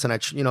 and fats, and I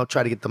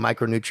try to get the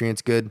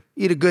micronutrients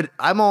good.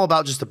 I'm all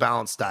about just a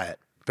balanced diet.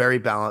 Very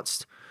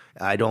balanced.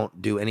 I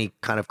don't do any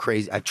kind of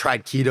crazy... I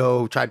tried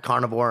keto, tried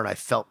carnivore, and I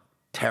felt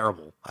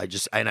terrible.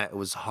 It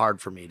was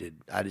hard for me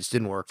I just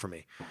didn't work for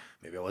me.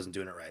 Maybe I wasn't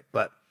doing it right.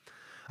 But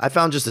I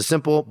found just a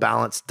simple,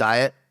 balanced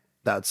diet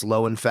that's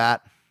low in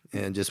fat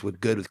and just with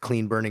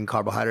clean burning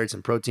carbohydrates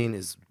and protein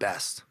is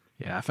best.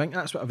 Yeah, I think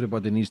that's what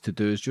everybody needs to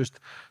do, is just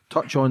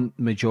touch on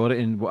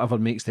majority and whatever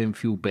makes them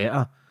feel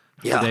better.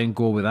 Yeah. And then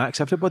go with that. Because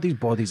everybody's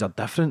bodies are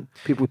different.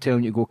 People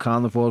telling you to go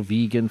carnivore,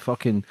 vegan,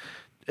 fucking...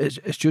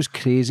 It's just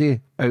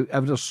crazy.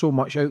 There's so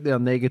much out there,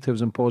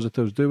 negatives and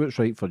positives. Do what's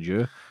right for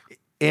you.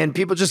 And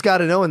people just got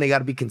to know, and they got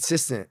to be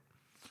consistent.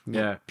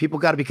 Yeah. People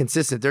got to be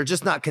consistent. They're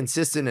just not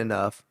consistent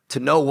enough to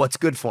know what's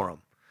good for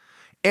them.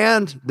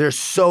 And there's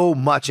so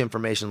much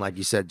information, like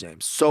you said,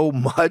 James. So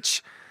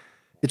much.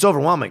 It's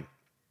overwhelming.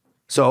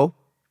 So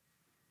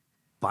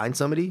find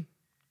somebody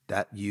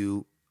that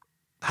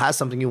has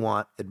something you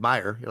want,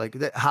 admire. You're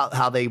like,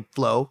 how they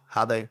flow,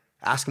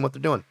 ask them what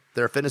they're doing.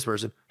 They're a fitness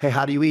person. Hey,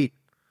 how do you eat?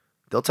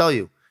 They'll tell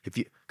you.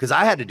 Because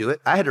I had to do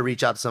it. I had to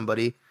reach out to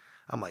somebody.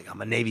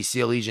 I'm a Navy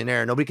SEAL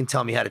Legionnaire. Nobody can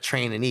tell me how to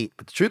train and eat.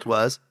 But the truth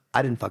was,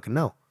 I didn't fucking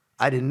know.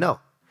 I didn't know.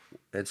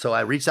 And so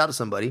I reached out to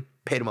somebody,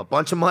 paid them a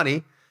bunch of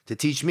money to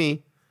teach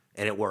me,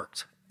 and it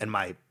worked. And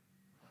my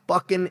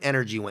fucking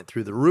energy went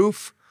through the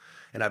roof,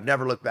 and I've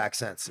never looked back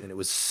since. And it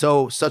was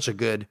such a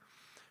good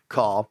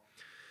call.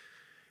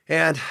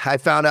 And I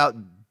found out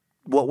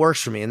what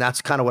works for me, and that's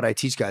kind of what I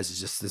teach guys, is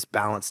just this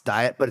balanced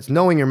diet, but it's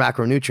knowing your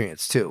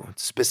macronutrients too.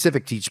 It's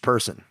specific to each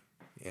person.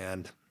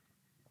 And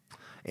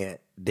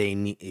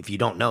if you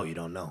don't know, you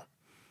don't know.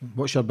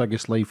 What's your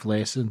biggest life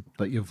lesson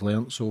that you've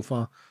learned so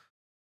far?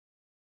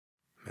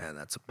 Man,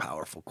 that's a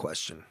powerful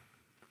question.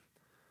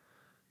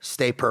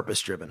 Stay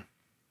purpose-driven.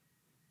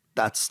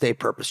 Stay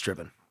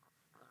purpose-driven.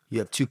 You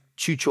have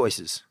two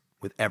choices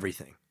with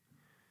everything.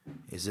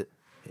 Is it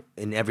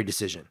in every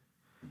decision?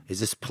 Is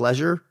this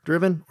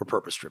pleasure-driven or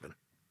purpose-driven?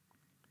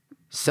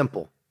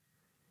 Simple.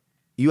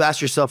 You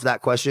ask yourself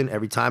that question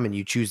every time and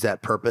you choose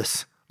that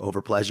purpose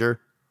over pleasure,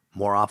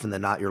 more often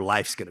than not, your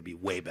life's going to be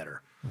way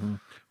better. Mm-hmm.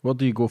 What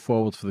do you go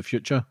forward for the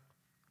future?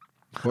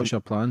 What's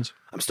your plans?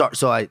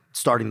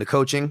 Starting the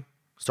coaching,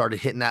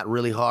 started hitting that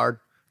really hard.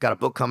 Got a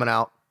book coming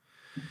out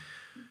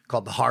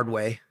called The Hard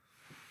Way.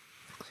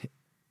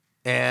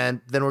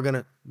 And then we're going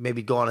to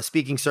maybe go on a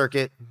speaking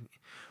circuit.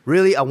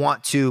 Really, I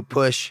want to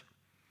push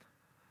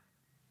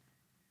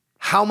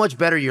how much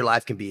better your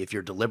life can be if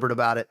you're deliberate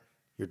about it.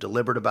 You're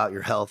deliberate about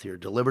your health. You're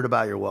deliberate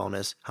about your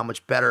wellness. How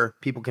much better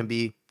people can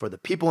be for the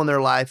people in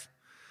their life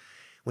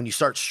when you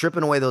start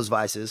stripping away those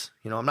vices.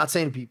 I'm not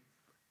saying be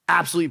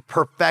absolute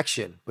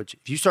perfection, but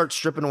if you start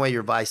stripping away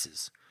your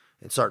vices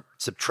and start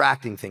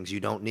subtracting things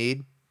you don't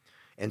need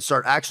and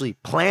start actually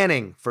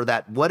planning for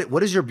that, what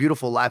does your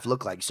beautiful life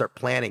look like? You start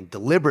planning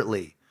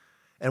deliberately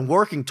and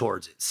working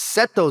towards it.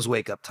 Set those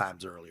wake-up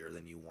times earlier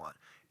than you want.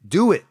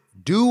 Do it.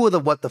 Do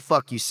what the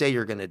fuck you say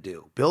you're going to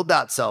do. Build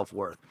that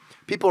self-worth.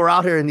 People are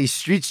out here in these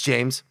streets,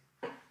 James,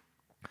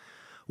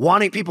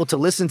 wanting people to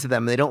listen to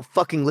them, and they don't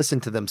fucking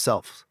listen to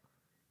themselves.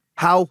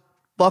 How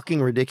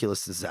fucking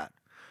ridiculous is that?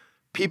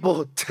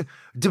 People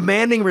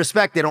demanding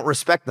respect, they don't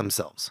respect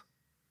themselves.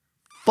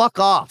 fuck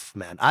off,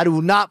 man. I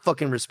do not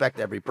fucking respect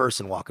every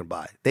person walking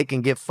by. They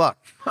can get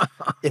fucked.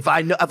 If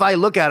I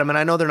look at them and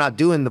I know they're not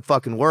doing the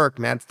fucking work,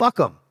 man, fuck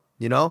them.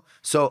 You know?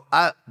 So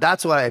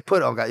that's what I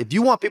put on guys. If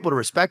you want people to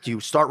respect you,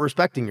 start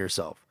respecting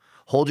yourself.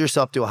 Hold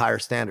yourself to a higher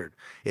standard.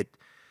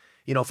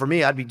 For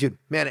me, I'd be, dude,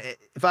 man,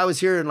 if I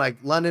was here in like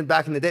London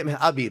back in the day, man,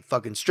 I'd be at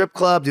fucking strip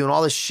club doing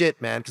all this shit,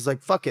 man. Cause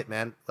like, fuck it,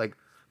 man. Like,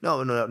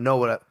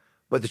 no.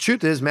 But the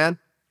truth is, man,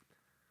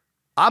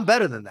 I'm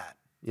better than that.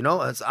 You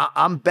know,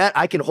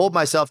 I can hold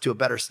myself to a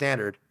better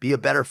standard, be a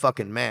better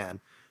fucking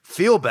man,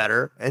 feel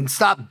better, and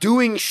stop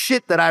doing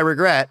shit that I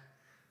regret,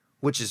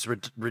 which is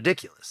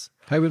ridiculous.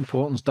 How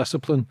important is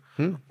discipline?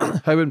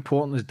 How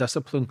important is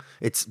discipline?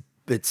 It's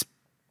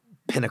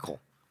pinnacle.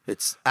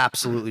 It's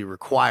absolutely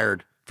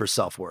required for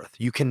self-worth.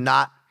 You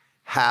cannot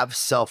have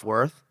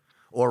self-worth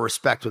or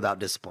respect without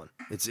discipline.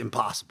 It's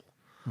impossible.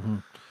 Mm-hmm.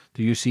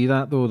 Do you see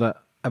that though, that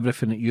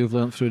everything that you've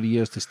learned through the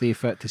years to stay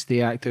fit, to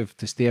stay active,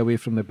 to stay away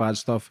from the bad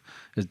stuff,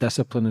 is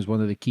discipline is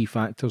one of the key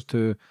factors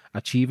to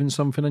achieving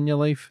something in your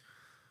life?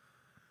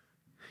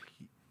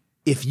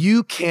 If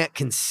you can't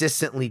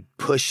consistently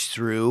push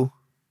through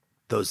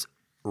those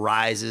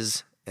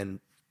rises and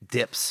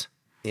dips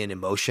in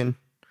emotion,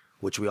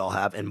 which we all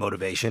have, and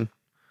motivation,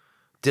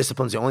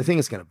 discipline's the only thing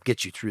that's going to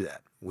get you through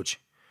that, which,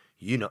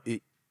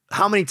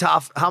 how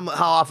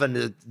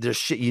often there's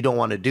shit you don't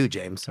want to do,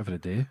 James? Every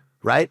day.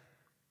 Right?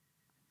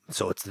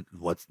 So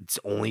it's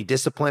only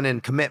discipline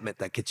and commitment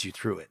that gets you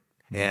through it.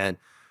 And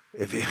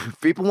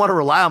if people want to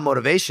rely on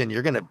motivation,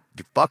 you're going to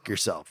fuck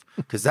yourself,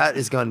 because that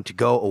is going to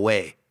go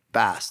away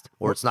fast,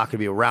 or it's not going to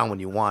be around when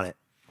you want it.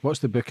 What's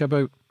the book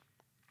about?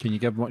 Can you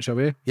give much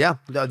away? Yeah.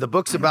 The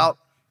book's about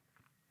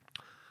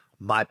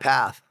my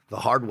path,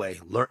 the hard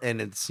way.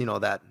 And it's,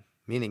 that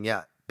meaning,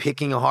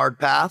 picking a hard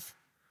path,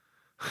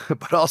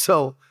 but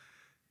also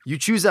you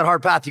choose that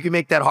hard path. You can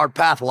make that hard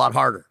path a lot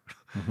harder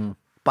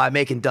by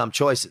making dumb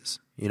choices,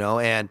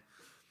 and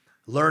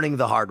learning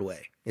the hard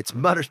way. It's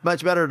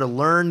much better to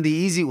learn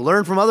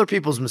from other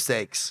people's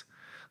mistakes.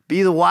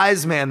 Be the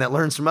wise man that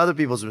learns from other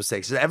people's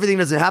mistakes. Everything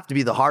doesn't have to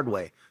be the hard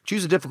way.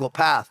 Choose a difficult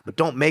path, but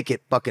don't make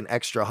it fucking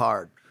extra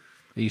hard.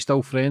 Are you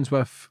still friends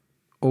with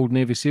old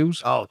Navy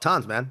SEALs? Oh,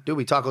 tons, man. Dude,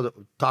 we talking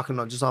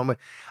on just on my.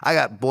 I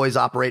got boys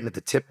operating at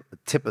the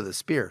tip of the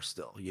spear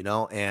still,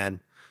 and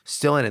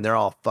still in it. They're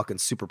all fucking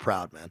super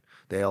proud, man.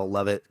 They all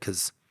love it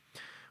because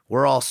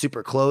we're all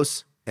super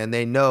close, and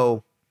they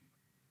know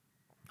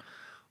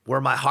where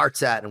my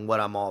heart's at and what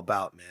I'm all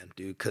about, man,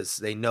 dude, because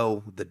they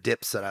know the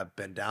dips that I've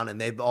been down,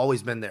 and they've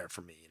always been there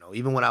for me.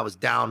 Even when I was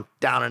down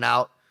and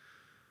out,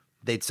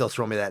 they'd still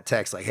throw me that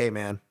text like, "Hey,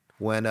 man,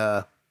 when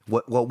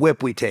what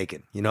whip we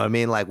taking?" You know what I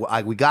mean? Like,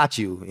 we got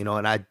you,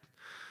 and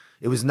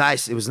it was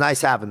nice. It was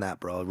nice having that,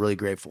 bro. Really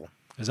grateful.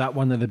 Is that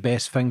one of the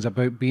best things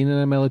about being in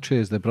the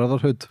military, is the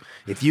brotherhood?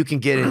 If you can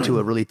get into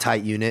a really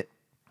tight unit,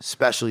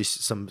 especially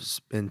some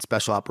in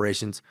special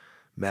operations,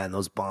 man,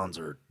 those bonds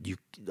are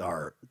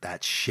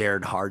that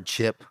shared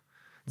hardship.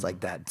 It's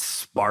like that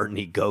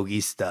Spartan-y,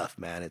 Gogi stuff,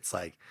 man. It's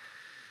like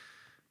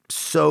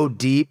so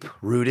deep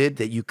rooted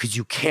that because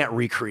you can't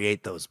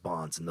recreate those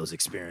bonds and those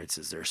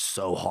experiences. They're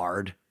so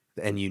hard.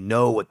 And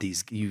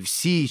you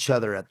see each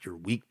other at your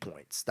weak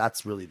points.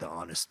 That's really the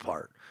honest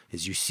part,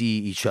 is you see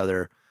each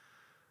other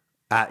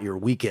at your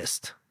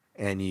weakest,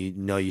 and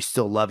you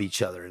still love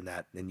each other in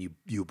that, and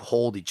you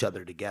hold each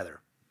other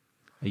together.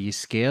 Are you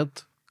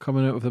scared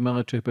coming out of the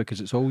military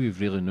because it's all you've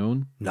really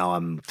known? No,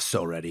 I'm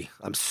so ready.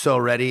 I'm so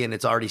ready, and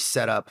it's already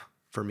set up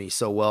for me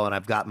so well. And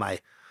I've got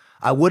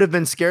I would have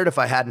been scared if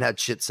I hadn't had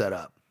shit set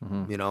up.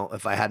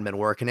 If I hadn't been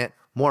working it.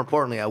 More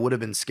importantly, I would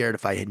have been scared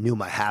if I knew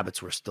my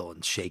habits were still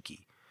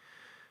shaky.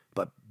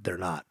 But they're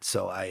not.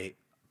 So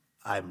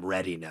I'm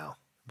ready now,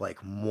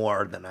 like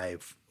more than I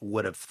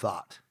would have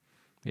thought.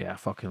 Yeah, I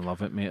fucking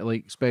love it, mate.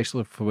 Like,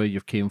 especially for where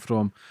you've came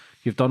from.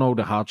 You've done all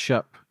the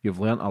hardship, you've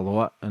learnt a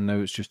lot, and now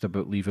it's just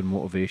about leaving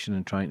motivation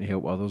and trying to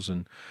help others.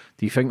 And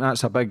do you think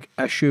that's a big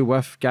issue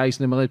with guys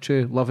in the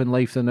military, loving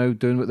life they're now,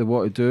 doing what they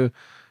want to do?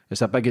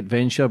 It's a big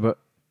adventure, but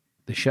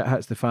the shit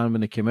hits the fan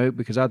when they came out,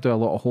 because I do a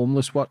lot of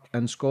homeless work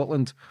in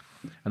Scotland,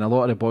 and a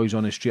lot of the boys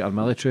on the street are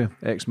military,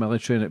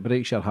 ex-military, and it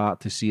breaks your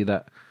heart to see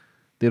that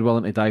they're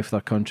willing to die for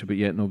their country, but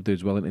yet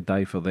nobody's willing to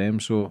die for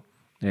them. So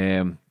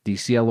do you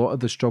see a lot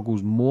of the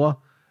struggles more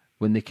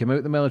when they came out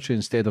of the military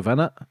instead of in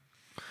it?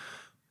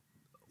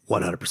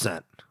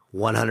 100%.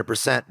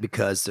 100%,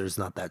 because there's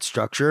not that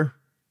structure.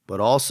 But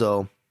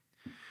also,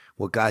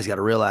 what guys got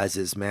to realize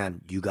is,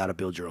 man, you got to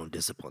build your own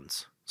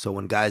disciplines. So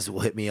when guys will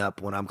hit me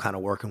up when I'm kind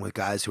of working with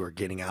guys who are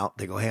getting out,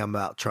 they go, "Hey, I'm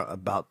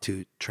about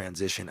to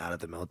transition out of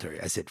the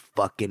military." I said,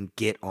 fucking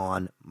get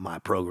on my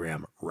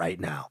program right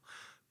now.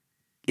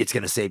 It's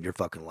going to save your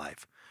fucking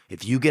life.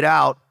 If you get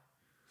out,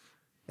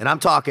 and I'm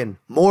talking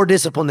more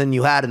discipline than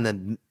you had in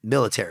the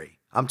military.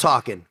 I'm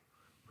talking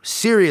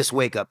serious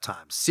wake-up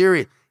time.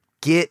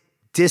 Get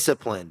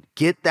disciplined.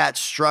 Get that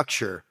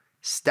structure.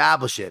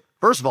 Establish it.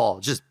 First of all,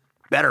 just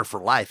better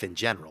for life in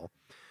general.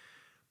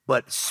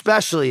 But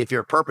especially if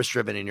you're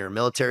purpose-driven and you're a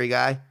military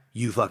guy,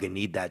 you fucking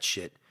need that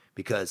shit,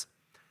 because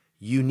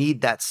you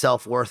need that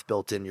self-worth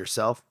built in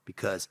yourself,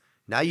 because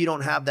now you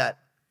don't have that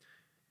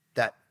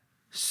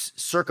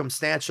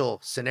circumstantial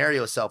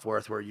scenario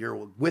self-worth where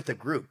you're with a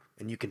group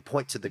and you can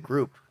point to the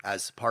group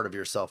as part of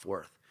your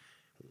self-worth.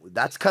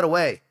 That's cut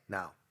away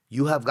now.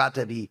 You have got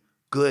to be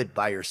good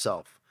by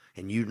yourself,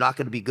 and you're not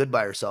going to be good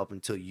by yourself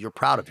until you're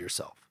proud of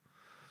yourself.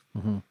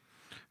 Mm-hmm.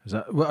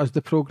 What is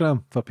the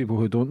program for people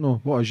who don't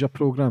know? What is your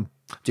program?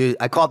 Dude,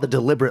 I call it the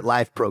Deliberate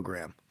Life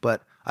program,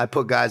 but I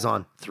put guys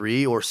on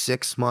 3 or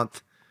 6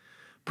 month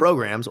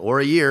programs, or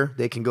a year.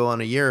 They can go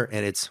on a year,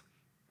 and it's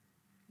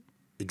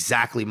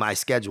exactly my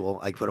schedule.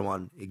 I put them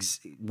on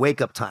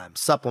wake up time,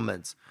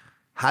 supplements,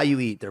 how you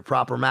eat, their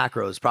proper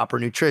macros, proper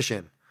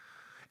nutrition,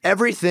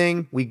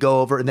 everything we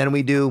go over. And then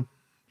we do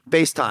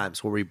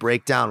FaceTimes where we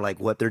break down like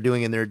what they're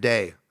doing in their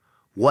day,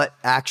 what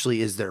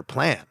actually is their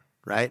plan,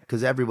 right?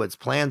 Because everyone's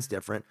plan's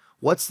different.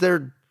 What's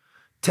their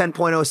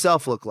 10.0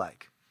 self look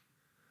like?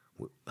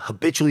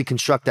 Habitually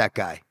construct that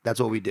guy. That's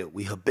what we do.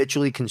 We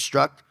habitually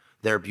construct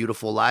their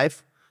beautiful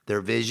life,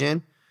 their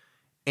vision,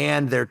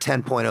 and their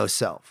 10.0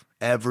 self.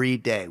 Every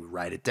day, we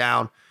write it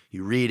down,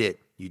 you read it,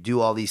 you do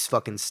all these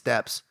fucking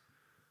steps.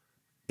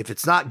 If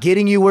it's not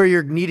getting you where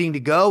you're needing to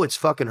go, it's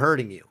fucking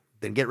hurting you.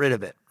 Then get rid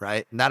of it,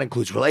 right? And that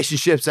includes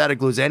relationships, that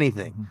includes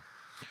anything.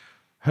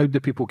 How do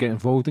people get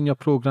involved in your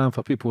program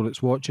for people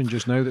that's watching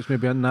just now that's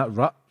maybe in that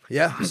rut?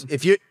 Yeah.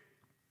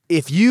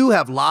 If you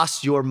have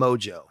lost your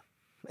mojo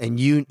and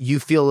you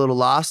feel a little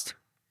lost,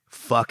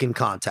 fucking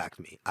contact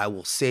me. I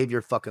will save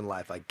your fucking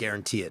life. I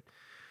guarantee it.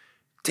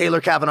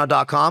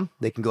 TaylorCavanaugh.com.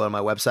 They can go on my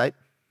website.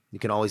 You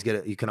can always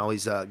get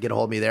a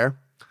hold of me there.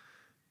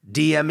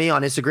 DM me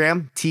on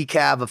Instagram,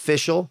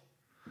 TCavOfficial,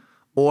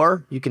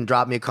 or you can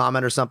drop me a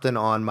comment or something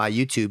on my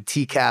YouTube,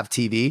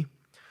 TCavTV.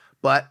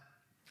 But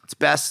it's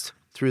best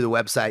through the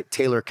website,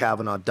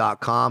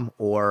 TaylorCavanaugh.com,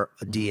 or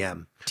a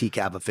DM,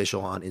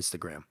 TCavOfficial on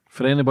Instagram.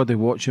 For anybody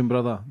watching,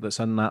 brother, that's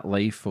in that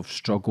life of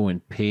struggle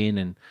and pain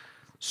and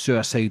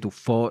suicidal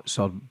thoughts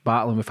or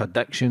battling with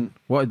addiction,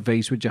 what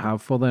advice would you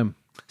have for them?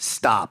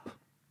 Stop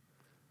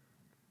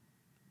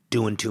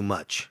doing too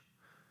much.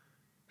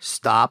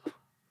 Stop,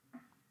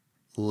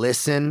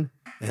 listen,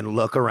 and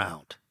look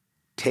around.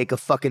 Take a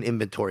fucking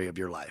inventory of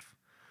your life.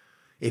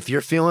 If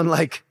you're feeling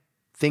like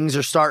things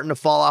are starting to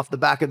fall off the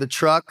back of the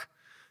truck,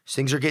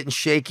 things are getting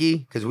shaky,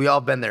 because we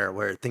all been there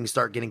where things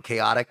start getting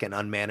chaotic and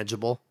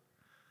unmanageable.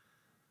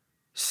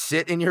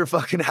 Sit in your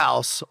fucking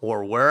house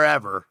or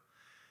wherever,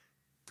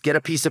 get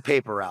a piece of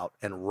paper out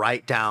and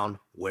write down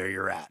where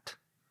you're at.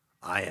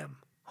 I am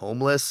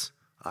homeless.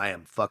 I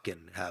am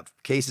fucking have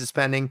cases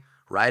pending.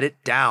 Write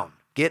it down.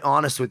 Get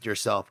honest with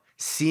yourself.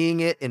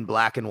 Seeing it in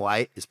black and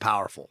white is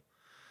powerful.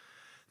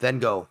 Then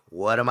go,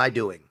 what am I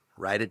doing?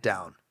 Write it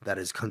down. That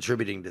is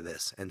contributing to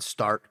this, and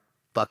start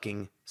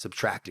fucking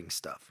subtracting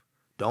stuff.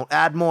 Don't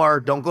add more.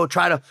 Don't go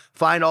try to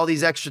find all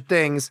these extra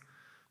things.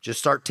 Just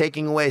start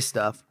taking away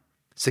stuff.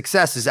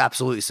 Success is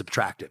absolutely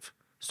subtractive.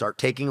 Start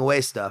taking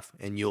away stuff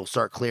and you'll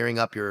start clearing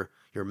up your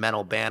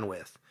mental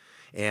bandwidth,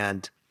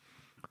 and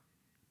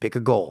pick a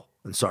goal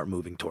and start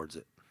moving towards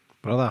it.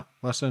 Brother,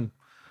 listen,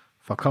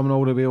 for coming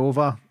all the way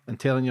over and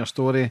telling your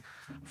story,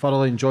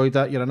 thoroughly enjoyed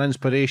that. You're an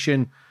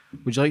inspiration.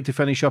 Would you like to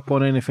finish up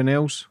on anything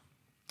else?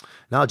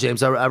 No,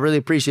 James, I really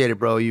appreciate it,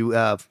 bro. You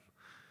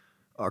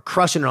are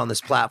crushing it on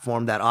this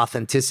platform. That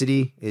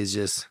authenticity is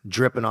just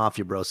dripping off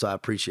you, bro. So I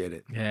appreciate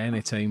it. Yeah,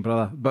 anytime,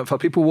 brother. But for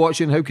people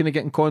watching, how can they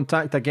get in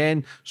contact?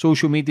 Again,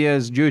 social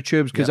medias,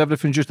 YouTubes, because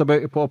everything's just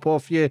about to pop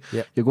off you.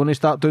 Yep. You're going to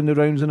start doing the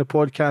rounds in the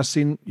podcast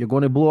scene. You're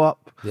going to blow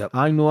up. Yep.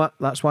 I know it.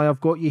 That's why I've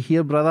got you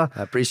here, brother.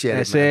 I appreciate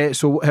it, man.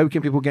 So how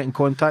can people get in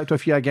contact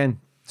with you again?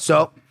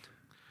 So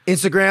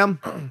Instagram,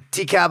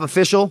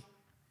 TCavOfficial.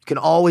 You can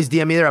always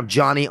DM me there. I'm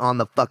Johnny on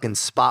the fucking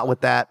spot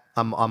with that.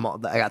 I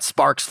got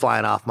sparks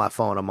flying off my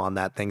phone. I'm on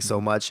that thing so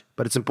much,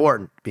 but it's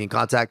important. Be in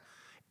contact.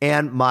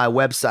 And my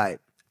website,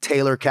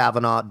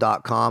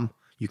 TaylorCavanaugh.com.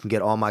 You can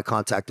get all my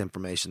contact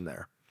information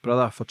there.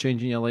 Brother, for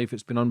changing your life,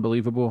 it's been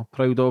unbelievable.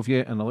 Proud of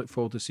you, and I look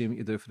forward to seeing what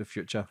you do for the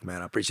future.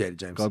 Man, I appreciate it,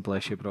 James. God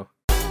bless you, bro.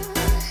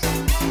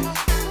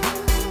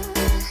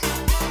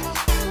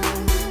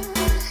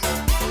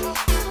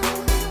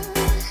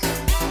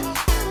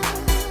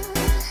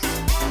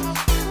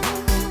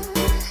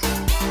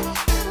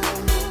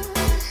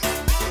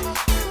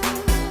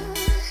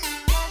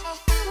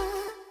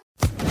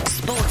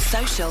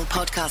 Social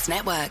Podcast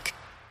Network.